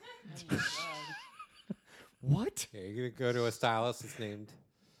 What? Yeah, you're gonna go to a stylist that's named.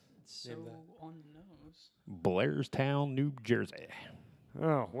 So Name that. on the nose. Blairstown, New Jersey.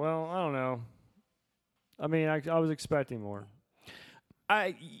 Oh, well, I don't know. I mean, I was expecting more.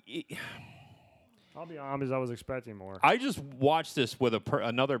 I I'll be honest, I was expecting more. just watched this with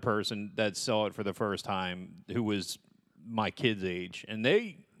another person that saw it for the first time who was my kid's age, and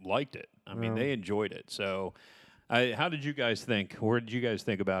they liked it. I mean, Yeah. they enjoyed it. So, how did you guys think? What did you guys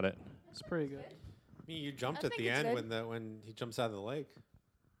think about it? It's pretty good. I mean, you jumped I at think the it's end good. when he jumps out of the lake.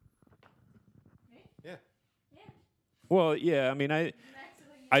 Yeah. Well, yeah, I mean,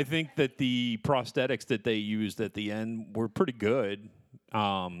 I think that the prosthetics that they used at the end were pretty good,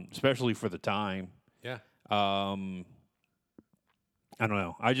 especially for the time. Yeah. I don't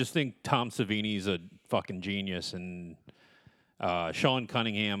know. I just think Tom Savini's a fucking genius, and Sean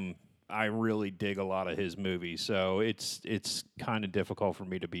Cunningham. I really dig a lot of his movies, so it's kind of difficult for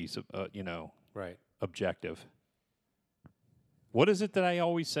me to be, Right. objective. What is it that I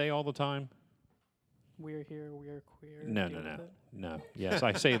always say all the time? We're here, we're queer. No, deal no, with no, it. no. Yes,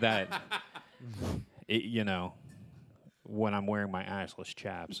 I say that. When I'm wearing my assless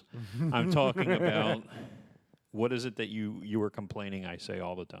chaps, I'm talking about What is it that you were complaining I say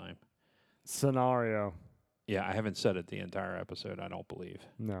all the time? Scenario. Yeah, I haven't said it the entire episode, I don't believe.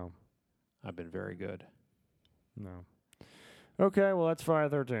 No. I've been very good. No. Okay, well, that's Friday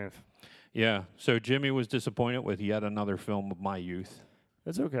the 13th. Yeah, so Jimmy was disappointed with yet another film of my youth.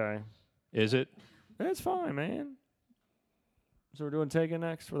 It's okay. Is it? It's fine, man. So we're doing Taken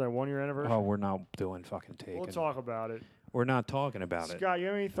next for that 1-year anniversary? Oh, we're not doing fucking Taken. We'll talk about it. We're not talking about it. Scott, you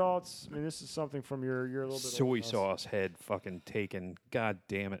have any thoughts? I mean, this is something from your little bit Soy older than us. sauce head fucking Taken. God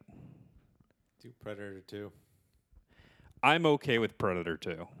damn it. Do Predator 2. I'm okay with Predator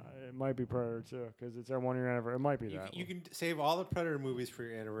 2. It might be Predator 2 because it's our 1-year anniversary. It might be You, that you one. can save all the Predator movies for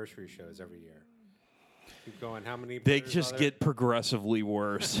your anniversary shows every year. Keep going. How many? They Predators just are there? get progressively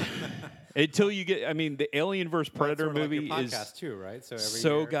worse. Until you get, I mean, the Alien vs. Well, that's Predator sort of movie like your is podcast too, right? So every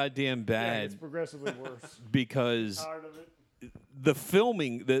so year. goddamn Yeah, bad it's progressively worse. because Tired of it. the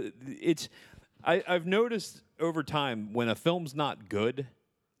filming, I've noticed over time when a film's not good,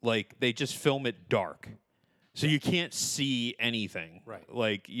 like they just film it dark. So you can't see anything. Right.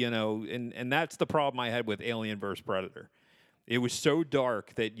 Like, and that's the problem I had with Alien vs. Predator. It was so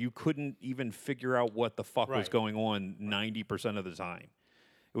dark that you couldn't even figure out what the fuck was Right. going on 90% of the time.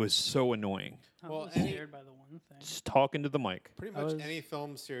 It was so annoying. I Well, was any- scared by the one thing. Just talking to the mic. Pretty I much was- any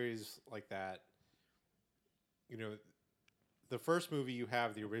film series like that, the first movie you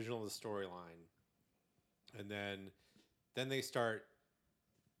have the original of the storyline, and then they start,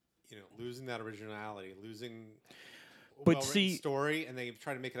 losing that originality, losing a But well-written see- story, and they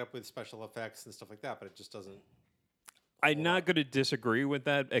try to make it up with special effects and stuff like that, but it just doesn't. I'm Hold not on. going to disagree with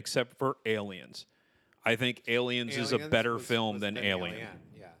that, except for Aliens. I think Aliens is a Aliens better was- film was than better Alien.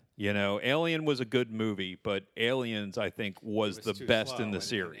 Yeah. Alien was a good movie, but Aliens, I think, was It the too best slow, in the and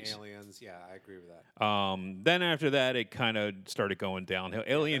series. Aliens, yeah, I agree with that. Then after that, it kind of started going downhill.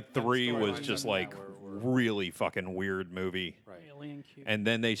 Alien that 3 was storylines just after like that were- really fucking weird movie. Right. Alien cube. And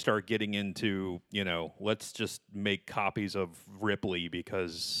then they start getting into, let's just make copies of Ripley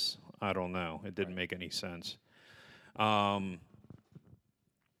because, I don't know, it didn't make any sense.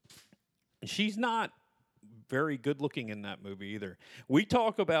 She's not very good looking in that movie either. We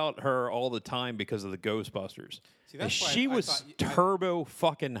talk about her all the time because of the Ghostbusters. See, that's why she I was thought turbo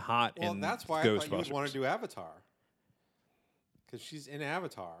fucking hot Well, in that's why I Ghostbusters. thought you would want to do Avatar. Because she's in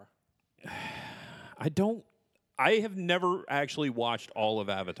Avatar. I have never actually watched all of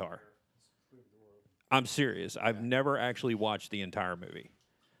Avatar. I'm serious. I've never actually watched the entire movie.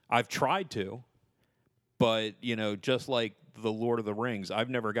 I've tried to, but, just like The Lord of the Rings, I've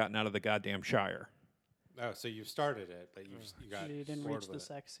never gotten out of the goddamn Shire. Oh, so you started it, but you got You didn't bored reach the with it.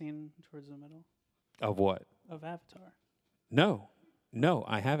 sex scene towards the middle Of what? of Avatar. No,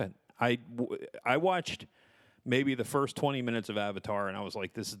 I haven't. I watched maybe the first 20 minutes of Avatar, and I was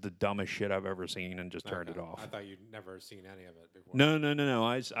like, this is the dumbest shit I've ever seen, and just turned it Okay. off. I thought you'd never seen any of it before. No.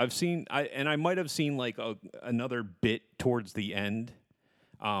 I've seen, I might have seen like another bit towards the end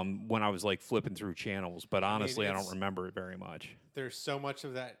when I was like flipping through channels, but honestly, I don't it's- remember it very much. There's so much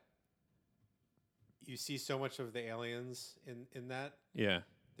of that. You see so much of the aliens in that. Yeah.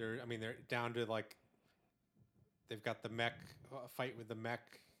 They're down to like. They've got the mech fight with the mech,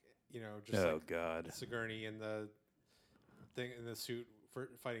 just Oh like God. Sigourney in the thing in the suit for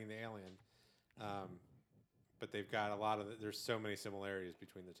fighting the alien. But they've got a lot of. There's so many similarities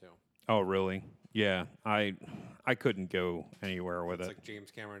between the two. Oh really? Yeah. I couldn't go anywhere with It's it. like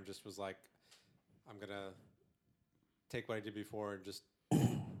James Cameron just was like, I'm gonna take what I did before and just,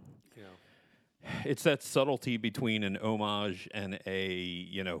 It's that subtlety between an homage and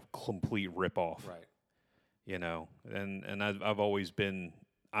a complete ripoff. right. And I've always been,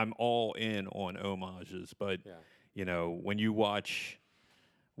 I'm all in on homages, but Yeah. when you watch,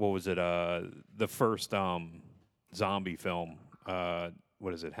 what was it, the first zombie film,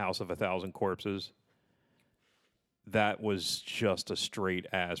 what is it, House of a Thousand Corpses? That was just a straight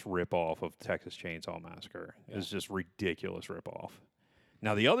ass ripoff of Texas Chainsaw Massacre. It was just ridiculous ripoff.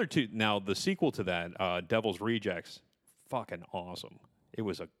 Now the other two, the sequel to that, Devil's Rejects, fucking awesome. It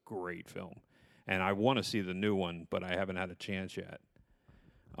was a great film. And I want to see the new one, but I haven't had a chance yet.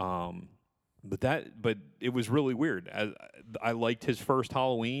 But it was really weird. I liked his first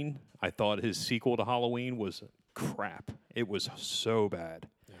Halloween. I thought his sequel to Halloween was crap. It was so bad.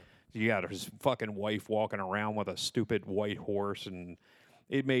 Yeah. You got his fucking wife walking around with a stupid white horse, and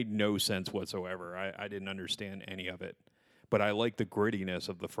it made no sense whatsoever. I didn't understand any of it. But I like the grittiness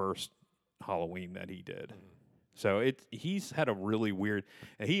of the first Halloween that he did. So he's had a really weird.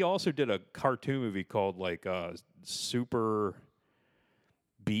 And he also did a cartoon movie called like Super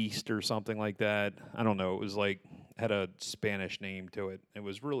Beast or something like that. I don't know. It was like had a Spanish name to it. It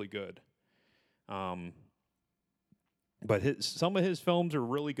was really good. But some of his films are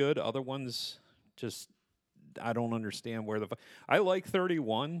really good. Other ones, just I don't understand where I like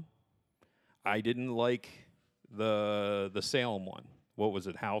 31. I didn't like the Salem one. What was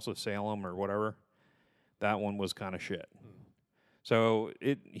it, House of Salem or whatever? That one was kind of shit. So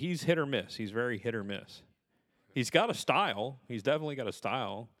he's hit or miss. He's very hit or miss. He's got a style. He's definitely got a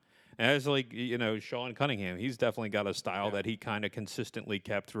style. As like, Sean Cunningham, he's definitely got a style that he kind of consistently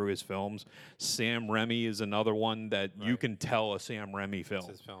kept through his films. Sam Raimi is another one that you can tell a Sam Raimi film.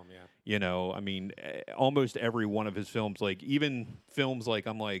 It's his film, yeah. I mean, almost every one of his films, like even films like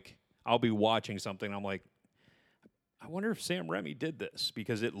I'll be watching something, I'm like, I wonder if Sam Raimi did this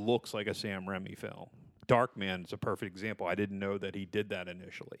because it looks like a Sam Raimi film. Darkman is a perfect example. I didn't know that he did that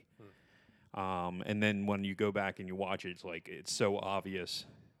initially. And then when you go back and you watch it, it's like it's so obvious.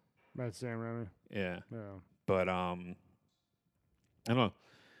 That's Sam Raimi. Yeah. Yeah. But I don't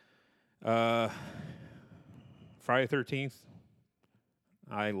know. Friday 13th.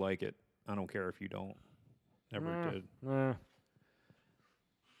 I like it. I don't care if you don't. Never did. Nah.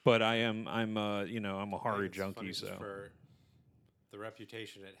 But I'm a horror It's funny junkie, just so for the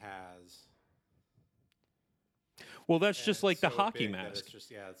reputation it has. well, that's and just it's like the so hockey big that mask. It's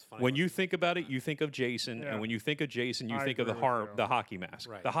just, it's funny When you think about it, you think of Jason, Yeah. and when you think of Jason, you I think of the agree with you. the hockey mask.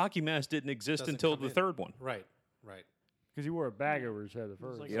 Right. The hockey mask didn't exist Doesn't until come the in. third one. right. Because he wore a bag over his head the It was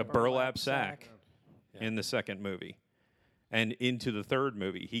first. like Yeah, a burlap sack. Yeah. In the second movie. And into the third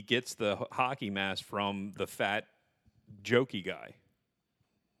movie, he gets the hockey mask from the fat, jokey guy.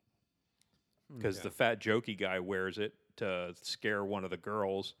 Because Yeah. the fat, jokey guy wears it to scare one of the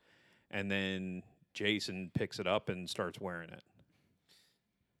girls, and then Jason picks it up and starts wearing it.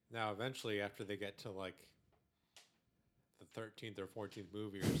 Now, eventually, after they get to like the 13th or 14th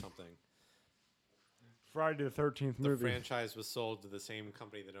movie or something, Friday the 13th the movie. franchise was sold to the same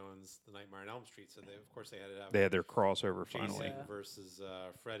company that owns the Nightmare on Elm Street. So they, of course, they had to have They had their crossover Jason finally. Yeah. versus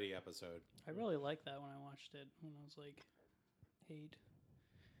Freddy episode. I really liked that when I watched it when I was like 8.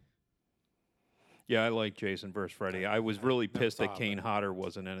 Yeah, I like Jason vs. Freddy. I was really never pissed saw that it, Kane but- Hodder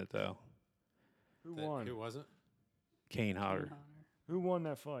wasn't in it, though. Who That- won? Who wasn't? Kane Hodder. Who won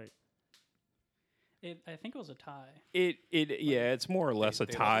that fight? I think it was a tie. Yeah, it's more or less a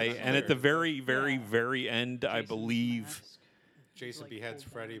they left tie. it And at the unclear. very, very, Yeah. very end, I Jason's believe. mask. Jason like, beheads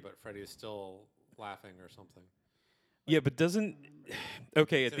pulled Freddy, down. but Freddy is still laughing or something. Yeah, but doesn't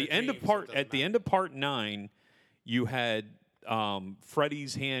okay It's at in the a end of dream, so it part doesn't at the matter. end of part 9, you had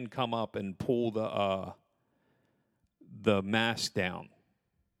Freddy's hand come up and pull the mask down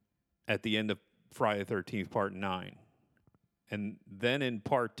at the end of Friday the 13th part 9. And then in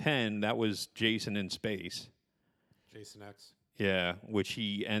part 10, that was Jason in space. Jason X. Yeah, which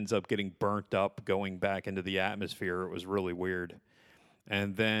he ends up getting burnt up going back into the atmosphere. It was really weird.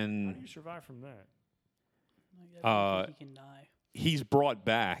 And How do then you survive from that? Like, I don't think he can die. he's brought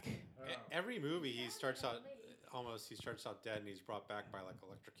back. Every movie he starts out dead and he's brought back by like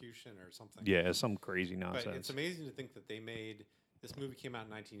electrocution or something. Yeah, some crazy But nonsense. it's amazing to think that they made this movie came out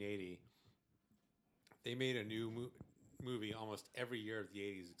in 1980. They made a new movie almost every year of the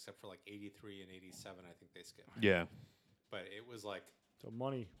 80s except for like 83 and 87. I think they skipped. Yeah. But it was like So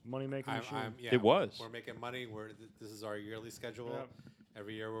money making machine. It was. We're making money. This is our yearly schedule. Yep.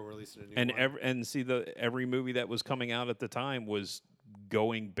 Every year we're releasing a new And one. every movie that was coming out at the time was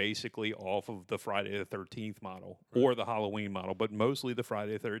going basically off of the Friday the 13th model or the Halloween model, but mostly the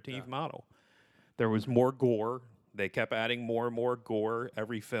Friday the 13th model. There was more gore. They kept adding more and more gore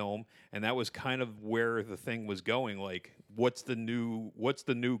every film, and that was kind of where the thing was going. Like, what's the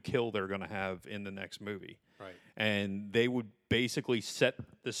new kill they're going to have in the next movie? Right. And they would basically set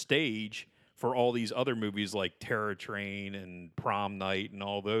the stage for all these other movies like Terror Train and Prom Night and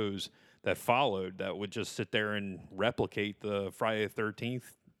all those that followed that would just sit there and replicate the Friday the 13th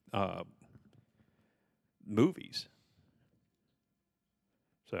movies.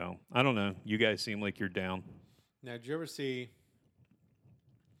 So, I don't know. You guys seem like you're down. Now, did you ever see?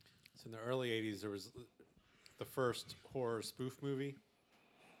 So in the early '80s, there was the first horror spoof movie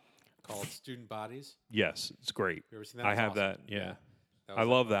called Student Bodies. Yes, it's great. You ever seen that? I It's have awesome. that, yeah. That I was,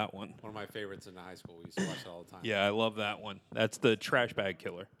 love that one. one of my favorites in high school. We used to watch it all the time. Yeah, I love that one. That's the trash bag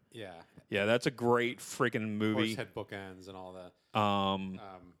killer. Yeah. Yeah, that's a great freaking movie. Horse head bookends and all that.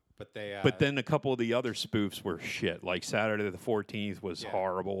 But they. But then a couple of the other spoofs were shit. Like Saturday the 14th was Yeah.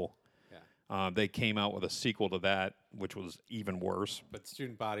 horrible. Yeah. They came out with a sequel to that, which was even worse. But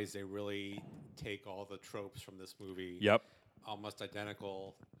Student Bodies, they really take all the tropes from this movie. Yep. Almost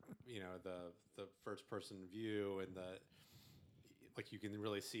identical. You know, the first person view and like you can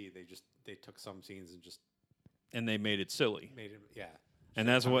really see they took some scenes and just And they made it silly. made it. Yeah. And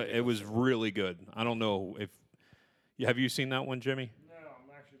that's what it was really good. I don't know if Have you seen that one, Jimmy? No, I'm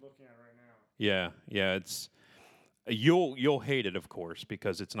actually looking at it right now. Yeah. It's you'll hate it, of course,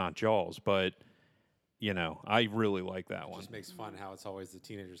 because it's not Jaws. But you know, I really like that It one. just makes fun how it's always the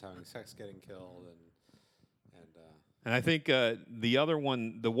teenagers having sex, getting killed, and And I think the other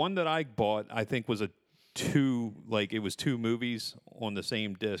one, the one that I bought, I think was it was two movies on the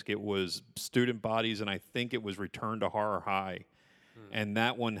same disc. It was Student Bodies, and I think it was Return to Horror High. And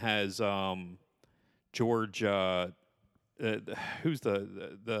that one has George, who's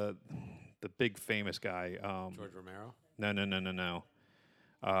the big famous guy? George Romero. No.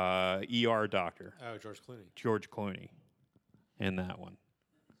 ER doctor, Oh, George Clooney. George Clooney, in that one.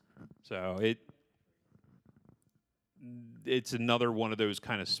 So it's another one of those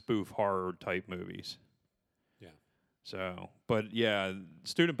kind of spoof horror type movies. Yeah. So, but yeah,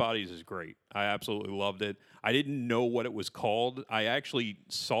 Student Bodies is great. I absolutely loved it. I didn't know what it was called. I actually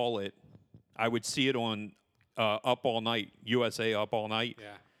saw it. I would see it on Up All Night, USA Up All Night,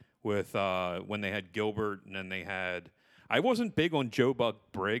 Yeah. with when they had Gilbert, and then they had. I wasn't big on Joe Buck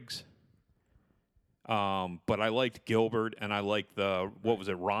Briggs, but I liked Gilbert, and I liked what was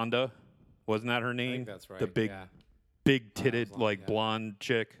it, Rhonda? Wasn't that her name? I think that's right. The big Yeah. big titted, blonde, like yeah. blonde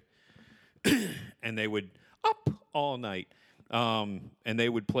chick. And they would Up All Night. And they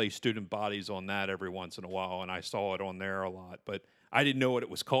would play Student Bodies on that every once in a while, and I saw it on there a lot. But I didn't know what it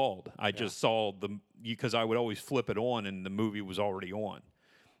was called. I just saw because I would always flip it on, and the movie was already on.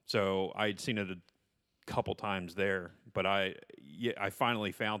 So I'd seen it a couple times there, but I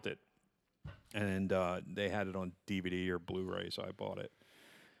finally found it. And they had it on DVD or Blu-ray, so I bought it.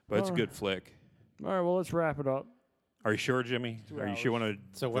 But it's a good flick. All right, well, let's wrap it up. Are you sure, Jimmy? Are you sure you want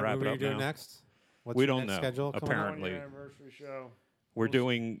to So what wrap movie it are up you doing now? next? What's We your don't next know, schedule coming up? apparently. Anniversary show. We're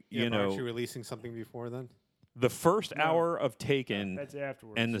doing, Yeah, you but aren't know, you releasing something before then? the first No. hour of Taken, That's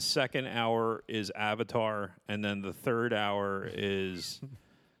afterwards. and the second hour is Avatar, and then the third hour is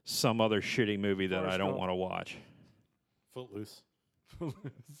some other shitty movie that I Forrest don't Gump. want to watch. Footloose.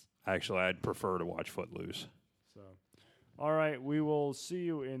 Actually, I'd prefer to watch Footloose. So, all right, we will see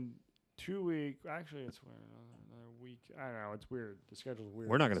you in 2 weeks. Actually, it's another week. I don't know. It's weird. The schedule's weird.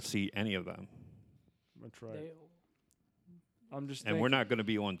 We're not going to see any of them, That's right. They- I'm just. and we're not going to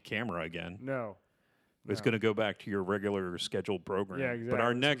be on camera again. No. It's No. going to go back to your regular scheduled program. Yeah, But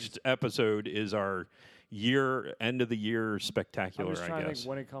our exactly. next episode is our end of the year I'm spectacular, just I trying to guess. think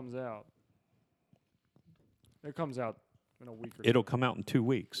when it comes out. It comes out in a week or It'll come out in 2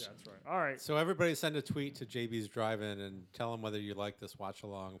 weeks. Yeah, that's right. All right. So everybody send a tweet to JB's Drive-In and tell them whether you like this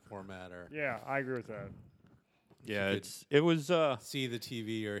watch-along format or Yeah, I agree with that. Yeah, you could it was see the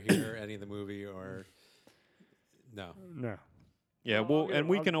TV or hear any of the movie or no. No. yeah, Well, I'll and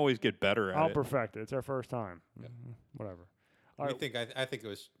we I'll- can always get better at I'll it. perfect it. It's our first time. Whatever. All I right. think I think it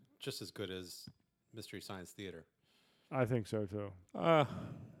was just as good as Mystery Science Theater. I think so too. I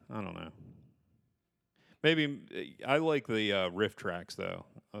don't know. Maybe I like the riff tracks though.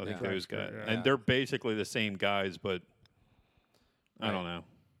 I think Yeah. those Tracks, guys, yeah. and they're basically the same guys, but I Right. don't know.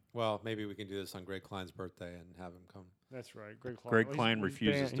 Well, maybe we can do this on Greg Klein's birthday and have him come. That's right. Greg Klein. Greg Well, Klein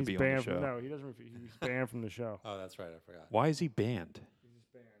refuses to he's be on the banned show. No, he doesn't refuse. He's banned from the show. Oh, that's right. I forgot. Why is he banned? He's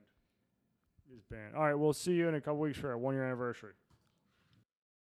banned. He's banned. All right. We'll see you in a couple weeks for our 1 year anniversary.